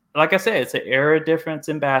like I said, it's an era difference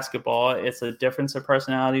in basketball. It's a difference of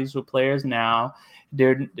personalities with players now.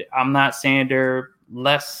 I'm not saying they're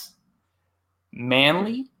less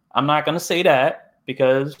manly. I'm not going to say that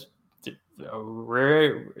because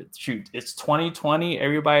it's 2020.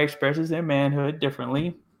 Everybody expresses their manhood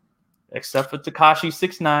differently, except for Tekashi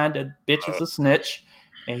 6ix9ine. That bitch is a snitch,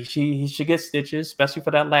 and he should get stitches, especially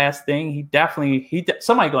for that last thing.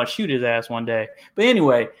 Somebody going to shoot his ass one day. But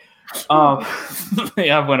anyway,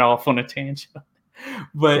 I went off on a tangent,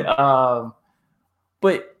 but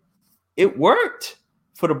it worked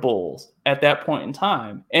for the Bulls at that point in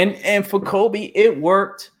time, and for Kobe, it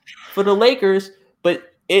worked for the Lakers,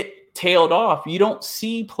 but it tailed off. You don't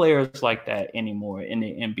see players like that anymore in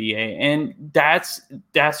the NBA, and that's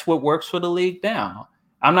what works for the league now.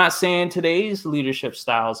 I'm not saying today's leadership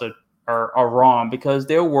styles are wrong because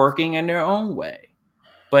they're working in their own way,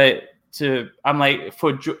 but I'm like,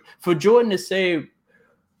 for Jordan to said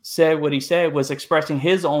what he said was expressing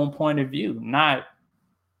his own point of view, not.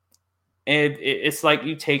 And it's like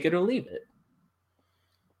you take it or leave it.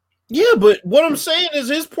 Yeah, but what I'm saying is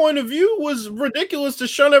his point of view was ridiculous to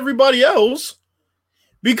shun everybody else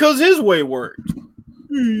because his way worked.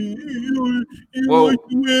 Well,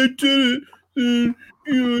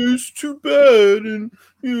 it's too bad, and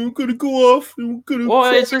could go off.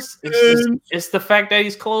 Well, it's the fact that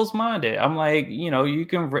he's closed-minded. I'm like, you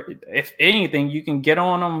can, if anything, you can get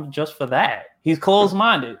on him just for that. He's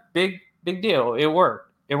closed-minded. Big deal. It worked.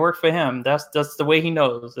 It worked for him. That's the way he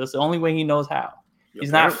knows. That's the only way he knows how.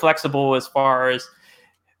 He's not flexible as far as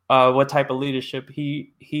what type of leadership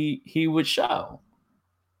he would show.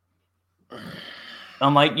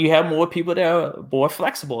 I'm like, you have more people that are more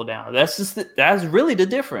flexible now. That's really the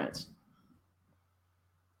difference.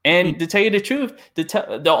 And to tell you the truth,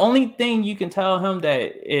 the only thing you can tell him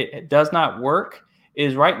that it does not work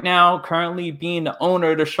is right now, currently being the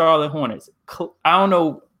owner of the Charlotte Hornets. I don't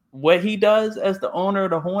know what he does as the owner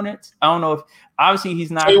of the Hornets. I don't know if obviously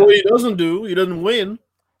he's not. What he doesn't do, he doesn't win.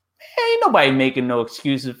 Ain't nobody making no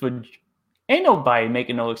excuses.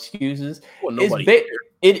 Well,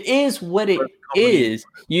 it is what it is.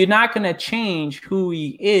 You're not gonna change who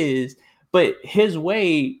he is, but his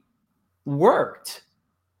way worked.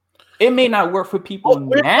 It may not work for people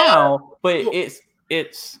now, but it's.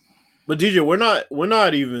 But DJ, we're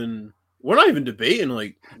not even debating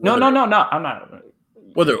like. No. I'm not.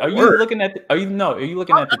 Whether are you looking at? Are you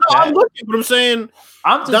looking at the chat? I'm looking, but I'm saying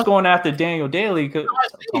I'm just going after Daniel Daly because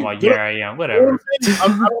I am. Whatever.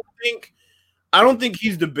 I don't think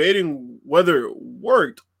he's debating whether it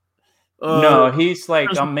worked. No, he's like,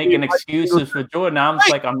 I'm making excuses for Jordan. I'm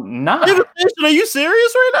like, I'm not. Are you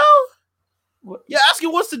serious right now? You're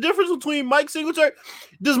asking what's the difference between Mike Singletary?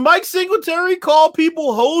 Does Mike Singletary call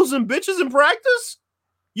people hoes and bitches in practice?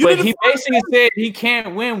 But he basically said he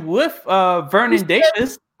can't win with Vernon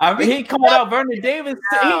Davis. I mean, he called out Vernon Davis.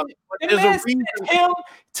 He sent him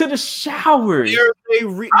to the showers.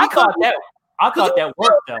 I thought that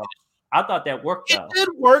worked though. It did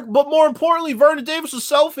work, but more importantly, Vernon Davis was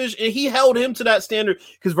selfish, and he held him to that standard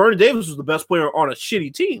because Vernon Davis was the best player on a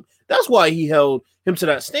shitty team. That's why he held him to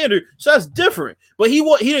that standard. So that's different. But he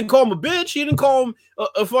didn't call him a bitch. He didn't call him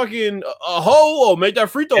a fucking a hoe or make that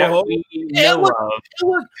free throw hoe.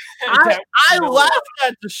 I laughed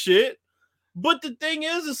at the shit. But the thing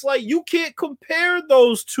is, it's like you can't compare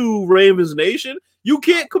those two, Ravens Nation. You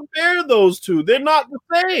can't compare those two. They're not the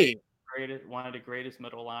same. One of the greatest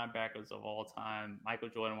middle linebackers of all time. Michael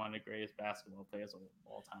Jordan, one of the greatest basketball players of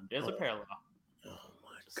all time. There's a parallel. Oh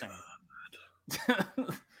my god!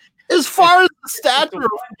 As far as the stature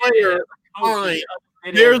of player, fine.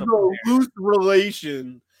 There's a loose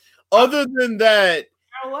relation. Other than that,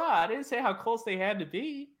 I didn't say how close they had to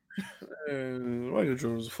be. Michael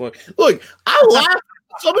Jordan was funny. Look, I laughed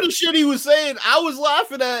at some of the shit he was saying. I was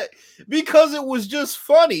laughing at because it was just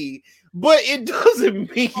funny. But it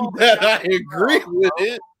doesn't mean that I agree with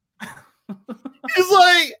it. It's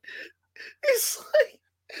like,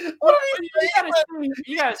 what are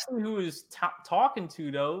you gotta see who he's talking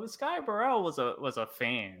to though. Sky Burrell was a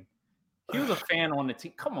fan. He was a fan on the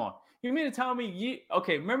team. Come on, you mean to tell me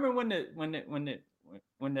remember when the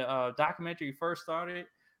documentary first started?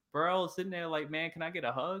 Burrell was sitting there like, man, can I get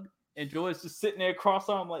a hug? And Jordan's just sitting there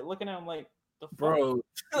cross-armed, like looking at him like, the fuck? Bro,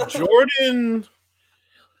 Jordan.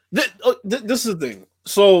 This is the thing.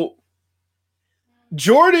 So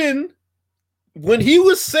Jordan when he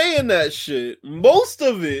was saying that shit, most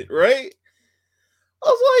of it, right? I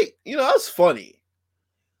was like, that's funny.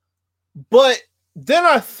 But then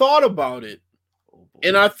I thought about it,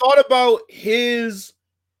 and I thought about his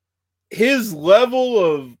level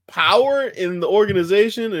of power in the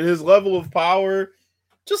organization and his level of power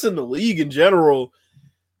just in the league in general.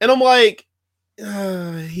 And I'm like,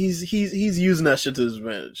 he's using that shit to his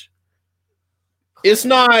advantage. It's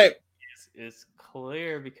not. It's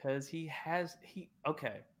clear because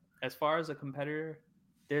okay. As far as a competitor,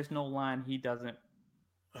 there's no line he doesn't.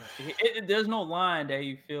 There's no line that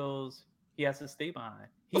he feels he has to stay behind.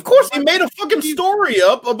 Of course, he made a fucking story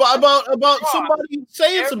up about somebody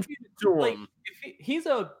saying some shit to him. He's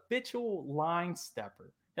a habitual line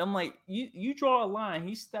stepper. I'm like, you draw a line,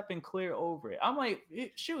 he's stepping clear over it. I'm like,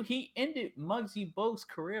 shoot, he ended Muggsy Bogues'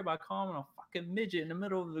 career by calling him a fucking midget in the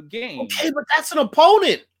middle of the game. Okay, but that's an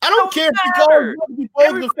opponent. I don't care if he calls Muggsy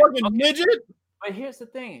Bogues a fucking midget. But here's the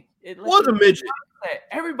thing. It was a midget.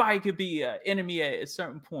 Everybody could be an enemy at a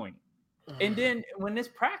certain point. And then when it's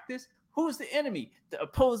practice, who's the enemy? The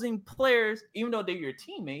opposing players, even though they're your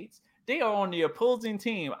teammates, they are on the opposing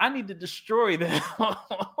team. I need to destroy them.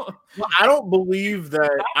 Well, I don't believe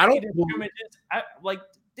that.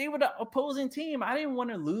 They were the opposing team. I didn't want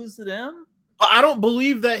to lose to them. I don't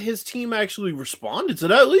believe that his team actually responded to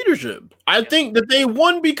that leadership. I think that they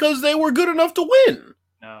won because they were good enough to win.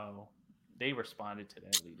 No, they responded to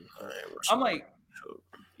that leadership. I'm like,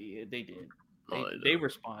 yeah, they did. They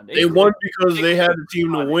responded. They won because they had the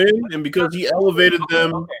team to win and because he elevated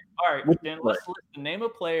them. Okay. All right, then let's list the name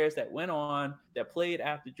of players that went on that played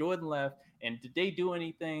after Jordan left, and did they do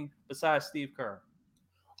anything besides Steve Kerr?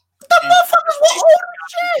 The motherfuckers were old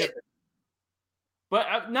as shit.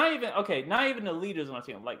 But not even the leaders on the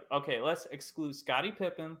team. Like, okay, let's exclude Scottie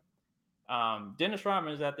Pippen. Dennis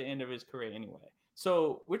Rodman is at the end of his career anyway.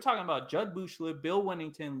 So we're talking about Judd Buechler, Bill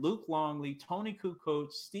Wennington, Luke Longley, Tony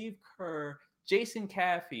Kukoc, Steve Kerr, Jason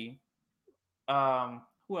Caffey.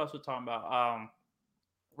 Who else we're talking about?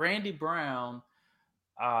 Randy Brown.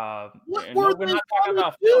 What were they talking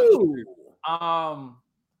about?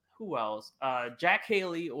 Who else? Jack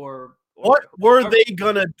Haley or what were they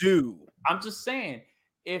gonna do? I'm just saying,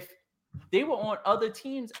 if they were on other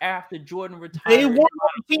teams after Jordan retired, they weren't on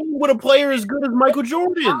a team with a player as good as Michael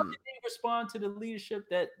Jordan. How did they respond to the leadership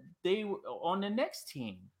that they were on the next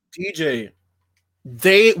team? DJ,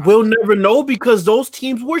 they will never know because those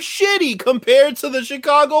teams were shitty compared to the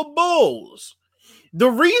Chicago Bulls. The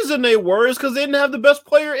reason they were is because they didn't have the best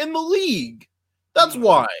player in the league. That's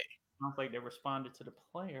why. It sounds like they responded to the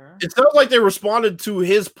player. It sounds like they responded to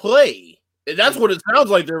his play. That's what it sounds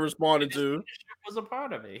like they responded to. Was a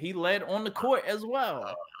part of it. He led on the court as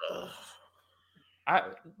well. I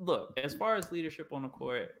look, as far as leadership on the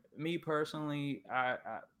court, me personally,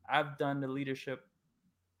 I've done the leadership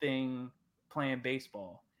thing playing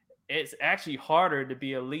baseball. It's actually harder to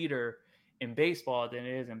be a leader in baseball than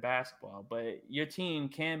it is in basketball, but your team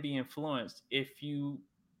can be influenced if you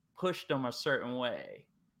push them a certain way.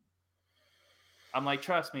 I'm like,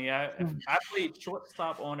 trust me, I played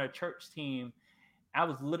shortstop on a church team. I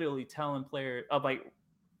was literally telling players,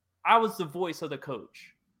 I was the voice of the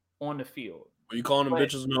coach on the field. Were you calling them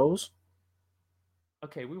bitches and hoes?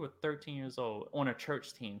 Okay, we were 13 years old on a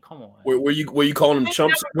church team. Come on. Were you calling them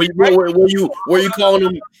chumps? Were you calling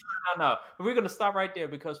them? No. We're gonna stop right there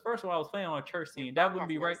because first of all, I was playing on a church team. That wouldn't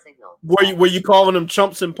be right. Were you calling them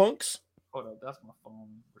chumps and punks? Hold on, that's my phone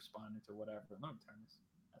responding to whatever. Let me turn this.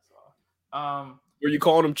 That's all. Were you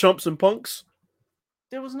calling them chumps and punks?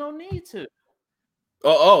 There was no need to.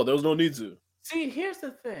 Oh, there was no need to. See, here's the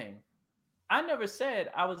thing. I never said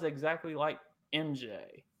I was exactly like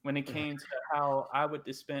MJ when it came to how I would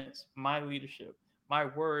dispense my leadership. My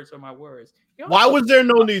words are my words. Why was there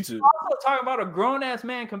no need to? I'm also talking about a grown-ass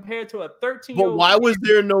man compared to a 13-year-old. But why was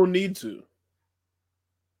there no need to?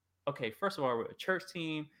 Okay, first of all, we're a church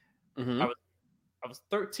team. Mm-hmm. I was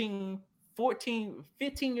 13, 14,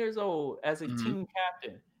 15 years old as a team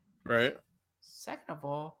captain. Right. Second of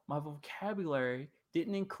all, my vocabulary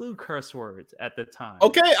didn't include curse words at the time.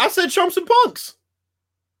 Okay, I said chumps and punks.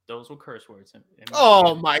 Those were curse words.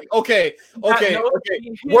 Oh my. Okay.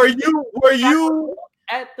 Were you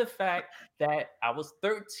at the fact that I was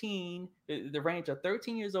 13, the range of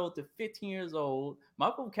 13 years old to 15 years old?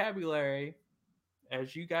 My vocabulary,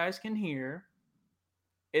 as you guys can hear,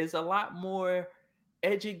 is a lot more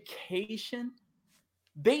education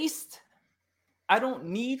based. I don't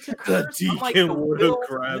need to curse. The Deacon would have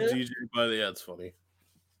grabbed DJ by the. That's funny.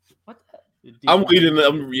 What? I'm leading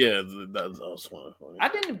them. Yeah, that was funny. I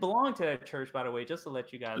didn't belong to that church, by the way, just to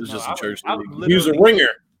let you guys know. It was just a church. He was a ringer.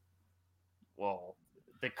 Well,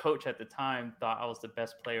 the coach at the time thought I was the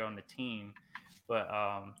best player on the team, but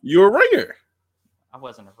you're a ringer. I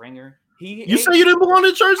wasn't a ringer. You say you didn't belong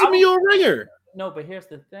to church with me, you're a ringer. No, but here's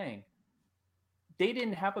the thing. They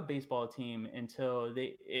didn't have a baseball team until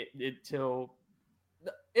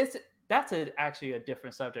that's actually a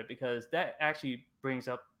different subject, because that actually brings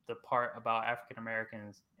up the part about African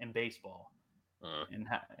Americans in baseball. And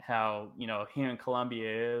how here in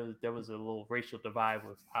Colombia there was a little racial divide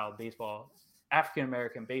with how African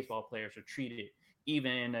American baseball players are treated,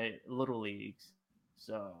 even in the little leagues.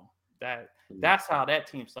 So that's how that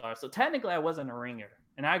team started. So technically, I wasn't a ringer,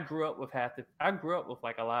 and I grew up with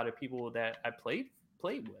like a lot of people that I played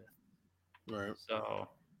with. Right. So,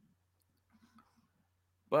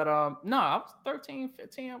 but no, I was 13,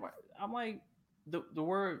 15. I'm like the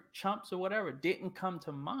word chumps or whatever didn't come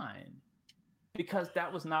to mind, because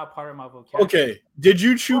that was not part of my vocabulary. Okay. Did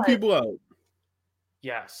you chew people out?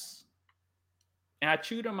 Yes. And I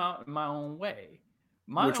chewed them out in my own way.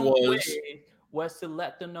 Which was to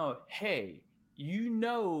let them know, hey,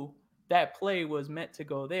 that play was meant to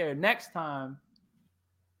go there. Next time,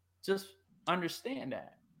 just understand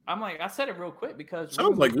that. I'm like, I said it real quick because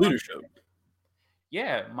sounds like leadership.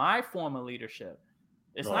 Yeah, my form of leadership.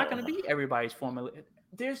 It's not going to be everybody's form of.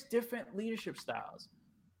 There's different leadership styles.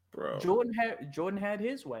 Bro. Jordan had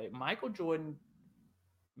his way. Michael Jordan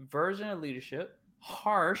version of leadership,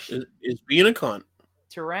 harsh, is being a cunt,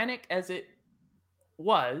 tyrannic as it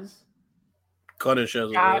was, cuntish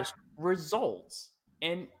as it was, results,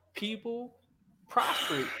 and people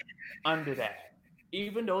prospered under that,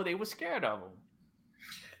 even though they were scared of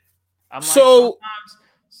him. Sometimes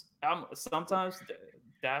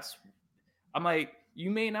I'm like,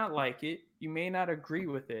 you may not like it, you may not agree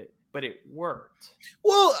with it, but it worked.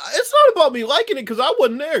 Well, it's not about me liking it because I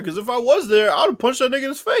wasn't there. Because if I was there, I would have punched that nigga in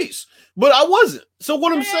his face. But I wasn't. So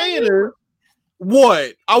what I'm saying is,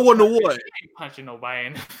 what? I wouldn't have what? Punching nobody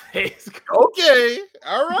in the face. Okay.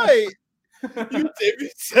 All right. You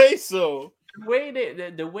didn't say so.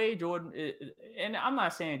 The way Jordan, and I'm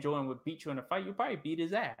not saying Jordan would beat you in a fight. You probably beat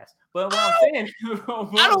his ass. But what I'm saying,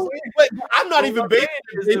 I'm not even basing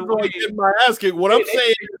it on getting my ass kicked. What I'm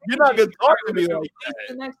saying is, you're not gonna talk to me like that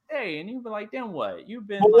the next day, and you'd be like, then what? You've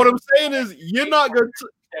been. But what I'm saying is, you're not gonna.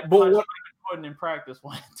 But what? Jordan in practice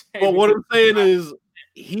one day. But what I'm saying is,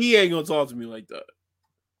 he ain't gonna talk to me like that.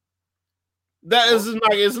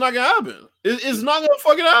 It's not gonna happen. It's not gonna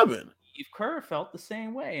fucking happen. Steve Kerr felt the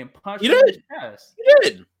same way and punched him in his chest. He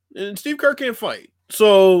did. And Steve Kerr can't fight.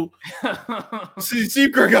 So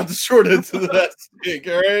Steve Kerr got the short end of that stick,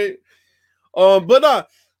 all right? But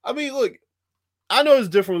I mean, look, I know it's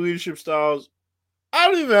different leadership styles.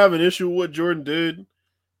 I don't even have an issue with what Jordan did.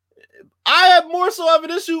 I have more so have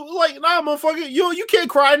an issue, like, nah, motherfucker, you can't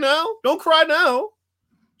cry now. Don't cry now.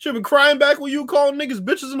 Should have been crying back when you were calling niggas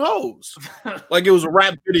bitches and hoes. Like it was a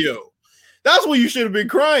rap video. That's when you should have been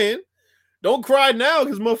crying. Don't cry now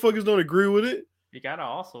because motherfuckers don't agree with it. You gotta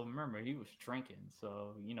also remember he was drinking,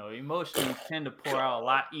 so emotions tend to pour out a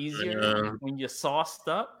lot easier when you're sauced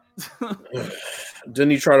up. Didn't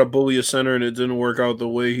he try to bully a center and it didn't work out the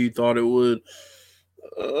way he thought it would?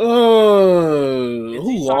 Who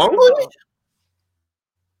Longley?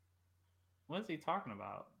 What is he talking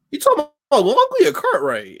about? He talking about Longley or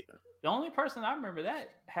Cartwright? The only person I remember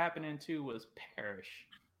that happening to was Parrish.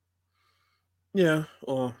 Yeah,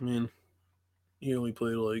 well, I mean, he only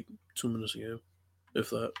played like 2 minutes a game, if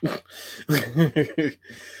that. It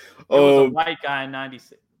was a white guy in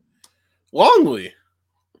 96. Longley.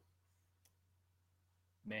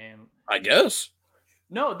 Man. I guess.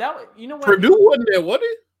 No, that was, you know what? Purdue wasn't there, was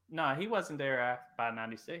he? No, he wasn't there by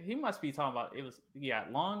 96. He must be talking about,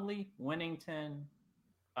 Longley, Winnington.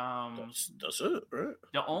 That's it, right?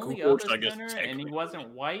 The only other center, and he wasn't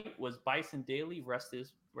white, was Bison Daly. Rest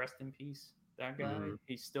in peace. That guy,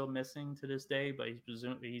 he's still missing to this day, but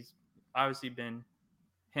he's obviously been.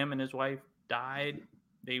 Him and his wife died.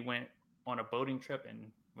 They went on a boating trip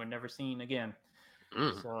and were never seen again.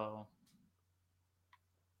 So,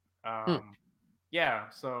 yeah.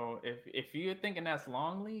 So if you're thinking that's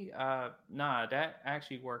Longley, nah, that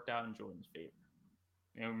actually worked out in Jordan's favor.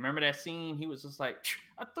 Remember that scene? He was just like,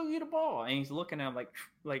 "I threw you the ball," and he's looking at him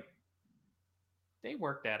like they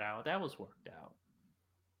worked that out. That was worked out.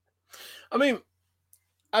 I mean,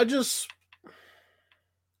 I'm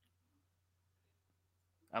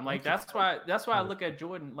like, that's why I look at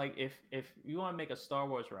Jordan. Like, if you want to make a Star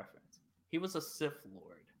Wars reference, he was a Sith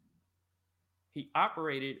Lord. He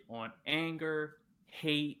operated on anger,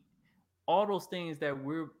 hate, all those things that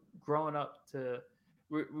we're growing up to.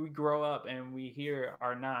 We grow up and we hear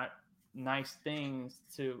are not nice things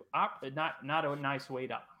to not a nice way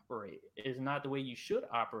to operate. It's not the way you should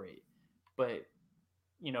operate. But,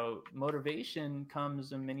 motivation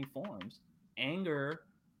comes in many forms. Anger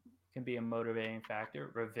can be a motivating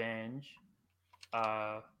factor. Revenge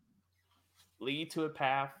lead to a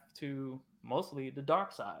path to mostly the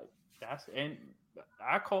dark side. And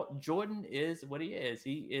I call Jordan is what he is.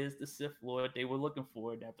 He is the Sith Lord they were looking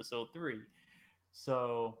for in episode 3.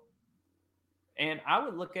 So, and I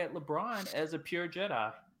would look at LeBron as a pure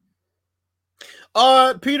Jedi.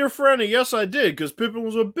 Peter Franny, yes, I did, because Pippen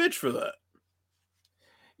was a bitch for that.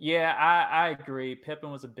 Yeah, I agree.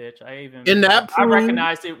 Pippen was a bitch. I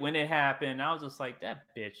recognized it when it happened. I was just like, that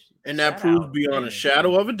bitch. And that proves beyond a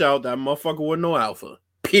shadow of a doubt that motherfucker wasn't no alpha.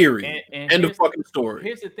 Period. And end of fucking story.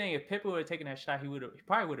 Here's the thing: if Pippen would have taken that shot, he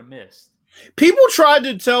probably would have missed. People tried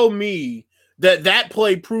to tell me that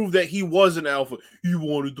play proved that he was an alpha. He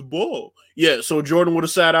wanted the ball. Yeah, so Jordan would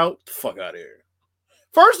have sat out. The fuck out of here.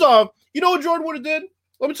 First off, you know what Jordan would have did?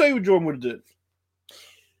 Let me tell you what Jordan would have did.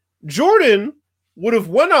 Jordan would have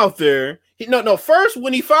went out there. First,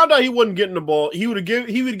 when he found out he wasn't getting the ball, he would have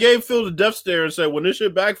gave Phil the death stare and said, when this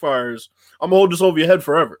shit backfires, I'm gonna hold this over your head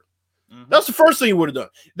forever. Mm-hmm. That's the first thing he would have done.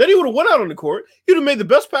 Then he would have went out on the court. He would have made the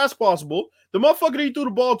best pass possible. The motherfucker that he threw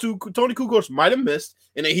the ball to, Tony Kukoc, might have missed,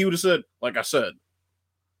 and then he would have said, like I said,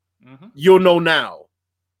 you'll know now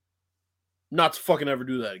not to fucking ever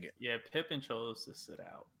do that again. Yeah, Pippen chose to sit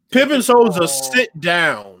out. Pippen chose to sit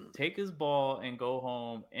down. Take his ball and go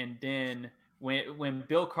home. And then when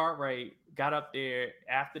Bill Cartwright got up there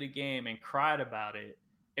after the game and cried about it,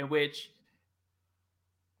 in which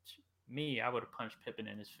I would have punched Pippen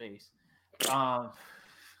in his face.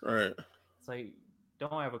 Right. It's like,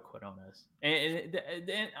 don't ever quit on us. And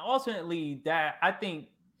ultimately, that I think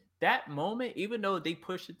that moment, even though they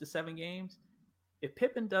pushed it to 7 games, if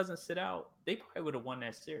Pippen doesn't sit out, they probably would have won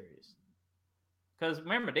that series. Because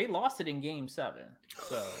remember, they lost it in Game 7.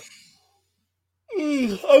 So,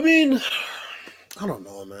 I mean, I don't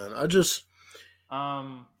know, man.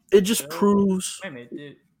 It just proves. Wait a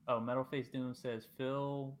minute. Metal Face Doom says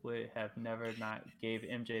Phil would have never not gave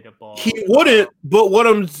MJ the ball. He wouldn't. But what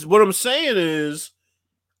I'm saying is,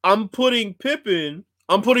 I'm putting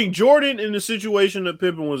Jordan in the situation that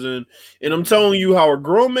Pippen was in, and I'm telling you how a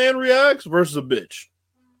grown man reacts versus a bitch.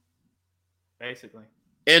 Basically.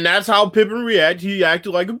 And that's how Pippen reacted. He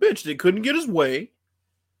acted like a bitch. They couldn't get his way.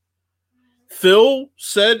 Phil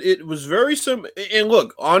said it was very simple. And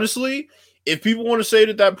look, honestly, if people want to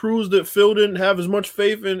say that proves that Phil didn't have as much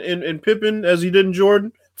faith in Pippen as he did in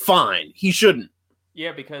Jordan, fine. He shouldn't.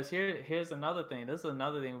 Yeah, because here's another thing. This is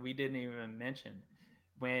another thing we didn't even mention.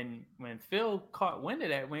 When Phil caught wind of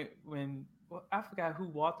that, when I forgot who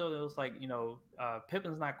walked over, it was like,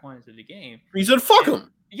 Pippen's not going into the game. He said, fuck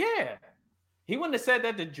him. Yeah. He wouldn't have said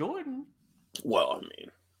that to Jordan. Well, I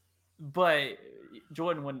mean. But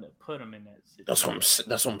Jordan wouldn't have put him in that situation.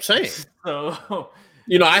 That's what I'm saying. So,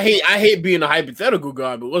 I hate being a hypothetical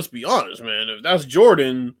guy, but let's be honest, man. If that's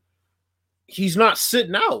Jordan, he's not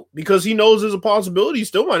sitting out because he knows there's a possibility he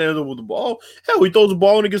still might end up with the ball. Hell, he throws the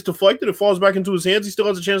ball and it gets deflected, it falls back into his hands, he still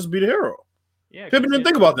has a chance to be the hero. Yeah, Pippen didn't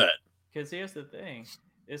think about that. Because here's the thing.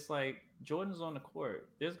 It's like Jordan's on the court.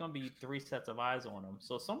 There's going to be 3 sets of eyes on him.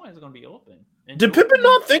 So somebody's going to be open. And did Pippen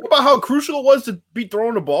not think about how crucial it was to be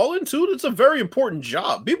throwing the ball in, too? It's a very important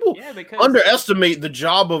job. People underestimate the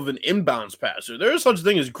job of an inbounds passer. There is such a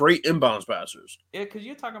thing as great inbounds passers. Yeah, because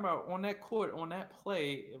you're talking about on that court, on that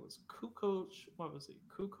play, it was Kukoc. What was it?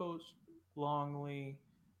 Kukoc, Longley.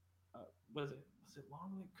 Was it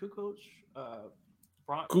Longley? Kukoc?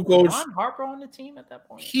 Ron Harper on the team at that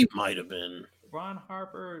point? He might have been. Ron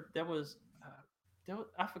Harper,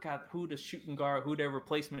 I forgot who their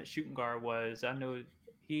replacement shooting guard was. I know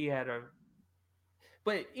he had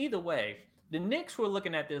but either way, the Knicks were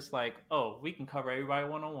looking at this like, oh, we can cover everybody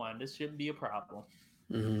one-on-one. This shouldn't be a problem.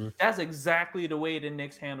 Mm-hmm. That's exactly the way the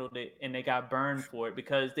Knicks handled it, and they got burned for it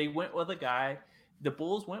because they went with a guy. The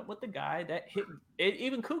Bulls went with the guy that hit it.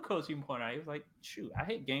 Even Kukoc even pointed out, he was like, shoot, I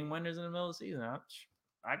hit game winners in the middle of the season.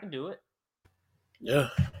 I can do it. Yeah.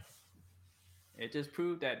 It just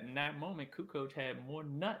proved that in that moment, Kukoc had more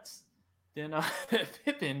nuts than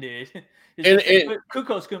Pippen did.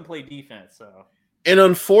 Kukoc couldn't play defense. So, and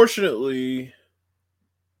unfortunately,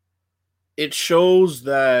 it shows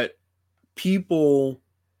that people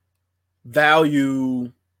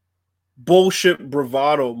value bullshit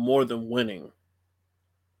bravado more than winning.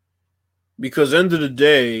 Because end of the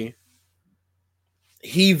day,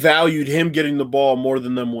 he valued him getting the ball more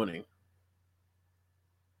than them winning.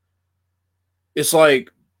 It's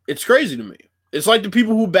crazy to me. It's like the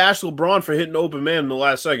people who bash LeBron for hitting the open man in the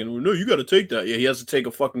last second. Well, no, you got to take that. Yeah, he has to take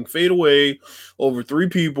a fucking fadeaway over 3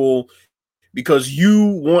 people. because you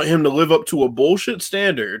want him to live up to a bullshit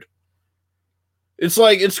standard. It's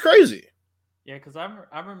like, it's crazy. Yeah, because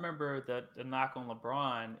I remember that the knock on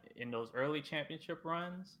LeBron in those early championship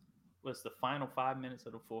runs was the final 5 minutes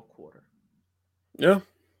of the fourth quarter. Yeah.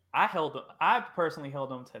 I personally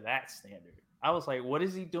held him to that standard. I was like, what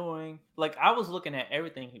is he doing? Like, I was looking at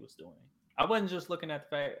everything he was doing. I wasn't just looking at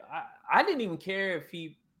the fact. I didn't even care if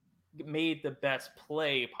he made the best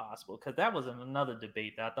play possible, because that was another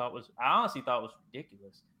debate that I honestly thought was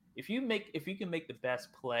ridiculous. If you can make the best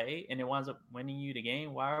play and it winds up winning you the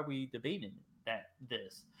game, why are we debating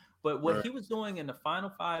this? But what he was doing in the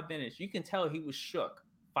final 5 minutes, you can tell he was shook.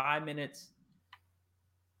 5 minutes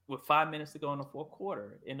with 5 minutes to go in the fourth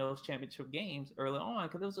quarter in those championship games early on,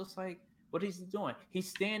 because it was just like, what is he doing? He's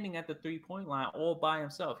standing at the 3-point line all by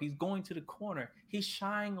himself. He's going to the corner. He's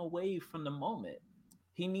shying away from the moment.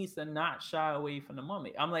 He needs to not shy away from the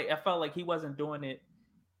moment. I felt like he wasn't doing it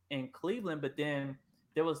in Cleveland, but then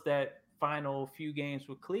there was that final few games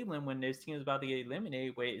with Cleveland when this team was about to get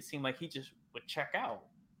eliminated, where it seemed like he just would check out.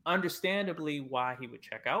 Understandably why he would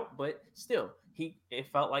check out, but still, it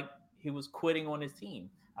felt like he was quitting on his team.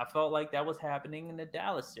 I felt like that was happening in the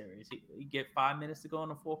Dallas series. He get 5 minutes to go in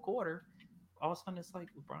the fourth quarter. All of a sudden, it's like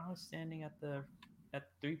LeBron is standing at the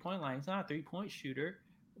 3-point line. He's not a 3-point shooter.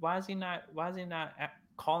 Why is he not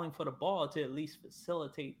calling for the ball to at least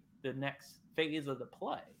facilitate the next phase of the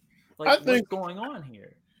play? Like, what's going on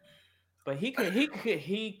here? But he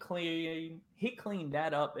cleaned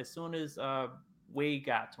that up as soon as Wade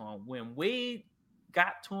got to him. When Wade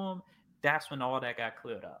got to him, that's when all that got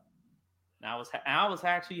cleared up. And I was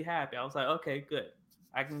actually happy. I was like, okay, good.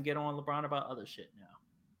 I can get on LeBron about other shit now.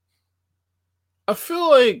 I feel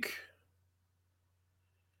like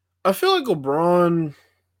LeBron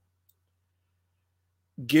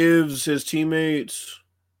gives his teammates,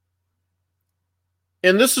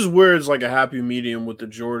 and this is where it's like a happy medium with the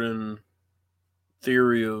Jordan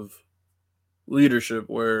theory of leadership,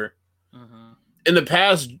 where in the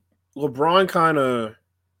past, LeBron kind of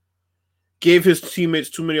gave his teammates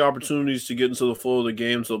too many opportunities to get into the flow of the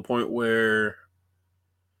game, to the point where,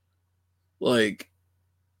 like,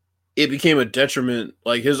 it became a detriment.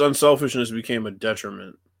 Like, his unselfishness became a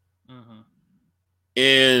detriment.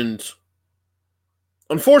 And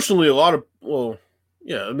unfortunately,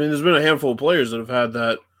 there's been a handful of players that have had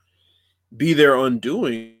that be their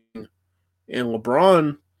undoing. And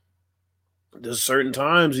LeBron, there's certain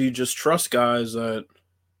times he just trusts guys that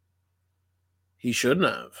he shouldn't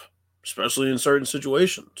have, especially in certain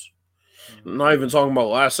situations. I'm not even talking about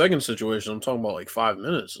last second situations. I'm talking about like 5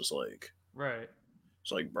 minutes. It's like, right.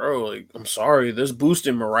 It's like, bro, like, I'm sorry, there's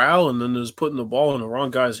boosting morale, and then there's putting the ball in the wrong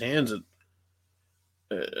guy's hands in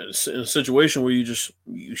a situation where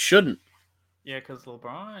you shouldn't. Yeah, because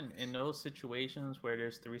LeBron, in those situations where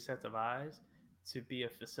there's 3 sets of eyes, to be a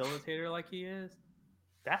facilitator like he is,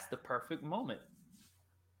 that's the perfect moment.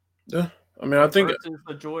 Yeah, I mean, I think versus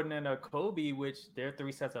a Jordan and a Kobe, which they're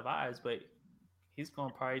 3 sets of eyes, but he's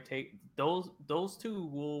gonna probably take those two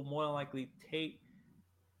will more than likely take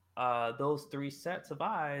those 3 sets of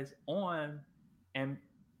eyes on and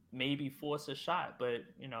maybe force a shot, but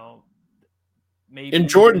maybe. And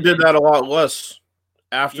Jordan did that a lot less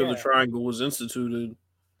after the triangle was instituted.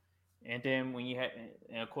 And then when you had,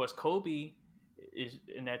 and of course, Kobe is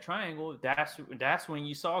in that triangle. That's when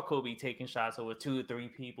you saw Kobe taking shots over 2 or 3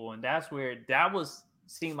 people, and that's where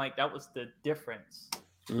seemed like that was the difference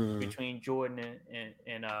between Jordan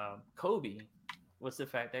and Kobe, was the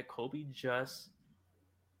fact that Kobe just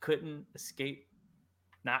couldn't escape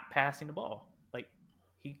not passing the ball. Like,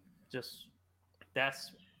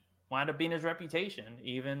 that's wound up being his reputation,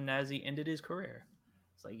 even as he ended his career.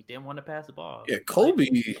 It's like he didn't want to pass the ball. Yeah, Kobe.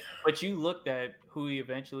 But you looked at who he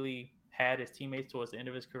eventually had as teammates towards the end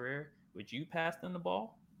of his career. Would you pass them the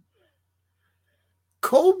ball?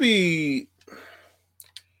 Kobe,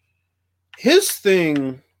 his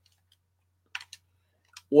thing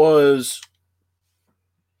was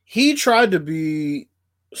he tried to be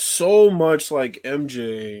so much like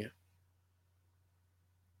MJ,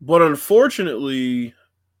 but unfortunately,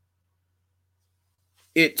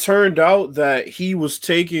 it turned out that he was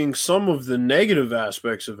taking some of the negative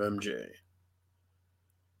aspects of MJ,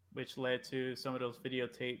 which led to some of those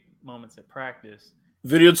videotape moments at practice.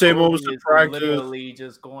 Literally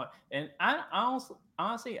just going. And I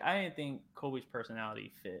honestly, I didn't think Kobe's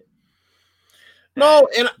personality fit. No,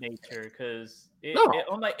 and nature, because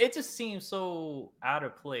it just seems so out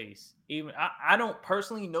of place. Even I don't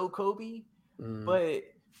personally know Kobe, but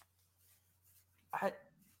I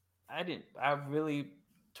really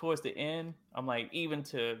towards the end, I'm like, even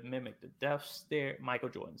to mimic the death stare, Michael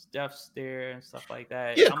Jordan's death stare and stuff like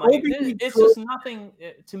that. Yeah, I'm Kobe, like, it's just nothing.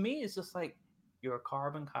 To me, it's just like you're a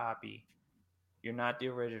carbon copy. You're not the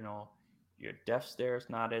original. Your death stare is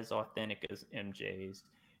not as authentic as MJ's.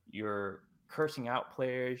 You're cursing out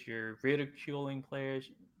players. You're ridiculing players.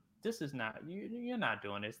 This is not you're not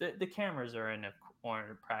doing this. The cameras are in the corner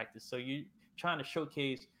of practice, so you're trying to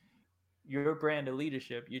showcase your brand of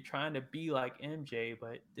leadership. You're trying to be like MJ,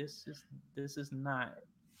 but this is not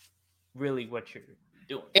really what you're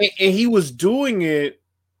doing. And he was doing it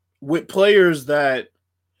with players that,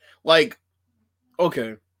 like,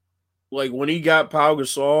 okay, like when he got Pau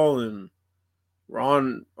Gasol and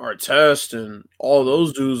Ron Artest and all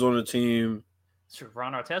those dudes on the team. Sure,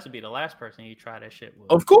 Ron Artest would be the last person you try that shit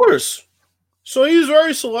with. Of course. So he's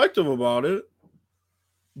very selective about it.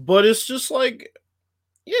 But it's just like,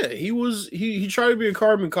 yeah, he tried to be a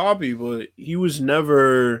carbon copy, but he was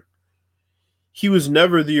never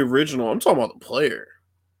the original. I'm talking about the player.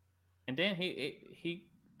 And then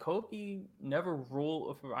Kobe never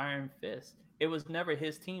ruled for Iron Fist. It was never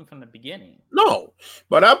his team from the beginning. No.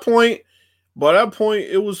 By that point,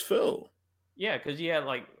 it was Phil. Yeah, because you had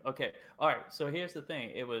like, okay, all right. So here's the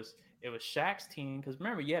thing: it was Shaq's team, because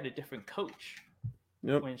remember you had a different coach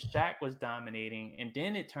when Shaq was dominating, and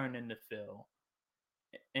then it turned into Phil,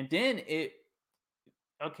 and then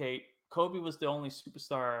Kobe was the only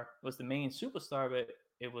superstar, was the main superstar, but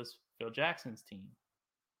it was Phil Jackson's team.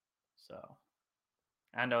 So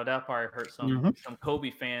I know that probably hurt some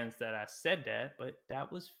Kobe fans that I said that, but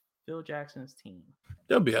that was Phil Jackson's team.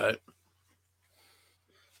 They'll be all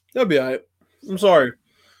right. I'm sorry.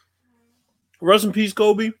 Rest in peace,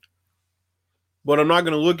 Kobe. But I'm not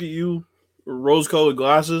going to look at you with rose-colored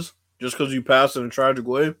glasses just because you passed in a tragic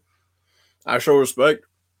way. I show respect.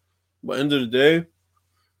 But end of the day,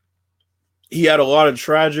 he had a lot of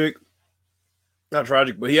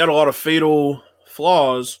but he had a lot of fatal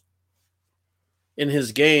flaws in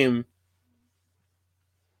his game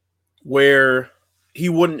where he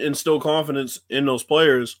wouldn't instill confidence in those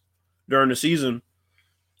players during the season.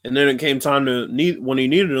 And then it came time when he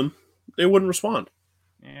needed them, they wouldn't respond.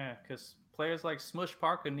 Yeah, because players like Smush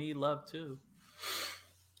Parker need love too.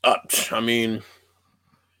 I mean,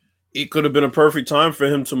 it could have been a perfect time for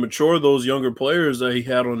him to mature those younger players that he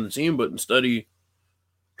had on the team, but instead he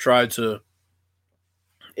tried to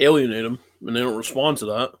alienate them, and they don't respond to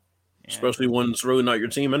that, especially when it's really not your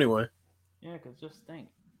team anyway. Yeah, because just think,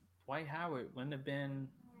 Dwight Howard wouldn't have been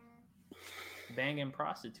banging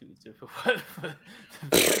prostitutes if it was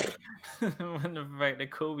when the fact that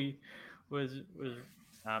Kobe was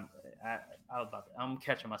I'm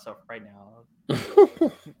catching myself right now.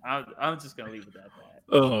 I'm just gonna leave it at that.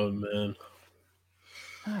 Oh man.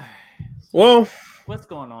 Well, what's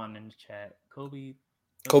going on in the chat? Kobe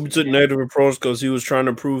took negative approach because he was trying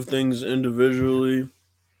to prove things individually.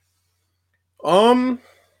 Yeah,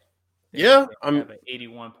 I'm have an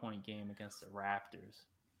 81-point game against the Raptors.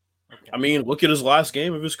 Okay. I mean, look at his last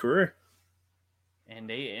game of his career. And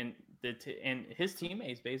his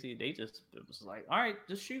teammates basically it was like, all right,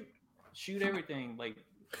 just shoot everything. Like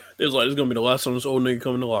it was like it's gonna be the last time this old nigga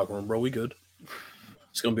come in the locker room, bro. We good.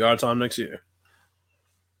 It's gonna be our time next year.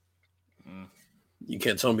 You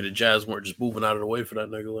can't tell me the Jazz weren't just moving out of the way for that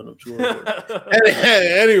nigga. Let him tour.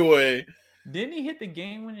 Anyway, didn't he hit the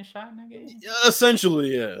game-winning shot in that game? Yeah,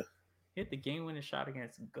 essentially, yeah. Hit the game-winning shot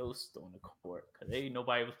against Ghost on the court because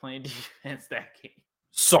nobody was playing defense that game.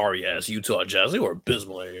 Sorry ass Utah Jazz. They were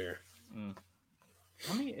abysmal here. I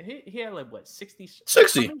mean, he had like what 60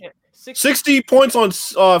 points on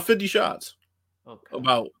 50 shots. Okay.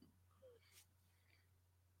 About.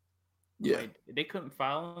 Yeah. Like, they couldn't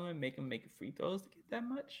foul him and make him make free throws to get that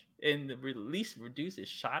much, and at least reduce his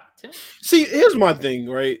shot attempt. See, here's my thing,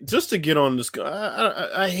 right? Just to get on this,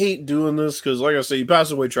 I hate doing this because, like I said, he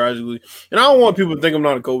passed away tragically, and I don't want people to think I'm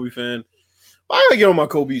not a Kobe fan. But I gotta get on my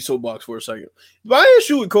Kobe soapbox for a second. My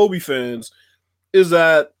issue with Kobe fans is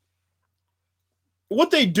that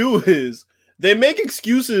what they do is they make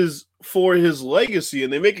excuses for his legacy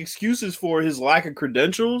and they make excuses for his lack of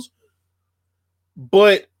credentials,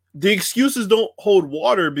 but the excuses don't hold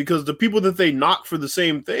water because the people that they knock for the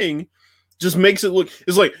same thing just makes it look,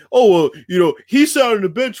 it's like, oh, well, he sat on the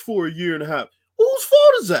bench for a year and a half. Whose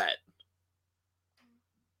fault is that?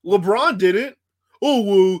 LeBron did it. Oh,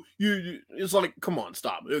 well, it's like, come on,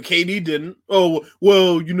 stop. KD didn't. Oh,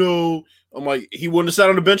 well, I'm like, he wouldn't have sat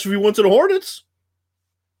on the bench if he went to the Hornets.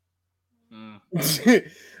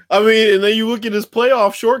 I mean, and then you look at his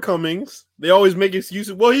playoff shortcomings. They always make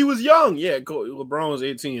excuses. Well, he was young. Yeah, LeBron was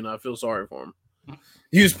 18. I feel sorry for him.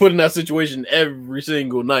 He was put in that situation every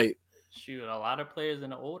single night. shoot, a lot of players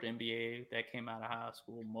in the old NBA that came out of high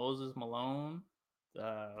school. Moses Malone.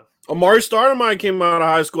 Amari Stoudemire came out of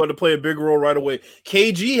high school, had to play a big role right away.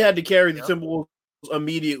 KG had to carry the Timberwolves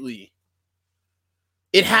immediately.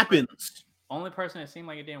 It happens. Only person that seemed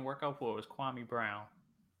like it didn't work out for was Kwame Brown.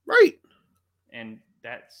 Right. And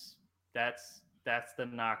that's the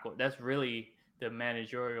knock. That's really the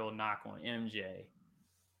managerial knock on MJ.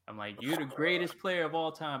 I'm like, you're the greatest player of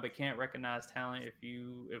all time, but can't recognize talent if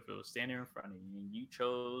it was standing in front of you. And you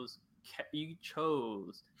chose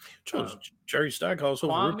Jerry Stackhouse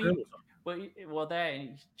over Rick Hamilton. Well, that and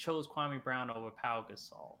he chose Kwame Brown over Pau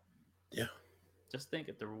Gasol. Yeah. Just think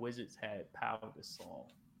if the Wizards had Pau Gasol.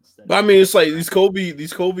 I mean, it's like these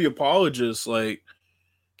Kobe apologists, like,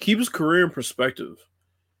 keep his career in perspective.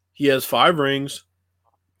 He has 5 rings.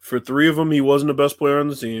 For 3 of them, he wasn't the best player on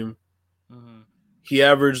the team. Mm-hmm. He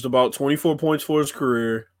averaged about 24 points for his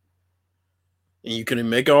career. And you can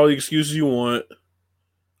make all the excuses you want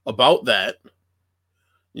about that.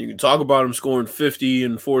 You can talk about him scoring 50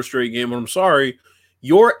 in 4 straight games. I'm sorry.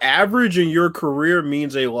 Your average in your career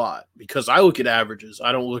means a lot because I look at averages.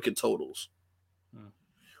 I don't look at totals.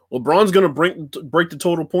 LeBron's going to break the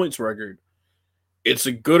total points record. It's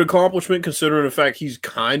a good accomplishment considering the fact he's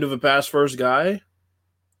kind of a pass-first guy.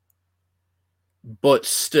 But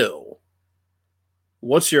still,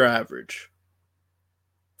 what's your average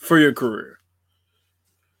for your career?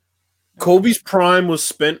 Kobe's prime was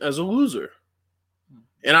spent as a loser.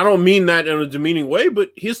 And I don't mean that in a demeaning way,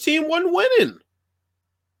 but his team wasn't winning.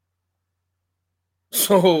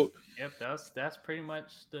 So... Yep, that's pretty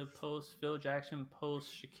much the post Phil Jackson, post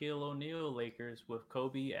Shaquille O'Neal Lakers with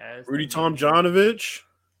Kobe as Rudy Tomjanovich.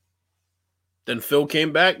 Then Phil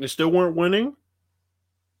came back. They still weren't winning.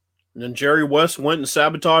 And then Jerry West went and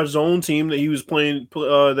sabotaged his own team that he was playing,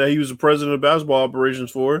 that he was the president of basketball operations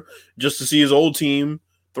for, just to see his old team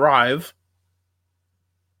thrive.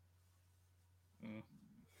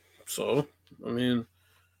 So, I mean,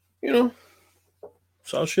 that's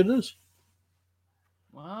how shit is.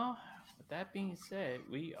 Well, with that being said,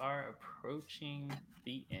 we are approaching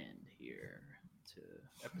the end here to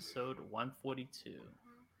episode 142.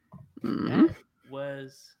 Mm-hmm. That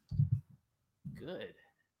was good.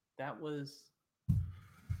 That was...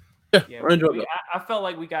 Yeah, I felt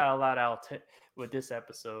like we got a lot out with this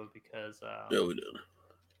episode because... yeah, we did.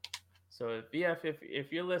 So,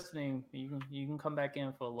 if you're listening, you can come back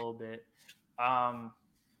in for a little bit.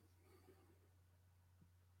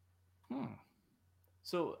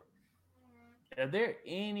 So, are there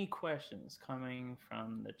any questions coming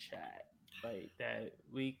from the chat, like that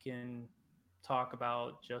we can talk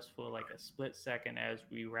about just for like a split second as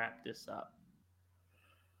we wrap this up?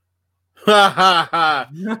 Oh.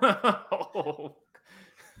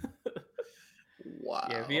 Wow.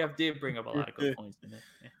 Yeah, VF did bring up a lot of good points in it.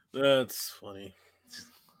 Yeah. That's funny.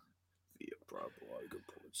 VF brought up a lot of good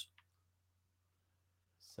points.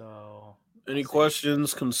 So, any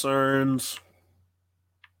questions, concerns?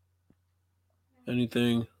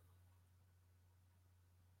 Anything?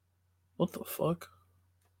 What the fuck?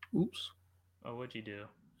 Oops. Oh, what'd you do?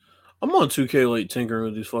 I'm on 2K late tinkering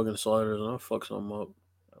with these fucking sliders and I fuck something up.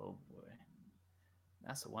 Oh boy.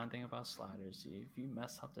 That's the one thing about sliders. If you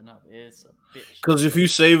mess something up, it's a bitch. Because if you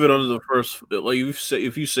save it under the first, like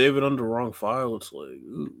if you save it under the wrong file, it's like,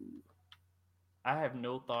 ooh. I have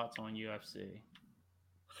no thoughts on UFC.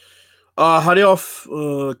 How do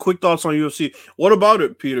y'all quick thoughts on UFC? What about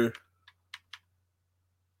it, Peter?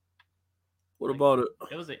 What about it?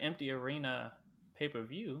 It was an empty arena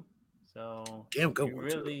pay-per-view, so damn good.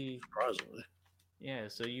 Really, surprisingly, yeah.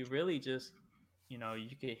 So you really just, you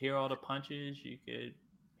could hear all the punches, you could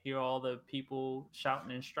hear all the people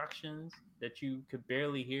shouting instructions that you could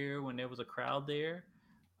barely hear when there was a crowd there.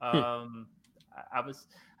 I was,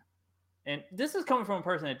 and this is coming from a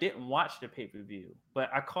person that didn't watch the pay-per-view,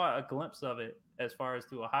 but I caught a glimpse of it as far as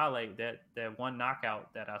through a highlight that one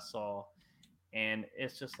knockout that I saw, and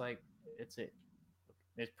it's just like.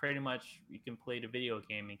 It's pretty much you can play the video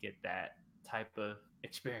game and get that type of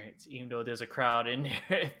experience, even though there's a crowd in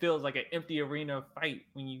there. It feels like an empty arena fight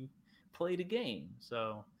when you play the game.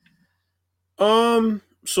 So,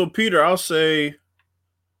 so Peter, I'll say,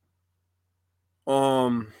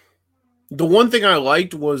 the one thing I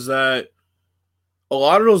liked was that a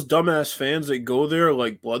lot of those dumbass fans that go there are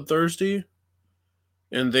like bloodthirsty,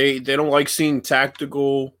 and they don't like seeing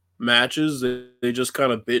tactical matches. They just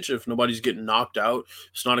kind of bitch if nobody's getting knocked out.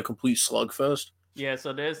 It's not a complete slugfest. Yeah,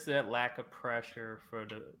 so there's that lack of pressure for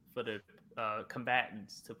the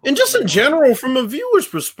combatants to. And just in general, from a viewer's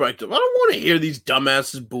perspective, I don't want to hear these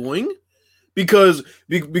dumbasses booing because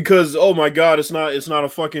oh my god, it's not a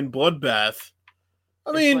fucking bloodbath.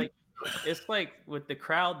 I mean, it's like with the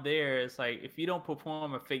crowd there, it's like if you don't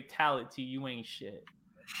perform a fatality, you ain't shit.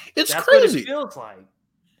 It's That's what it crazy. feels like.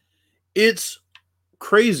 It's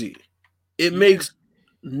crazy. It You didn't makes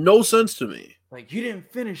no sense to me. like you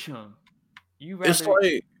didn't finish him. You It's rather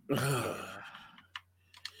like yeah.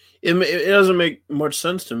 it doesn't make much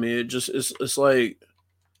sense to me. It's like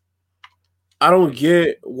I don't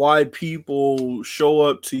get why people show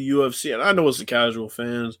up to UFC, and I know it's the casual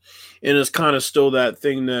fans, and it's kind of still that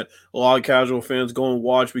thing that a lot of casual fans go and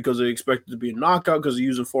watch because they expect it to be a knockout because they're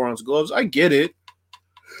using 4-ounce gloves. I get it,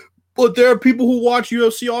 but there are people who watch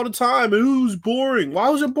UFC all the time, and who's boring? Why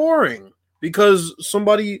was it boring? Because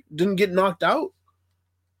somebody didn't get knocked out?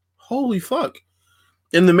 Holy fuck!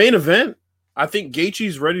 In the main event, I think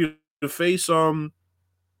Gaethje's ready to face all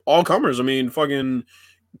comers. I mean, fucking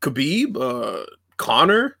Khabib,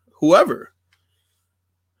 Connor, whoever.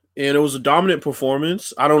 And it was a dominant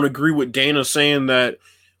performance. I don't agree with Dana saying that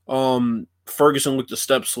Ferguson looked a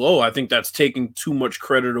step slow. I think that's taking too much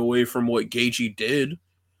credit away from what Gaethje did.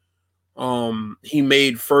 He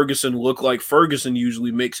made Ferguson look like Ferguson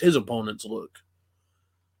usually makes his opponents look.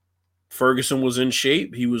 Ferguson was in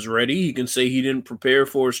shape. He was ready. He can say he didn't prepare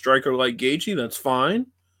for a striker like Gaethje. That's fine.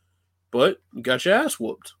 But you got your ass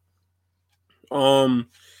whooped.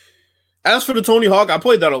 As for the Tony Hawk, I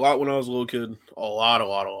played that a lot when I was a little kid. A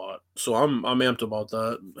lot. So I'm amped about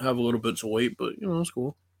that. Have a little bit to wait, but it's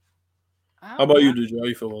cool. How about you, DJ? How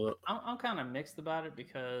you feel about that? I'm kind of mixed about it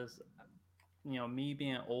because me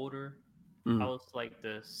being older, I was like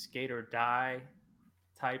the skate or die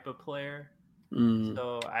type of player.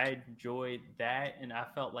 So I enjoyed that, and I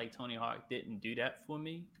felt like Tony Hawk didn't do that for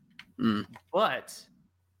me. But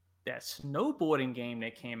that snowboarding game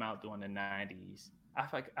that came out during the 90s, I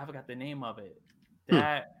forgot the name of it.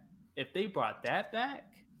 That if they brought that back,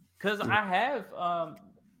 because I have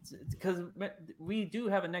because we do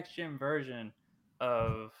have a next gen version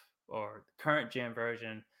of or current gen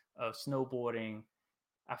version of snowboarding.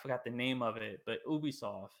 I forgot the name of it, but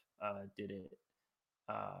Ubisoft did it.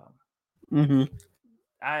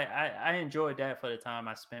 I enjoyed that for the time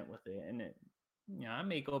I spent with it, and I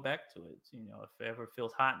may go back to it. If it ever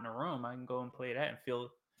feels hot in the room, I can go and play that and feel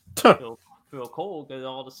cold because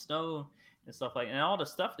all the snow and stuff and all the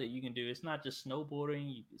stuff that you can do. It's not just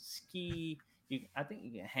snowboarding. You can ski. I think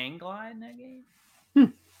you can hang glide in that game.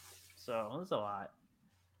 So it's a lot,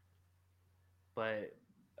 but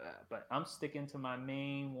I'm sticking to my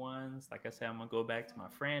main ones. Like I said, I'm gonna go back to my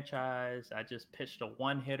franchise. I just pitched a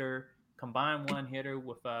combined one hitter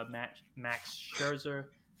with Max Scherzer.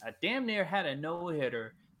 I damn near had a no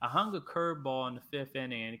hitter. I hung a curveball in the fifth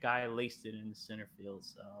inning, and the guy laced it in the center field.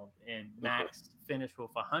 And Max finished with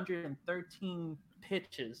 113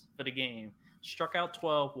 pitches for the game, struck out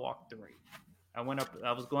 12, walked 3. I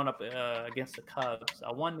was going up against the Cubs.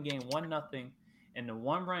 I won the game 1-0, and the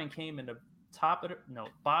one run came in the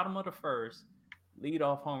bottom of the first,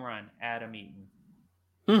 leadoff home run, Adam Eaton.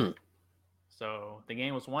 So the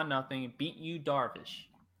game was 1-0. Beat Yu Darvish.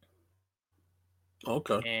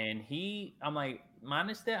 Okay. And I'm like,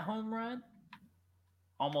 minus that home run,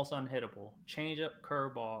 almost unhittable. Change up,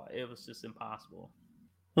 curveball, it was just impossible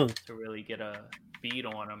to really get a beat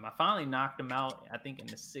on him. I finally knocked him out, I think, in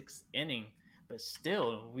the 6th inning, but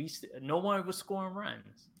still, no one was scoring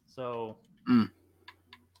runs. So.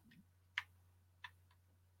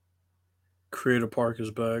 Creator Park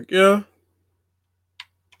is back. Yeah.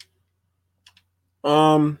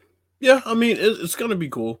 Yeah, I mean, it's going to be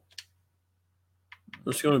cool.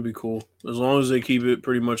 It's going to be cool. As long as they keep it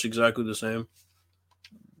pretty much exactly the same.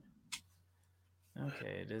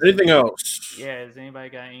 Okay. Anything else? Yeah, has anybody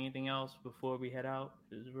got anything else before we head out?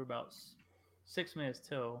 Because we're about 6 minutes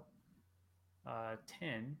till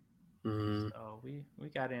 10. So we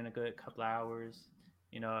got in a good couple hours.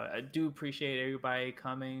 I do appreciate everybody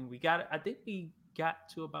coming. I think we got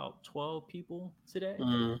to about 12 people today.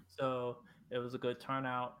 So it was a good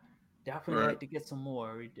turnout. Definitely like to get some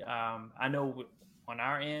more. I know on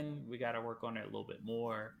our end, we got to work on it a little bit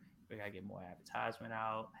more. We got to get more advertisement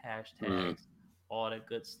out, hashtags, all that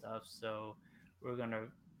good stuff. So we're gonna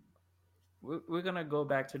go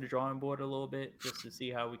back to the drawing board a little bit just to see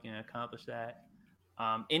how we can accomplish that.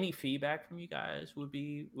 Any feedback from you guys would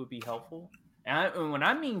be helpful. And when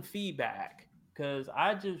I mean feedback, because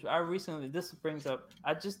I just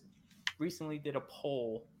recently did a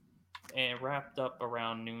poll and wrapped up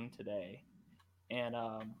around noon today, and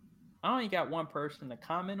I only got one person to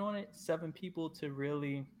comment on it, 7 people to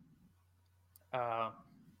really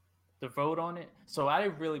to vote on it. So I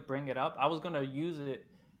didn't really bring it up. I was gonna use it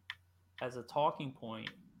as a talking point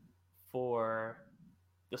for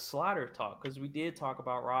the slaughter talk, because we did talk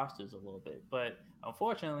about rosters a little bit, but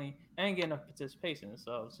unfortunately, I didn't get enough participation,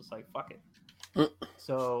 so it's just like fuck it.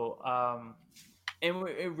 So, and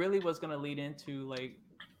it really was gonna lead into like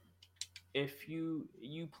if you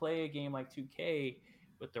play a game like 2K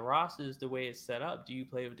with the rosters the way it's set up, do you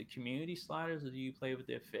play with the community sliders or do you play with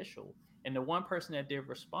the official? And the one person that did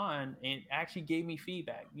respond and actually gave me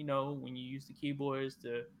feedback, you know, when you use the keyboards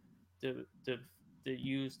to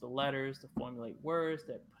use the letters to formulate words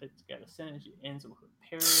that put together a sentence, it ends with a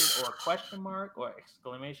period or a question mark or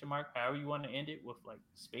exclamation mark, however you want to end it with like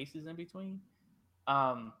spaces in between.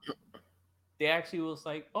 They actually was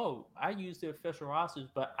like, oh, I use the official rosters,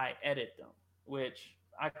 but I edit them, which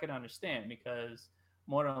I could understand because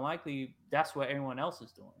more than likely that's what everyone else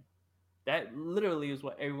is doing. That literally is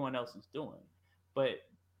what everyone else is doing. But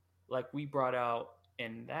like we brought out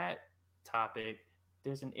in that topic,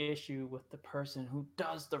 there's an issue with the person who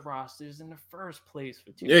does the rosters in the first place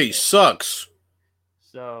for 2K. Yeah, he sucks.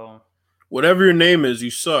 So whatever your name is,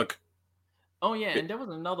 you suck. Oh yeah, and there was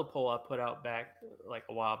another poll I put out back like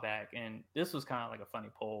a while back, and this was kind of like a funny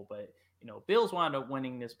poll, but you know, Bills wound up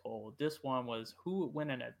winning this poll. This one was who would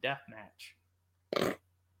win in a death match,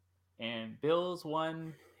 and Bills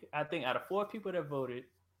won. I think out of 4 people that voted,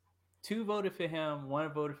 2 voted for him,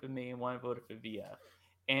 1 voted for me, and 1 voted for VF.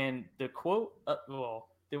 And the quote, well,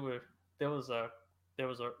 there was a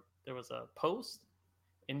post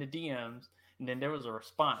in the DMs, and then there was a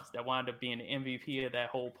response that wound up being the MVP of that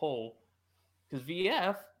whole poll. Because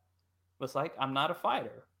VF was like, I'm not a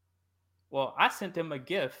fighter. Well, I sent him a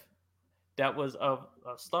GIF that was of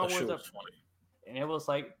Star Wars, and it was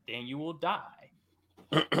like, then you will die.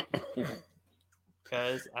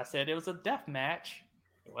 Because I said it was a death match.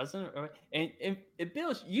 It wasn't. And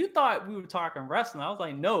Bill, you thought we were talking wrestling. I was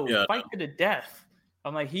like, no, fight to the death.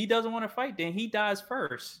 I'm like, he doesn't want to fight, then he dies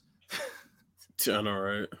first. I know,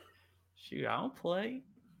 right? Shoot, I don't play.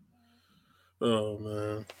 Oh,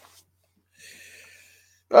 man.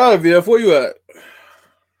 All right, VF, where you at?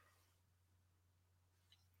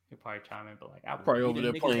 He'll probably chime in, but like, I probably over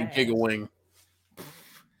there playing Giga Wing.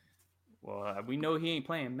 Well, we know he ain't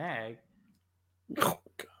playing Mag. Oh,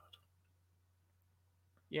 God.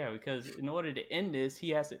 Yeah, because in order to end this, he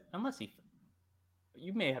has to, unless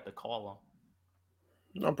you may have to call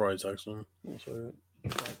him. I'll probably text him.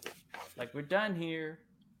 Like we're done here.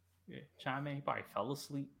 Yeah, chime in. He probably fell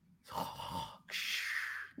asleep.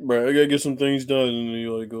 Bro, I gotta get some things done, and then he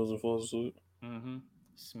like goes and falls asleep. Mm-hmm.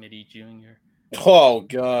 Smitty Jr. Oh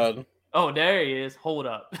God. Oh, there he is. Hold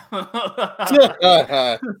up.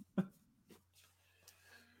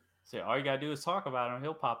 So all you gotta do is talk about him.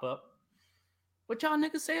 He'll pop up. What y'all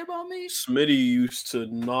niggas say about me? Smitty used to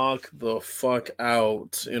knock the fuck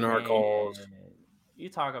out in our calls. You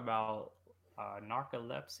talk about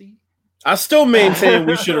narcolepsy? I still maintain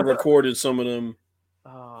we should have recorded some of them.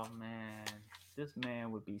 Oh man, this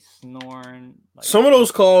man would be snoring. Like some of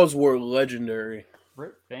those calls were legendary.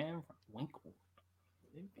 Rip Van Winkle.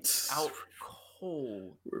 They'd be out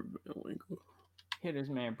cold. Rip Van Winkle. Hear this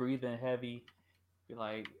man breathing heavy. Be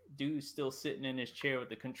like, dude's still sitting in his chair with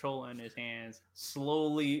the controller in his hands,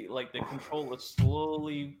 slowly, like the controller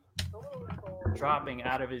slowly dropping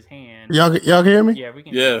out of his hand. Y'all can hear me? Yeah, we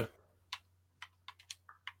can. Yeah.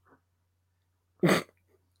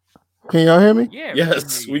 Can y'all hear me? Yeah.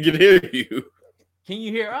 Yes, we can hear you. Can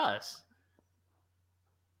you hear us?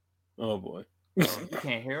 Oh boy. Oh, you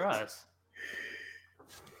can't hear us.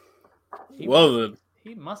 He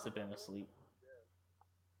must have been asleep.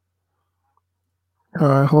 All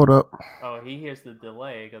right, hold up. Oh, he hears the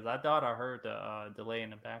delay because I thought I heard the delay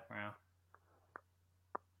in the background.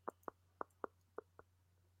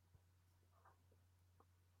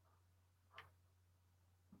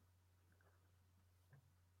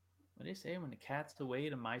 What they say, when the cat's away,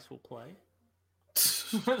 the mice will play.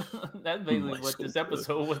 That's basically what this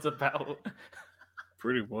episode was about.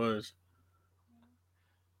 Pretty much.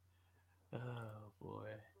 Oh boy.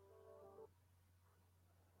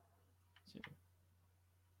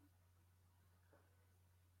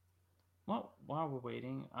 Well, while we're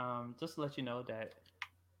waiting, just to let you know that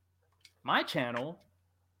my channel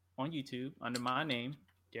on YouTube under my name,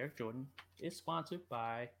 Derek Jordan, is sponsored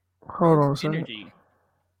by Energy.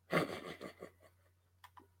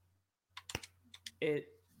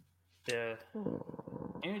 The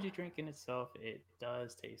energy drink in itself, it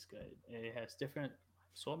does taste good. It has different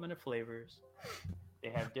assortment of flavors. They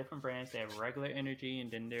have different brands. They have regular energy, and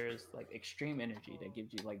then there's like extreme energy that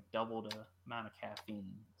gives you like double the amount of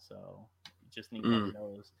caffeine. So you just need one of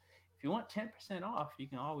those. If you want 10% off, you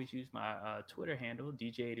can always use my Twitter handle,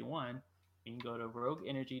 DJ81. You can go to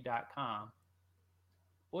rogueenergy.com.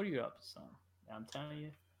 Order you up some. I'm telling you,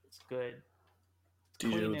 It's good.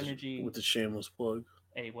 DJ Clean with energy. with the shameless plug.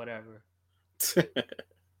 Hey, whatever.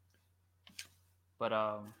 But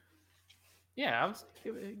yeah, I was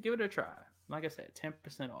give it a try. Like I said,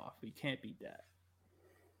 10% off. You can't beat that.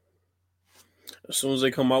 As soon as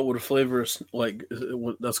they come out with a flavor like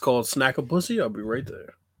that's called snack a pussy, I'll be right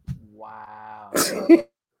there. Wow.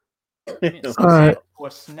 All right. Or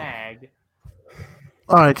snag.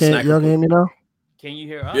 All right, Snack y'all can hear me now? Can you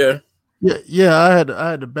hear us? Yeah. Yeah. I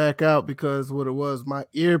had to back out because what it was, my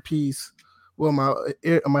earpiece. Well,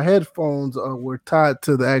 my headphones were tied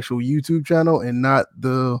to the actual YouTube channel and not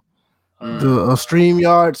the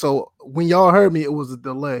StreamYard. So when y'all heard me, it was a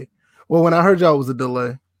delay. Well, when I heard y'all, it was a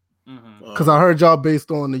delay because I heard y'all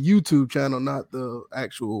based on the YouTube channel, not the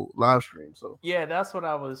actual live stream. So yeah, that's what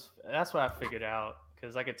I figured out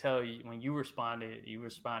because I could tell you when you responded, you were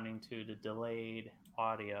responding to the delayed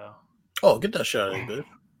audio. Oh, get that shot in, good.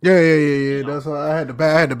 Yeah. That's why I had to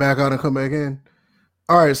back out and come back in.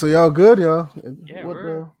 All right, so y'all good, y'all? Yeah,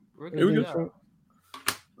 we're Here we good. go.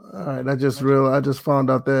 All right, I just found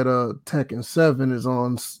out that Tekken 7 is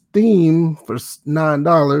on Steam for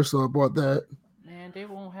 $9, so I bought that. Man, they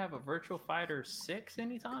won't have a Virtual Fighter 6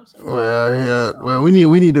 anytime soon. Well, yeah. Well, we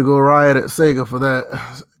need to go riot at Sega for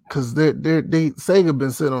that because Sega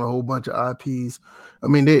been sitting on a whole bunch of IPs. I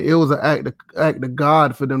mean, it was an act of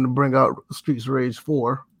God for them to bring out Streets of Rage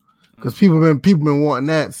 4 because people been wanting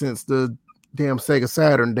that since the damn Sega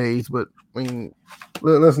Saturn days. But I mean,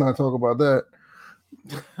 let's not talk about that.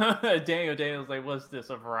 Daniel's like, what's this,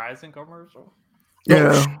 a Verizon commercial?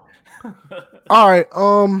 Yeah. All right.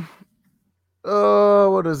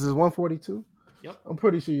 What is this? 142? Yep. I'm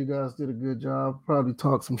pretty sure you guys did a good job. Probably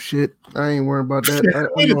talk some shit. I ain't worried about that.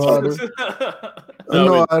 I know how to. I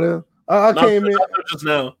know how to. I came in just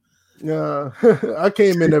now. Yeah, I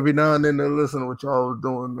came in every now and then to listen to what y'all was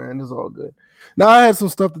doing, man. It's all good. Now I had some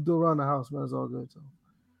stuff to do around the house, man. It's all good. So,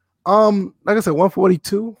 like I said,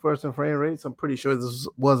 142 first in frame rates. I'm pretty sure this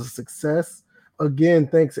was a success. Again,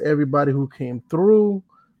 thanks to everybody who came through,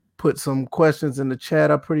 put some questions in the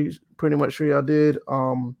chat. I'm pretty much sure y'all did.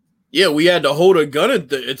 Yeah, we had to hold a gun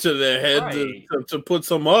to their head Right. to put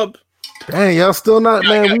some up. Dang, y'all still not,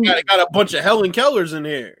 man. We got a bunch of Helen Kellers in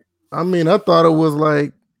here. I mean, I thought it was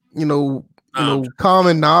like,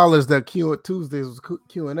 common knowledge that Q Tuesdays was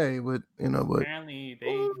Q&A, but but apparently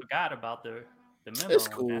they forgot about the memo. It's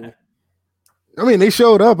cool. On that. I mean, they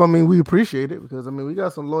showed up. I mean, we appreciate it because we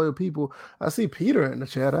got some loyal people. I see Peter in the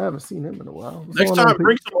chat. I haven't seen him in a while. What's Next going on, time,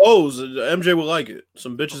 bring some hoes. MJ will like it.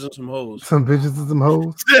 Some bitches and some hoes. some bitches and some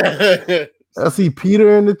hoes. I see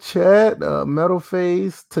Peter in the chat. Metal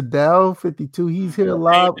Face, Tadal 52. He's here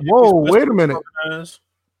live. Whoa, wait a minute.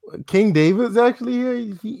 King David's actually here.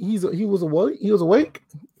 He was awake. He was awake.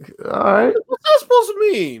 All right. What's that supposed to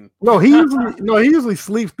mean? No, he usually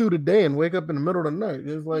sleeps through the day and wake up in the middle of the night.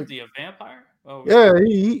 It's like, is he a vampire? Oh, yeah,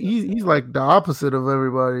 he's like the opposite of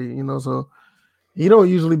everybody, so he don't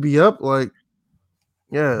usually be up like,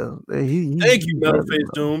 yeah. Thank you,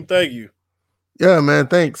 Metalface Doom. Thank you. Yeah, man.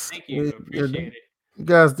 Thanks. Thank you. Appreciate it. You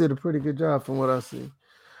guys did a pretty good job from what I see.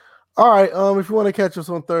 All right. If you want to catch us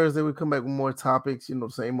on Thursday, we come back with more topics.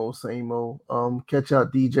 Same old. Catch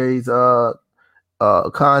out DJ's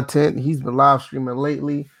content. He's been live streaming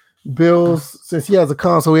lately. Bills, since he has a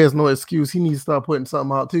console, he has no excuse. He needs to start putting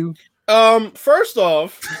something out too. First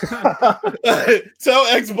off, tell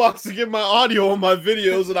Xbox to get my audio on my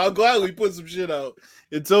videos, and I'll gladly put some shit out.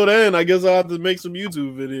 Until then, I guess I'll have to make some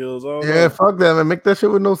YouTube videos. Yeah, fuck that, man. Make that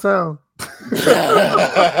shit with no sound.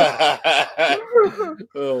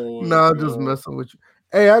 I'm just messing with you.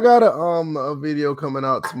 Hey, I got a video coming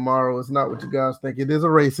out tomorrow. It's not what you guys think. It is a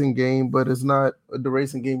racing game, but it's not the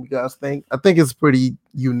racing game you guys think. I think it's pretty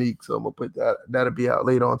unique, so I'm gonna put that'll be out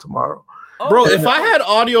later on tomorrow. Bro, if I had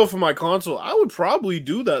audio for my console, I would probably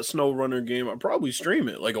do that Snow Runner game. I'd probably stream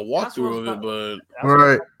it, like a walkthrough of it, but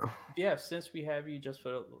right. Yeah, since we have you just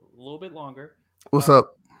for a little bit longer. What's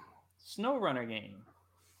up? Snow Runner game.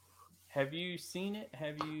 Have you seen it?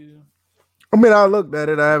 Have you? I mean, I looked at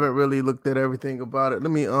it. I haven't really looked at everything about it. Let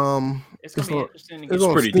me It's gonna be interesting. It's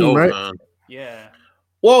pretty Steam, dope, right? man. Yeah.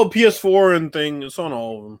 Well, PS4 and thing, it's on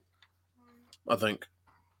all of them, I think.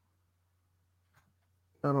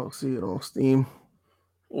 I don't see it on Steam.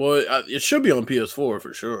 Well, it should be on PS4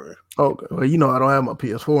 for sure. Okay. Well, I don't have my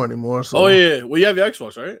PS4 anymore. So. Oh yeah. Well, you have your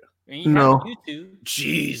Xbox, right? And you No. have YouTube.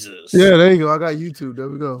 Jesus. Yeah, there you go. I got YouTube. There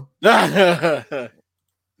we go. Yeah.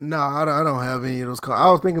 No, I don't have any of those. I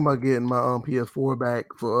was thinking about getting my PS4 back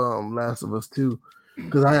for Last of Us 2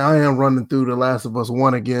 because I am running through the Last of Us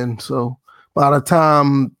 1 again. So by the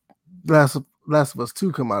time Last of Us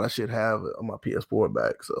 2 come out, I should have it on my PS4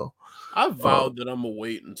 back. So I vowed that I'm gonna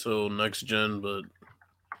wait until next gen, but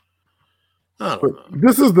I don't know.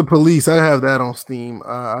 This is the Police. I have that on Steam.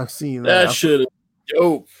 I've seen that. That shit is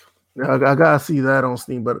dope. I gotta see that on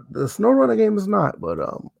Steam, but the SnowRunner game is not. But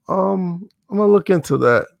I'm gonna look into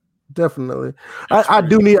that. Definitely. I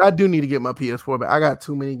do need to get my PS4 back. I got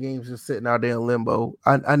too many games just sitting out there in limbo.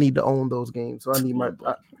 I need to own those games. So I need my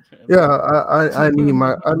I need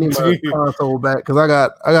my console back because I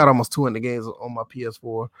got almost 200 games on my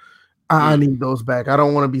PS4. I need those back. I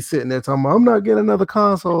don't want to be sitting there talking about, I'm not getting another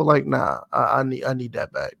console. Like, nah, I need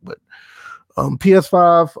that back. But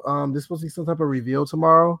PS5, there's supposed to be some type of reveal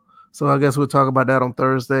tomorrow. So I guess we'll talk about that on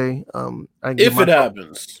Thursday. If it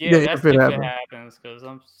happens. Yeah, if it happens, because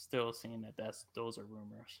I'm still seeing those are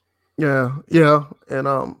rumors. Yeah.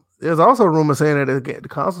 And there's also a rumor saying that the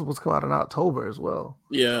console was come out in October as well.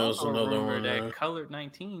 Yeah, it's another rumor that Colored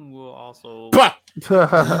 19 will also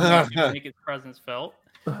make its presence felt.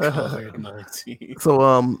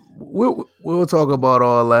 So we'll talk about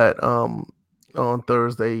all that on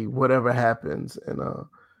Thursday, whatever happens, and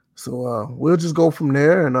so we'll just go from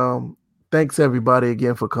there. And thanks everybody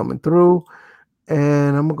again for coming through.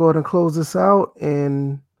 And I'm gonna go ahead and close this out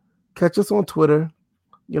and catch us on Twitter,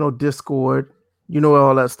 Discord, where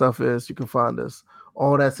all that stuff is. You can find us.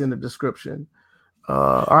 All that's in the description.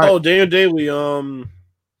 All right. Oh, Daniel Daly,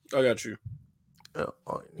 I got you.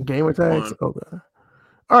 Gamer tags. Okay.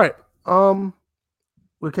 All right.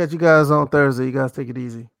 We'll catch you guys on Thursday. You guys take it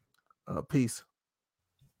easy. Peace.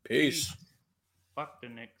 Fuck the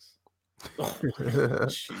Knicks.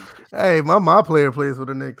 Hey, my player plays for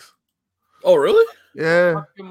the Knicks. Oh, really? Yeah.